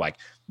this thing of like,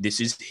 this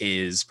is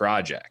his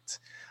project.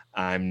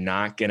 I'm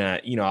not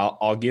gonna, you know,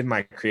 I'll give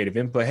my creative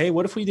input. Hey,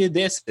 what if we did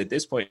this at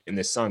this point in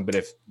this song? But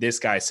if this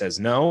guy says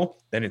no,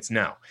 then it's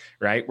no,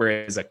 right?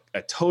 Whereas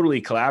a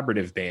totally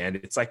collaborative band,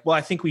 it's like, well,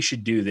 I think we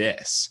should do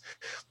this.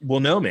 Well,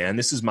 no, man,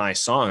 this is my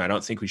song. I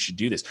don't think we should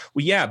do this.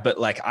 Well, yeah, but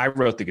like I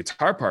wrote the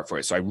guitar part for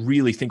it, so I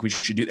really think we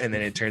should do. And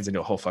then it turns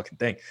into a whole fucking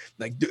thing.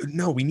 Like,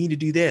 no, we need to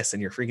do this,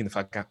 and you're freaking the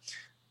fuck out.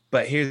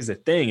 But here's the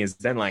thing is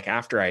then like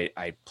after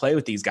I play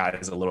with these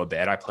guys a little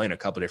bit, I play in a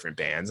couple different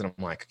bands, and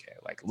I'm like, okay,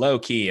 like low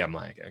key, I'm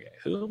like, okay,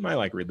 who am I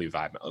like really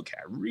vibing? Okay,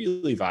 I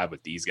really vibe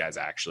with these guys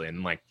actually.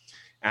 And like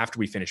after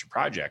we finish a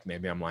project,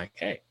 maybe I'm like,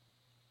 hey,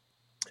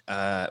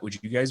 would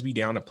you guys be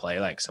down to play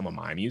like some of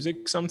my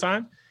music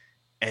sometime?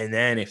 And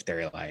then if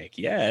they're like,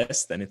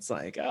 yes, then it's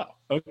like, oh,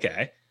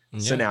 okay. Yeah.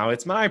 So now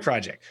it's my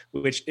project,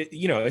 which,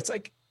 you know, it's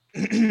like,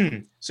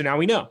 so now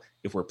we know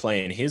if we're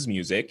playing his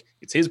music,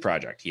 it's his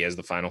project. He has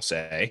the final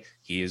say.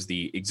 He is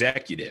the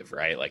executive,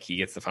 right? Like he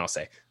gets the final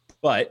say.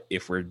 But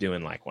if we're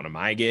doing like one of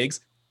my gigs,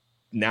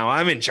 now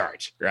I'm in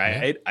charge,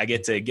 right? I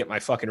get to get my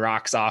fucking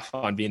rocks off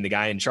on being the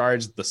guy in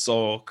charge, the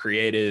sole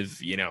creative,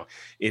 you know,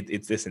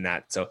 it's this and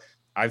that. So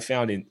I've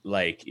found it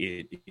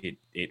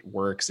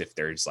works if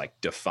there's like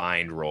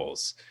defined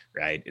roles,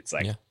 right? It's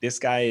like this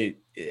guy,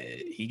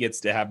 he gets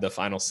to have the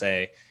final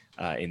say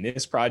in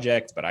this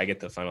project, but I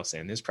get the final say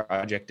in this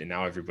project, and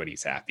now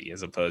everybody's happy,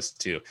 as opposed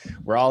to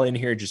we're all in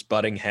here just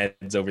butting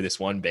heads over this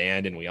one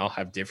band, and we all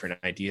have different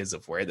ideas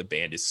of where the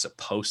band is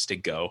supposed to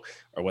go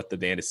or what the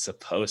band is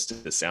supposed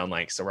to sound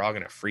like. So we're all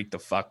going to freak the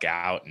fuck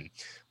out, and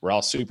we're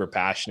all super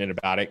passionate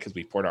about it because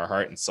we poured our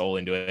heart and soul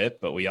into it,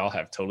 but we all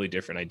have totally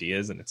different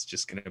ideas, and it's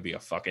just going to be a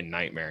fucking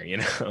nightmare, you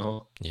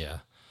know?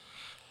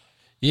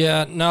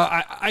 Yeah, no,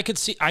 I could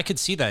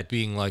see that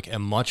being like a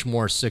much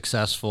more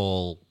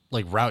successful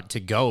like route to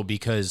go,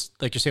 because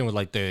like you're saying with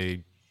like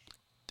the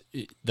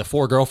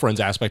 4 girlfriends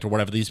aspect or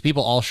whatever, these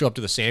people all show up to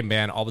the same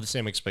band, all with the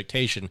same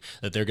expectation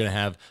that they're going to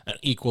have an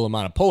equal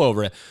amount of pull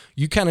over it.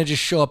 You kind of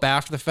just show up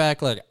after the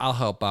fact, like, I'll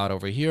help out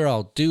over here,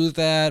 I'll do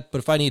that, but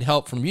if I need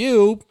help from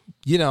you,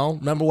 you know,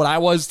 remember what I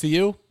was to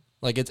you?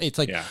 Like it's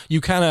like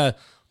you kind of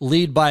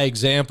lead by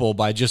example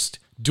by just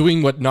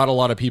doing what not a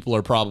lot of people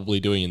are probably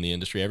doing in the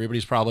industry.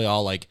 Everybody's probably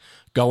all like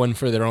going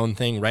for their own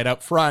thing right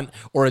up front,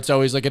 or it's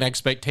always like an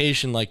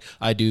expectation, like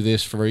I do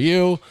this for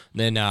you,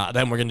 then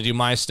we're going to do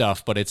my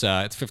stuff, but it's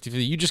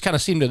 50-50. You just kind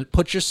of seem to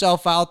put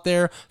yourself out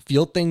there,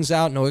 feel things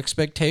out, no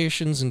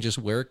expectations, and just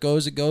where it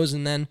goes,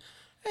 and then,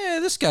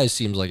 this guy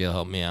seems like he'll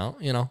help me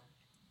out, you know?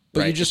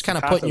 But you're just kind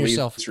of putting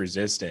yourself... It's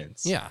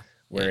resistance. Yeah.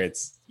 Where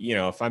it's, you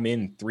know, if I'm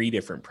in 3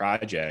 different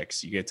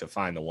projects, you get to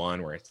find the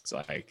one where it's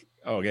like,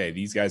 okay,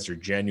 these guys are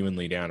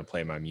genuinely down to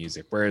play my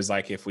music. Whereas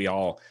like if we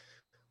all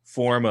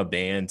form a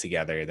band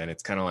together, then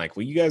it's kind of like,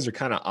 well, you guys are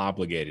kind of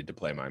obligated to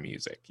play my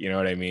music. You know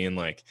what I mean?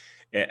 Like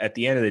at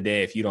the end of the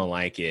day, if you don't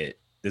like it,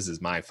 this is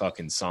my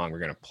fucking song, we're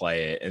going to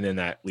play it. And then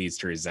that leads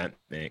to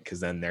resentment, because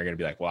then they're going to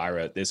be like, well, I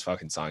wrote this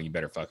fucking song, you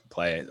better fucking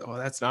play it. Oh,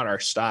 that's not our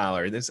style,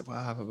 or this,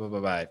 blah, blah, blah, blah,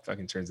 blah. It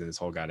fucking turns into this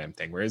whole goddamn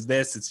thing. Whereas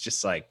this, it's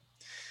just like,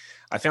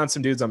 I found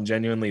some dudes I'm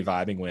genuinely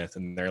vibing with,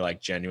 and they're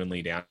like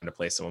genuinely down to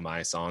play some of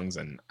my songs,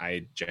 and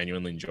I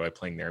genuinely enjoy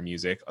playing their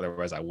music.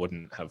 Otherwise, I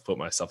wouldn't have put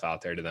myself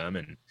out there to them.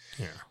 And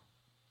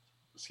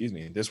excuse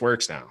me, this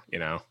works now, you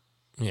know?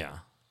 Yeah.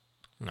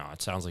 No,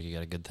 it sounds like you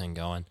got a good thing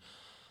going.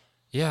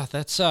 Yeah,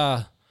 that's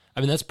I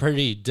mean, that's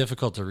pretty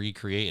difficult to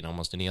recreate in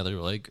almost any other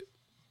like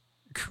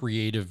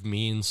creative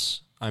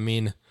means. I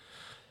mean,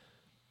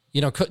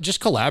 you know, just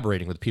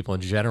collaborating with people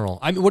in general.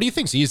 I mean, what do you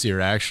think's easier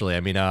actually?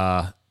 I mean,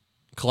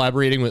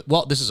 collaborating with,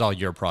 well, this is all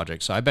your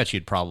project, so I bet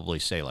you'd probably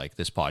say like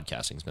this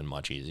podcasting's been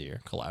much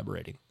easier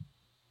collaborating.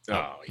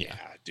 Oh yeah,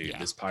 dude, yeah.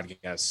 This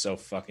podcast is so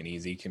fucking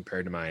easy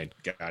compared to my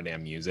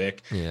goddamn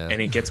music. Yeah.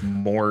 And it gets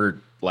more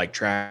like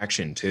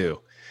traction too.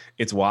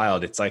 It's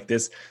wild. It's like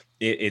this.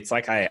 It's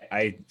like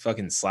I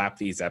fucking slap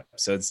these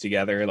episodes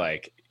together.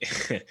 Like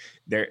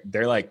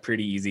they're like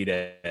pretty easy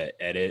to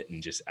edit,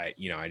 and just I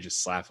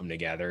just slap them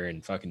together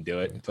and fucking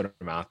do it and put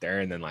them out there.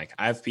 And then like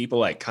I have people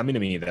like coming to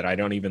me that I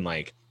don't even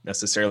like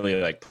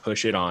necessarily like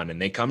push it on, and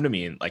they come to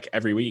me and like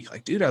every week,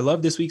 like, dude, I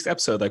love this week's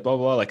episode, like blah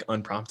blah blah, like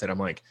unprompted. I'm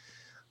like,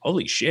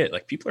 holy shit,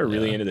 like people are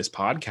really into this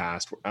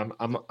podcast.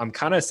 I'm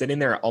kind of sitting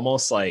there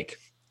almost like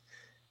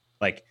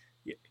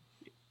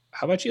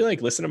how about you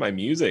like listen to my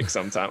music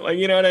sometime? Like,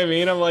 you know what I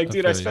mean? I'm like,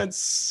 dude, I spent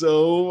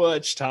so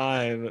much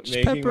time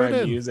making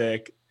my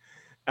music,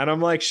 and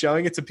I'm like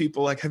showing it to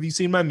people like, have you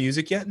seen my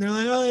music yet? And they're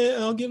like, oh yeah,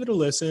 I'll give it a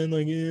listen.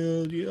 Like,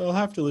 yeah, I'll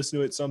have to listen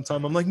to it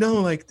sometime. I'm like, no,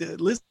 like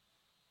listen.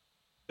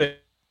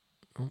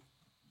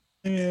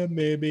 Yeah,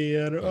 maybe.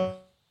 I don't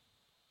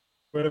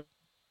know.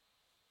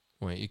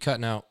 Wait, you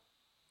cutting out.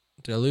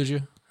 Did I lose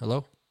you?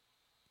 Hello?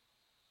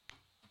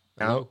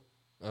 Hello?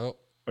 Oh.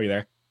 Are you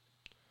there?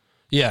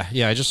 Yeah.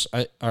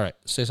 All right.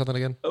 Say something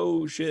again.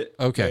 Oh, shit.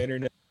 Okay. My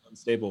internet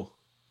unstable.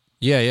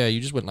 Yeah. You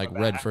just went like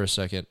red for a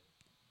second.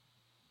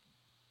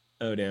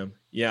 Oh, damn.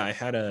 Yeah,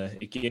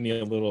 it gave me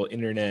a little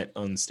internet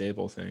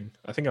unstable thing.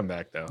 I think I'm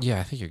back though. Yeah,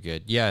 I think you're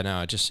good. Yeah,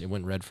 no, it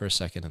went red for a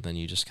second and then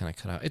you just kind of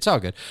cut out. It's all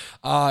good.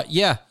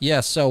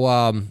 Yeah. So,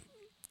 I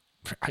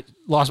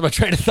lost my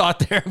train of thought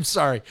there. I'm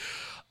sorry.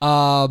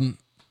 What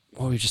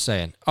were you just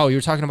saying? Oh, you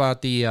were talking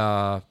about the,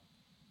 I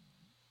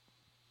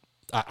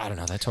don't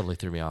know. That totally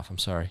threw me off. I'm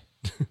sorry.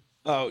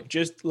 Oh,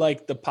 just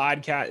like the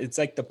podcast. It's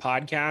like the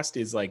podcast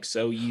is like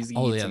so easy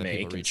to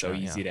make and so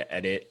easy to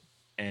edit,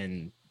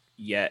 and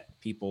yet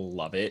people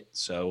love it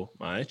so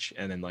much.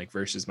 And then like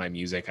versus my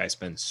music, I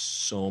spend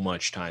so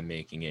much time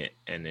making it,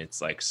 and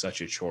it's like such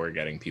a chore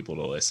getting people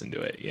to listen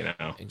to it, you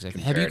know?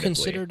 Exactly. Have you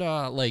considered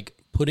like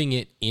putting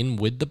it in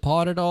with the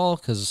pod at all?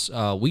 Because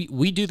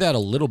we do that a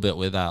little bit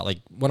with like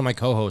one of my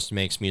co-hosts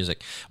makes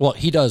music. Well,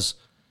 he does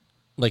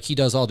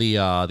all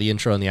the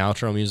intro and the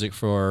outro music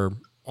for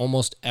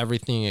almost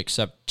everything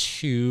except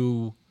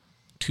two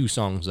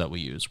songs that we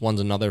use.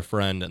 One's Another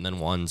Friend, and then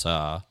one's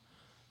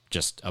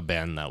just a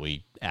band that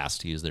we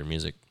asked to use their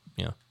music.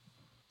 Yeah.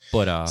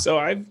 But so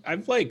I've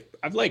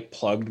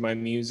plugged my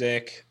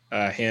music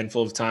a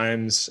handful of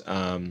times.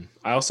 I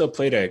also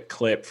played a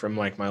clip from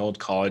like my old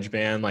college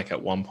band, like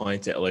at one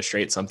point to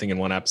illustrate something in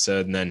one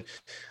episode. And then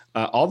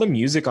all the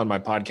music on my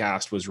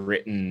podcast was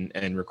written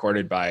and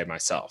recorded by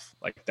myself,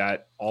 like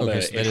that,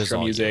 the intro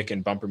music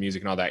and bumper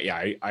music and all that. Yeah.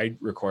 I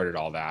recorded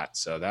all that.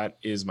 So that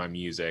is my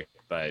music,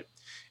 but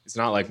it's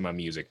not like my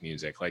music.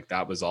 Like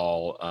that was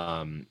all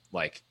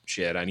like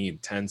shit. I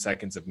need 10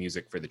 seconds of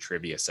music for the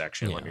trivia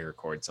section. Yeah. Let me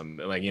record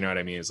something, like, you know what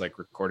I mean? It's like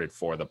recorded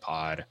for the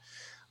pod.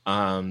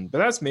 But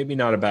that's maybe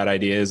not a bad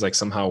idea, is like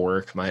somehow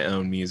work my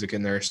own music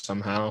in there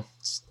somehow.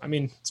 It's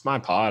my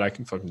pod. I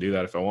can fucking do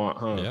that if I want,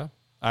 huh? Yeah.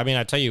 I mean,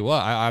 I tell you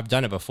what, I've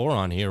done it before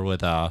on here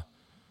with, it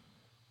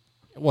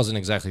wasn't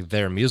exactly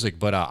their music,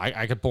 but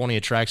I could pull any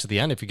tracks at the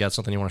end if you got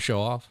something you want to show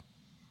off.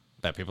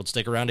 Bet people would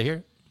stick around to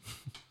hear.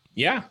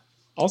 Yeah.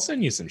 I'll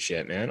send you some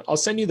shit, man. I'll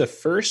send you the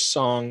first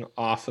song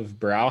off of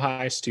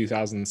Brauheist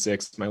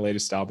 2006, my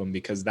latest album,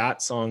 because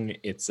that song,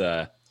 it's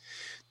the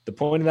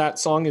point of that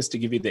song is to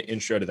give you the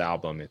intro to the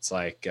album. It's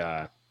like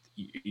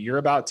you're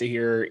about to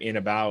hear in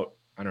about,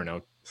 I don't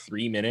know,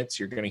 3 minutes,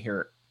 you're going to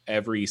hear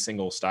every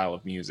single style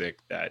of music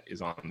that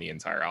is on the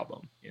entire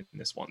album in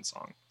this one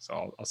song.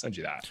 So I'll send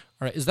you that.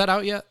 All right. Is that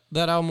out yet,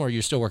 that album, or are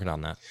you still working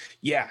on that?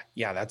 Yeah,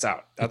 that's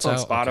out. That's on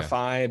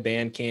Spotify,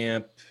 okay.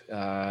 Bandcamp,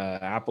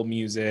 Apple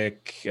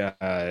Music.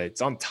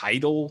 It's on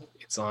Tidal.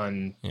 It's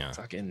on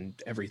fucking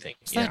everything.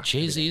 Is that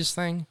Jay-Z's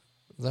thing?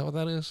 Is that what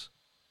that is?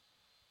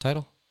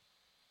 Tidal?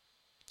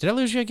 Did I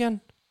lose you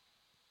again?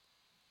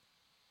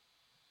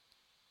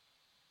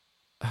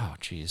 Oh,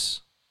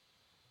 jeez.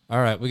 All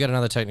right, we got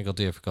another technical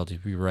difficulty.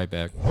 We'll be right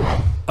back.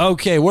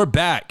 Okay, we're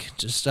back.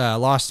 Just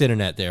lost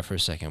internet there for a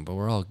second, but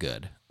we're all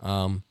good.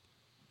 I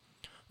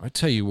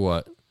tell you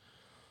what,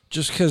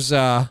 just because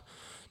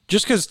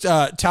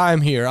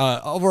time here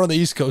over on the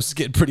East Coast is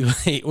getting pretty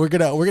late. We're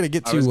gonna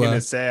get to. I was gonna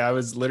say, I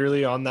was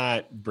literally on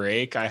that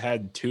break. I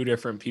had 2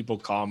 different people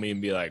call me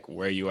and be like,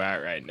 "Where you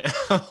at right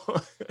now?"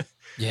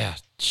 Yeah,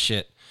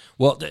 shit.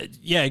 Well,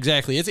 yeah,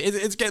 exactly.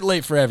 It's getting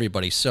late for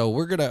everybody, so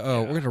we're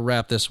gonna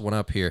wrap this one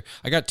up here.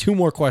 I got 2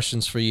 more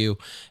questions for you,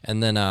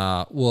 and then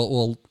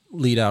we'll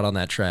lead out on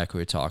that track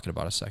we were talking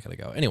about a second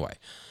ago. Anyway,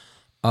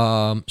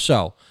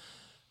 so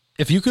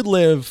if you could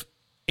live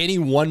any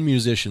one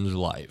musician's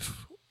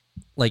life,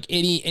 like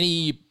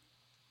any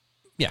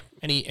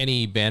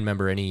band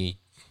member, any,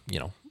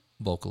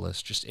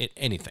 vocalist, just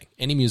anything,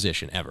 any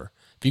musician ever,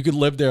 if you could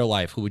live their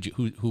life, who would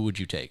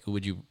you take? Who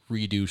would you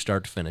redo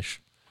start to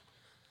finish?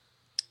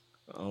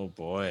 Oh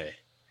boy.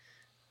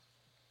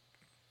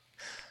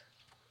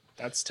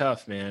 That's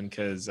tough, man,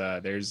 because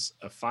there's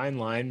a fine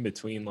line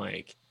between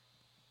like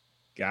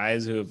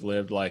guys who have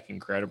lived like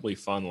incredibly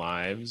fun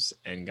lives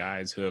and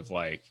guys who have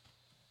like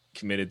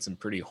committed some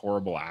pretty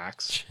horrible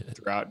acts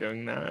throughout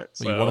doing that.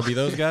 So you want to be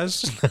those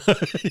guys?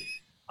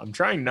 I'm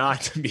trying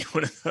not to be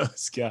one of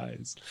those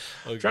guys.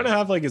 Okay. I'm trying to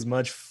have like as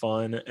much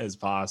fun as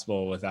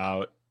possible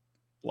without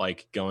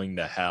like going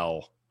to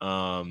hell.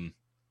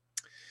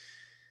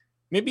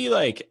 Maybe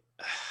like,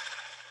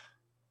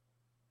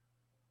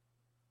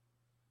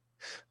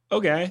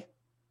 okay,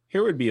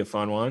 here would be a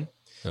fun one.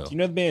 Oh. Do you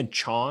know the band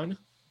Chon?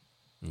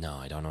 No,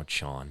 I don't know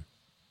Chon.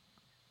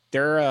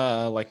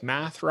 They're like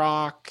math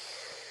rock,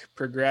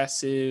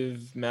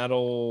 progressive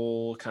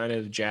metal kind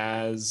of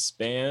jazz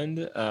band.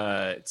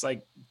 It's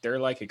like they're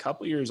like a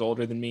couple years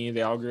older than me.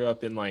 They all grew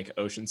up in like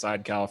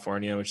Oceanside,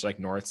 California, which is like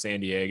North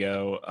San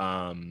Diego.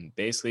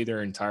 Basically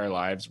their entire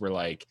lives were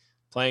like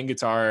playing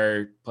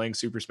guitar, playing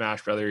Super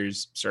Smash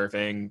Brothers,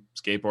 surfing,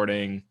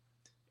 skateboarding.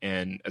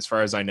 And as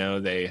far as I know,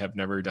 they have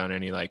never done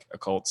any like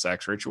occult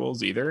sex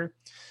rituals either.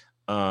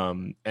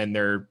 And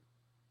they're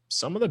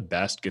some of the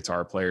best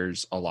guitar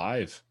players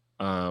alive.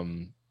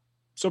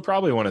 So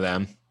probably one of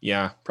them.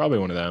 Yeah, probably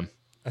one of them.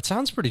 That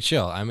sounds pretty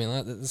chill. I mean,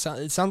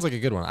 it sounds like a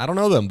good one. I don't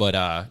know them, but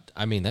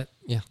I mean, that,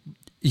 yeah.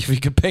 If you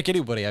could pick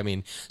anybody, I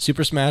mean,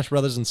 Super Smash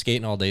Brothers and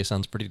skating all day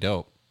sounds pretty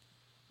dope.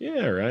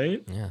 Yeah,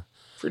 right? Yeah.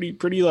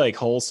 Pretty like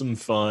wholesome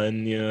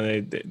fun.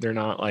 They're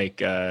not like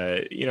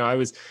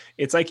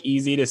it's like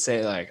easy to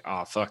say like,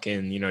 oh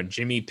fucking,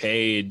 Jimmy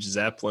Page,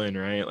 Zeppelin,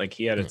 right? Like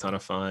he had a ton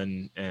of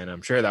fun, and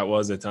I'm sure that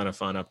was a ton of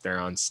fun up there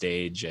on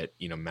stage at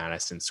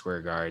Madison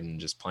Square Garden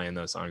just playing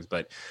those songs.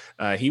 But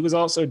he was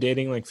also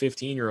dating like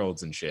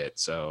 15-year-olds and shit,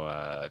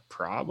 so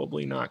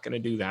probably not gonna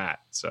do that.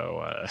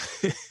 So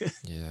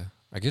yeah,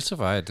 I guess if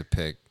I had to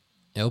pick,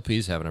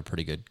 LP's having a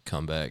pretty good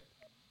comeback.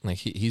 Like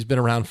he's been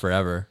around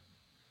forever.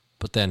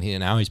 But then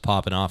now he's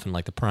popping off in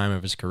like the prime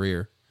of his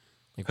career,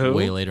 like Who?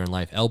 way later in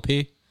life.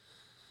 LP,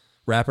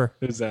 rapper.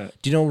 Who's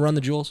that? Do you know Run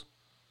the Jewels?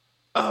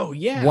 Oh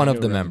yeah, one I of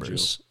know the Run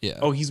members. Yeah.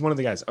 Oh, he's one of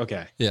the guys.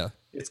 Okay. Yeah.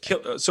 It's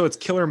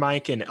Killer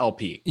Mike and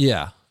LP.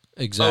 Yeah.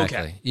 Exactly.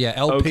 Okay. Yeah.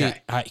 LP,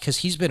 Okay. because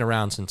he's been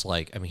around since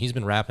he's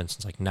been rapping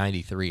since like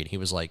 '93, and he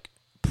was like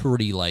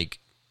pretty like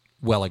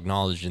well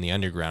acknowledged in the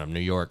underground of New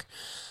York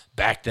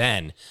back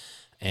then,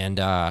 and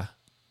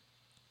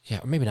yeah,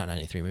 maybe not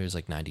 93. Maybe it was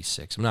like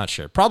 96. I'm not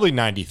sure. Probably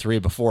 93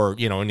 before,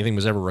 anything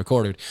was ever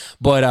recorded.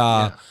 But,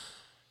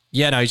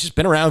 no, he's just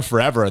been around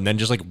forever. And then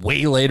just like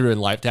way later in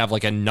life to have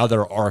like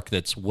another arc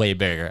that's way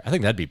bigger. I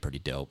think that'd be pretty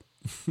dope.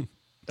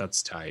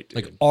 That's tight,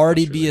 dude. Like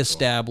already That's be really cool.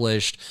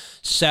 established,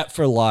 set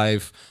for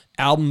life,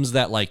 albums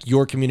that like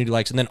your community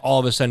likes, and then all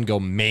of a sudden go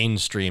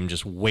mainstream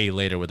just way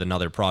later with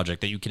another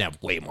project that you can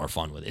have way more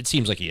fun with. It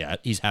seems like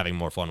he's having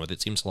more fun with it.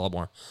 It seems a lot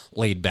more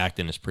laid back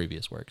than his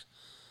previous works.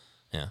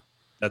 Yeah.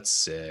 That's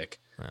sick.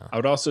 Yeah. I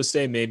would also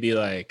say maybe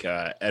like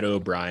Ed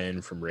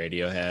O'Brien from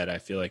Radiohead. I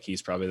feel like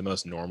he's probably the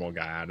most normal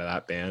guy out of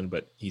that band,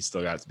 but he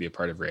still got to be a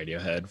part of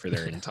Radiohead for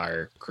their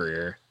entire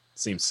career.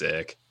 Seems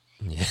sick.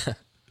 Yeah.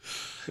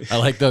 I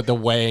like the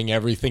weighing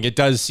everything. It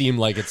does seem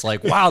like it's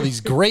like, wow,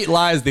 these great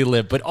lives they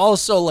live, but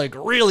also like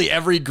really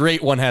every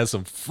great one has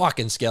some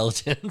fucking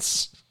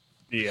skeletons.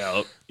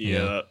 Yeah.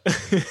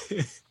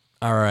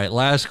 All right.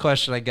 Last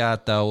question I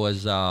got though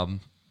was,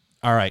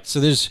 all right, so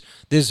there's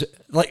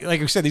like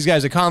I said, these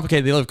guys are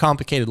complicated. They live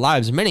complicated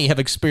lives. Many have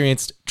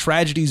experienced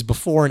tragedies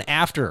before and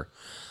after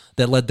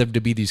that led them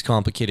to be these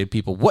complicated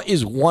people. What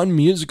is one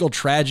musical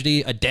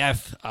tragedy, a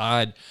death,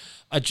 a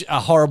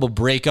horrible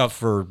breakup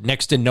for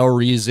next to no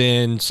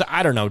reason? So,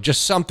 I don't know,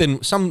 just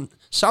something, some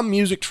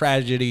music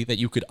tragedy that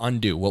you could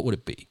undo. What would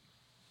it be?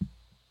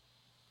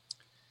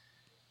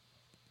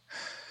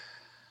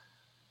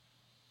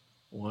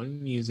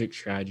 One music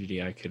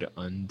tragedy I could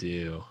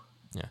undo.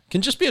 Yeah,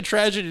 can just be a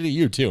tragedy to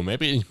you too.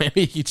 Maybe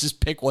you just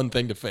pick one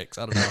thing to fix.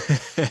 I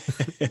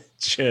don't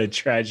know.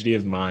 Tragedy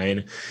of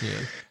mine. Yeah,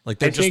 like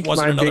there just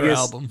wasn't another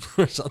album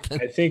or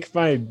something. I think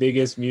my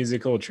biggest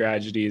musical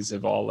tragedies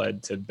have all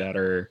led to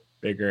bigger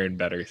and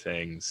better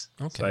things.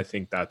 Okay. So I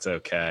think that's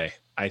okay.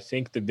 I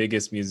think the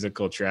biggest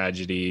musical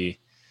tragedy.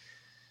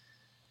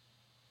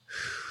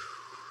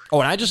 Oh,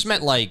 and I just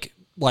meant like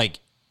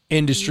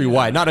industry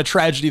wide, not a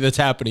tragedy that's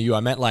happened to you. I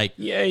meant like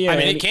yeah. I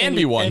mean, it can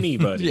be one.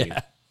 Anybody.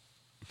 Yeah.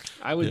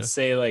 I would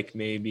say like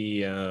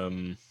maybe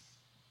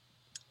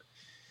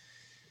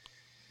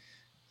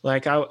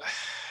like I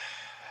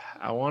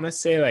want to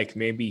say like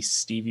maybe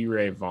Stevie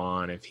Ray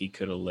Vaughan, if he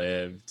could have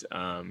lived.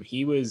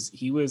 He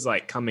was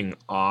like coming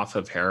off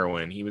of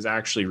heroin. He was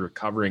actually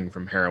recovering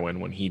from heroin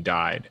when he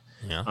died.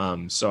 Yeah.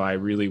 So I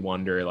really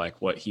wonder like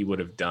what he would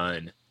have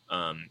done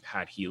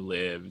had he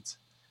lived,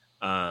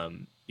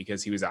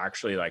 because he was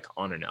actually like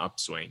on an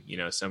upswing. You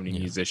know, so many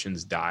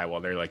musicians die while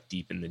they're like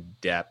deep in the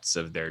depths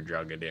of their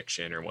drug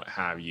addiction or what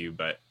have you,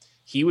 but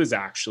he was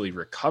actually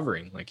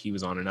recovering, like he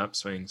was on an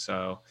upswing.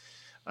 So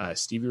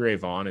Stevie Ray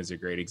Vaughan is a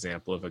great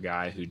example of a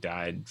guy who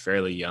died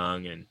fairly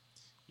young, and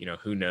you know,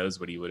 who knows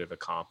what he would have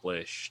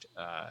accomplished,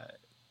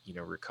 you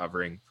know,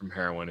 recovering from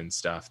heroin and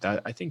stuff.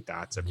 That, I think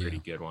that's a pretty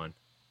good one.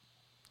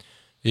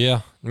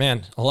 Yeah,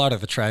 man, a lot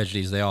of the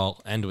tragedies, they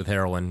all end with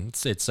heroin.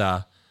 It's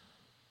good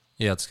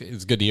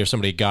to hear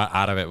somebody got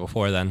out of it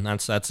before then.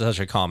 That's such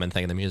a common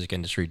thing in the music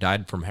industry.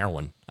 Died from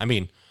heroin. I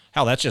mean,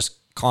 hell, that's just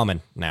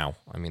common now.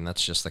 I mean,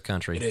 that's just the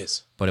country. It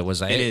is. But it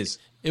was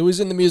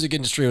in the music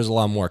industry. It was a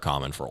lot more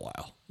common for a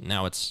while.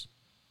 Now it's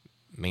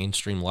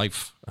mainstream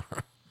life.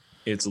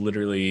 It's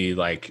literally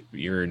like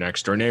your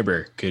next door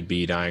neighbor could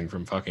be dying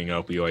from fucking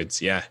opioids.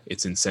 Yeah,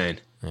 it's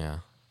insane. Yeah,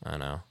 I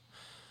know.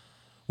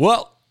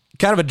 Well,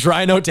 kind of a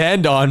dry note to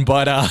end on,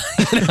 but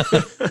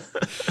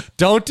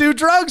don't do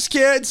drugs,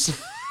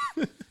 kids.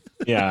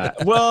 Yeah,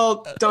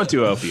 well, don't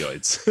do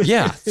opioids.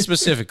 Yeah,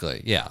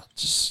 specifically. Yeah,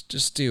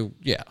 just do.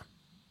 Yeah.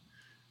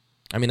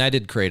 I mean, I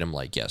did create them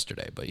like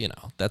yesterday, but you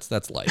know, that's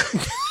light.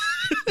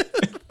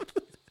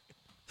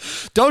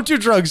 Don't do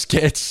drugs,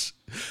 kids.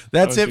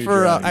 That's it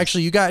for.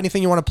 Actually, you got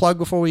anything you want to plug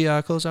before we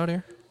close out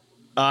here?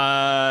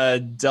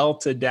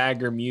 Delta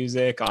Dagger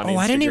Music on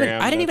Instagram.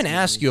 I didn't even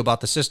ask you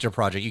about the sister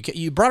project.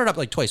 You brought it up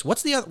like twice.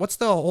 What's the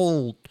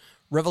whole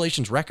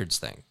Revelations Records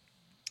thing?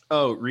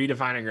 Oh,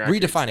 Redefining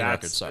Records.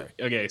 Records, sorry.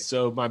 Okay,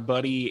 so my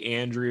buddy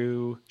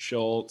Andrew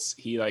Schultz,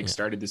 he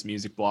started this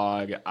music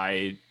blog.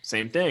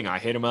 Same thing. I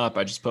hit him up.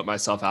 I just put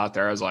myself out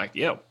there. I was like,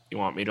 yo, you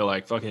want me to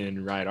like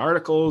fucking write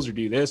articles or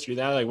do this, do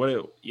that? Like,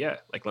 what? Yeah,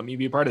 like let me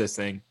be a part of this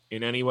thing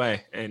in any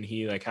way. And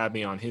he like had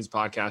me on his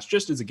podcast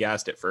just as a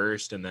guest at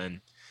first, and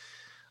then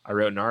I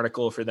wrote an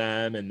article for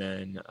them, and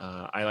then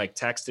I like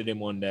texted him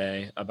one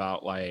day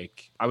about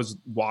like I was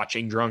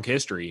watching Drunk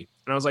History,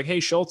 and I was like, hey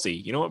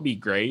Schultze, you know what would be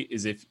great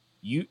is if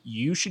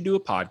you should do a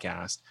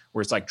podcast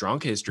where it's like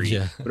Drunk History,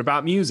 but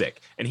about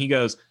music. And he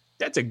goes,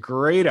 that's a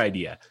great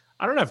idea.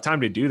 I don't have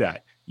time to do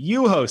that.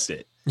 You host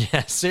it.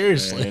 Yeah,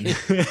 seriously.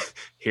 And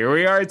here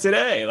we are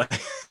today.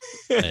 Like,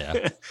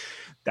 yeah.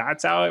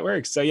 That's how it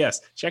works. So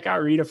yes, check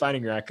out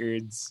Redefining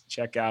Records.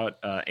 Check out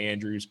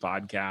Andrew's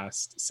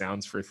podcast,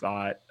 Sounds for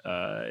Thought.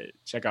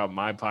 Check out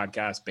my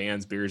podcast,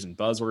 Bands, Beers, and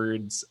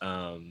Buzzwords.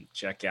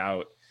 Check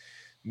out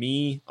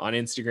me on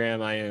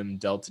Instagram. I am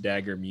Delta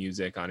Dagger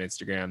Music on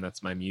Instagram.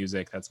 That's my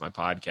music. That's my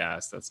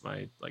podcast. That's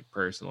my like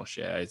personal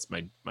shit. It's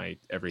my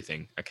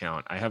everything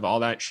account. I have all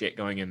that shit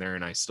going in there,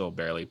 and I still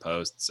barely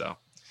post. So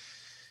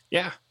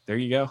yeah, there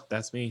you go.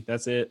 That's me.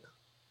 That's it.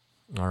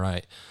 All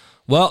right.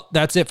 Well,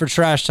 that's it for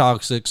Trash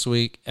Talks this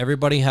week.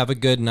 Everybody have a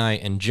good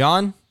night. And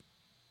John,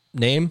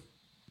 name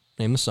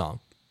the song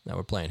that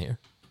we're playing here.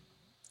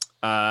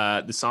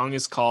 The song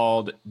is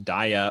called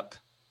Die Up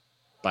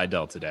by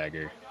Delta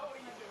Dagger.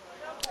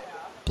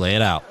 Play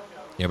it out.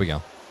 Here we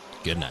go.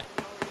 Good night.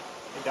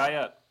 Die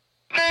Up.